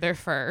well through their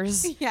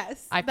furs.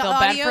 Yes, I The feel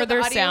bad audio- for their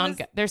the audio sound.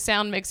 was- Their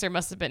sound mixer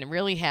must have been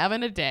really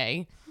having a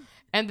day.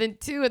 And then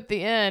two, at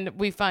the end,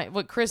 we find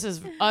what Chris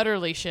is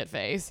utterly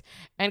shit-faced.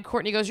 And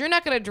Courtney goes, "You're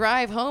not going to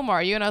drive home,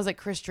 are you?" And I was like,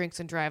 Chris drinks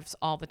and drives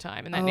all the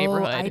time in that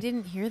neighborhood. I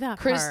didn't hear that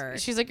Chris,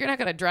 part. she's like, "You're not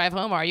going to drive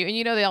home, are you?" And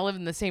you know they all live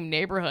in the same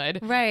neighborhood.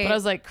 Right. But I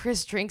was like,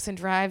 Chris drinks and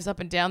drives up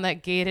and down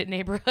that gated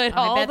neighborhood I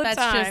all bet the that's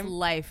time. just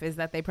life. Is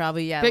that they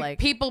probably But like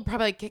people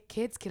probably like, get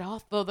kids, get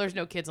off. Well, there's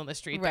no kids on the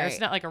street there. It's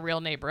Right. not like a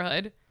real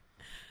neighborhood.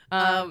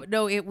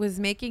 No, it was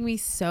making me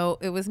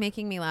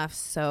laugh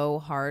so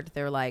hard.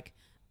 They're like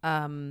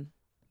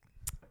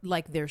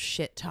their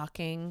shit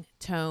talking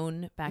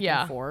tone back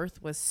Yeah. and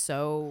forth was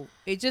so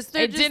it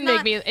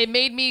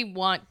Made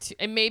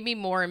me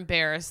more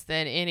embarrassed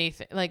than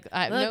anything. Like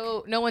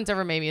no one's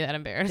ever made me that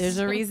embarrassed. there's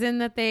a reason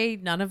that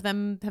none of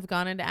them have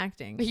gone into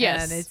acting.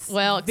 Yes. And it's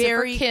except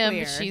very for Kim,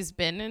 clear. she's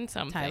been in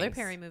some Tyler things.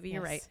 Perry movie,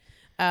 you're Yes.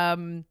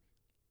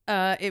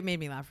 right. It made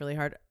me laugh really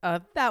hard.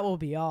 That will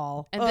be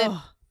all. And then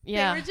Ugh.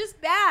 yeah. They were just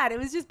bad. It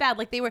was just bad.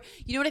 Like they were,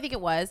 you know what I think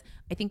it was?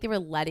 I think they were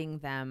letting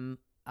them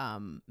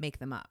make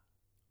them up.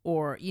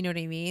 Or, you know what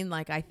I mean?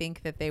 Like, I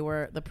think that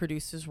the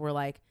producers were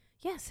like,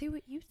 yeah, say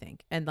what you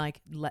think. And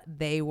like,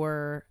 they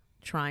were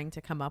trying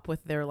to come up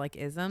with their like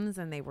isms,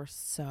 and they were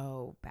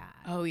so bad.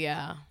 Oh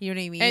yeah. You know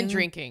what I mean? And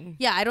drinking.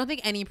 Yeah, I don't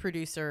think any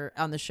producer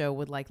on the show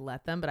would like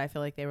let them, but I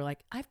feel like they were like,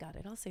 I've got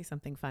it. I'll say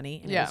something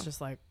funny. And it was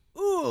just like,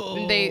 ooh.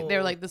 And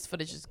they're like, this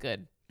footage is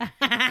good.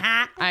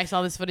 I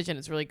saw this footage and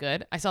it's really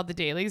good. I saw the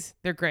dailies.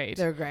 They're great.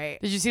 They're great.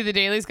 Did you see the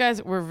dailies,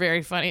 guys? We're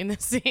very funny in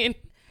this scene.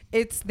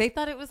 They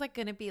thought it was like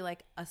going to be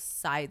like a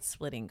side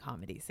splitting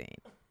comedy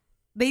scene.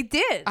 They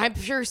did. I'm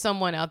sure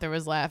someone out there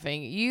was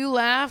laughing. You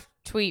laugh,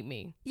 tweet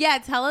me. Yeah,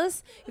 tell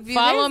us. If you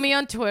Follow me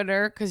on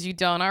Twitter because you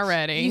don't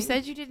already. You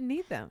said you didn't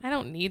need them. I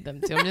don't need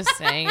them to. I'm just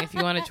saying if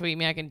you want to tweet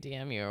me, I can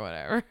DM you or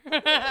whatever.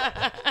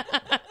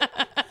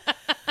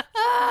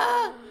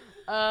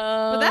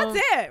 But that's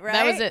it, right?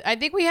 That was it. I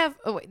think we have.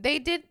 Oh, wait, they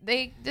did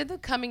the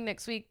coming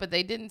next week, but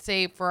they didn't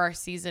say for our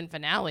season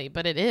finale.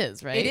 But it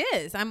is, right? It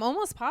is. I'm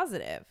almost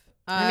positive.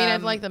 I mean,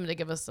 I'd like them to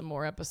give us some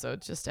more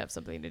episodes just to have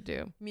something to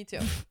do. Me too.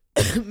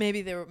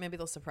 maybe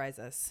they'll surprise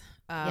us.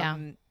 Yeah.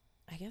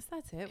 I guess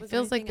that's it. It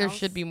feels like there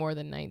should be more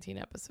than 19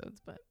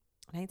 episodes, but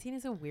 19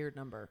 is a weird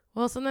number.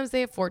 well, sometimes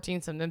they have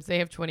 14, sometimes they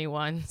have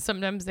 21,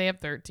 sometimes they have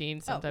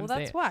 13, sometimes well,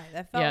 that's why.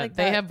 That felt like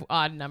they that. have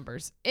odd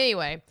numbers.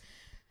 Anyway,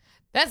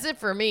 that's it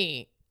for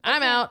me.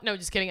 I'm out. No,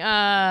 just kidding.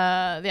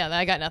 Yeah,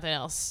 I got nothing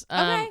else.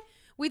 Okay.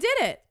 We did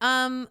it.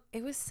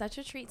 It was such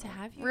a treat to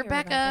have you,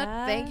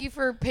 Rebecca. Thank you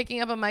for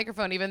picking up a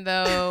microphone, even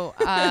though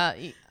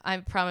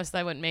I promised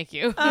I wouldn't make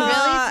you. You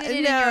really did it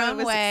in your it own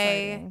was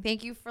way. exciting.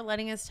 Thank you for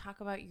letting us talk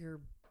about your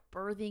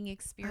birthing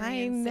experience.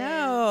 I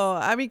know.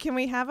 I mean, can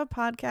we have a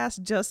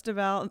podcast just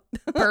about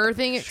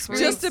Birthing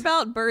experience. just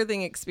about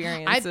birthing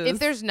experiences? If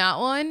there's not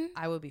one,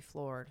 I would be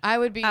floored. I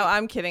would be. Oh,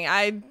 I'm kidding.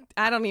 I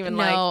don't even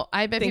like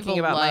I bet thinking people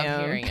about love my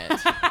own. hearing it.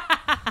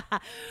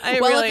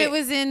 Well, if it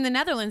was in the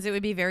Netherlands, it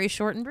would be very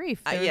short and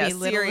brief. There would yeah, be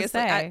little to seriously.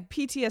 say.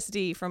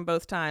 PTSD from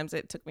both times.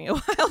 It took me a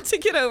while to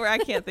get over. I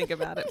can't think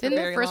about it. Didn't for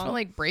the very first long. one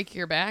like break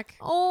your back?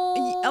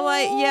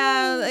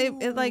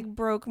 It like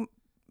broke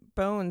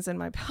bones in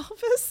my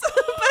pelvis.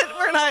 But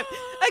we're not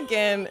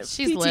again.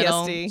 She's PTSD.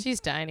 little. She's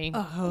tiny.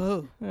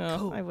 Oh,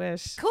 Oh, I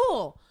wish.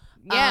 cool.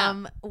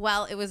 Yeah.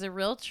 Well, it was a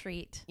real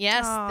treat.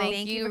 Yes, Aw,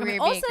 thank you, for coming.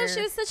 Rebecca. Also,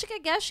 she was such a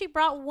good guest. She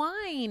brought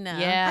wine.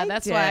 Yeah, I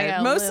that's did. why I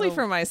got a mostly little-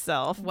 for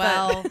myself.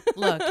 Well,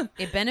 look,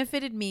 it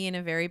benefited me in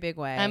a very big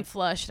way. I'm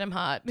flushed. I'm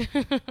hot. I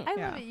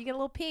Yeah. love it. You get a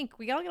little pink.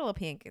 We gotta get a little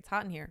pink. It's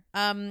hot in here.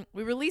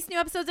 We release new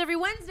episodes every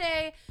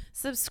Wednesday.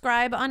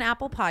 Subscribe on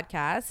Apple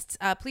Podcasts.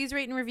 Please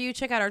rate and review.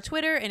 Check out our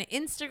Twitter and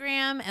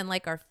Instagram and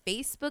like our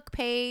Facebook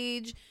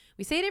page.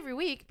 We say it every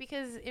week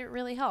because it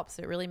really helps.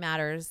 It really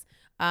matters.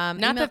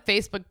 Not the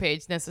Facebook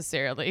page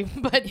necessarily,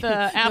 but the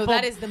Apple. No,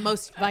 that is the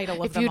most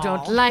vital of if them you all.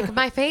 don't like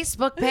my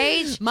Facebook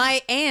page,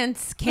 My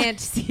aunts can't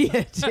see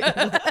it.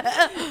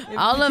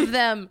 all of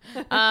them.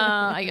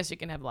 I guess you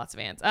can have lots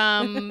of ads.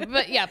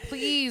 But yeah,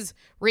 please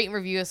rate and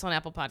review us on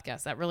Apple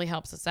Podcasts. That really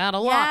helps us out a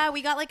lot. Yeah,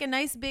 we got like a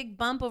nice big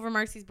bump over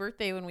Marcy's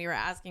birthday when we were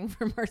asking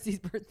for Marcy's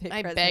birthday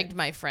I present. begged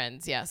my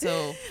friends. Yeah,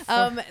 so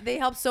They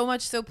help so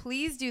much, so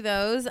please do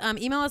those.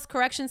 Email us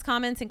corrections,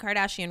 comments, and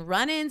Kardashian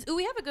run-ins. Ooh,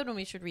 we have a good one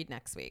we should read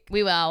next week.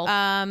 we will.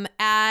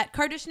 At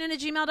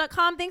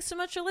kardashian@gmail.com. Thanks so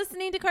much for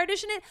listening to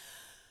Kardashian It.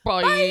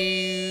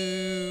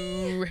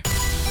 Bye.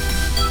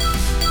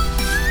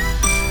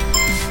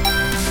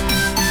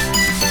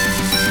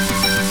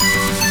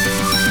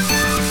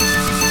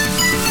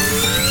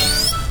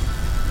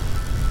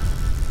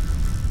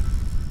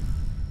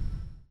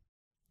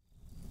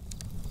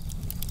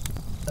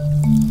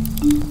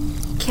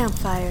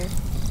 Campfire.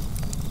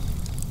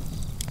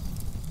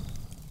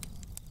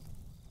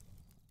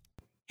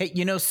 Hey,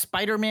 you know,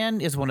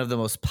 Spider-Man is one of the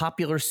most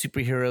popular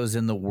superheroes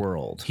in the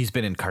world. He's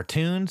been in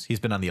cartoons. He's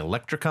been on the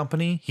Electric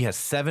Company. He has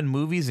 7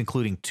 movies,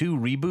 including 2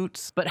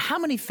 reboots. But how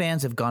many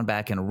fans have gone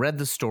back and read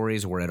the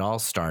stories where it all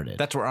started?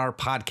 That's where our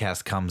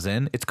podcast comes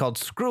in. It's called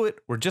Screw It.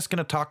 We're just going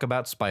to talk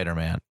about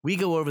Spider-Man. We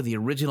go over the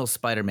original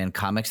Spider-Man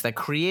comics that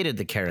created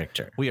the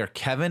character. We are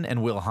Kevin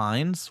and Will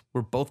Hines.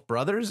 We're both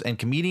brothers and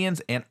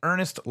comedians and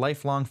earnest,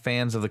 lifelong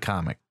fans of the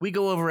comic. We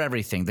go over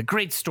everything, the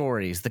great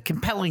stories, the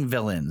compelling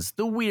villains,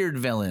 the weird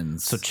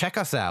villains. So check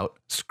us out.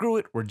 Screw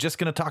It. We're just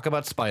going to talk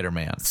about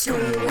Spider-Man. Screw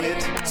it,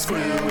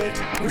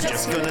 we're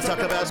just gonna talk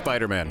about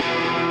Spider-Man.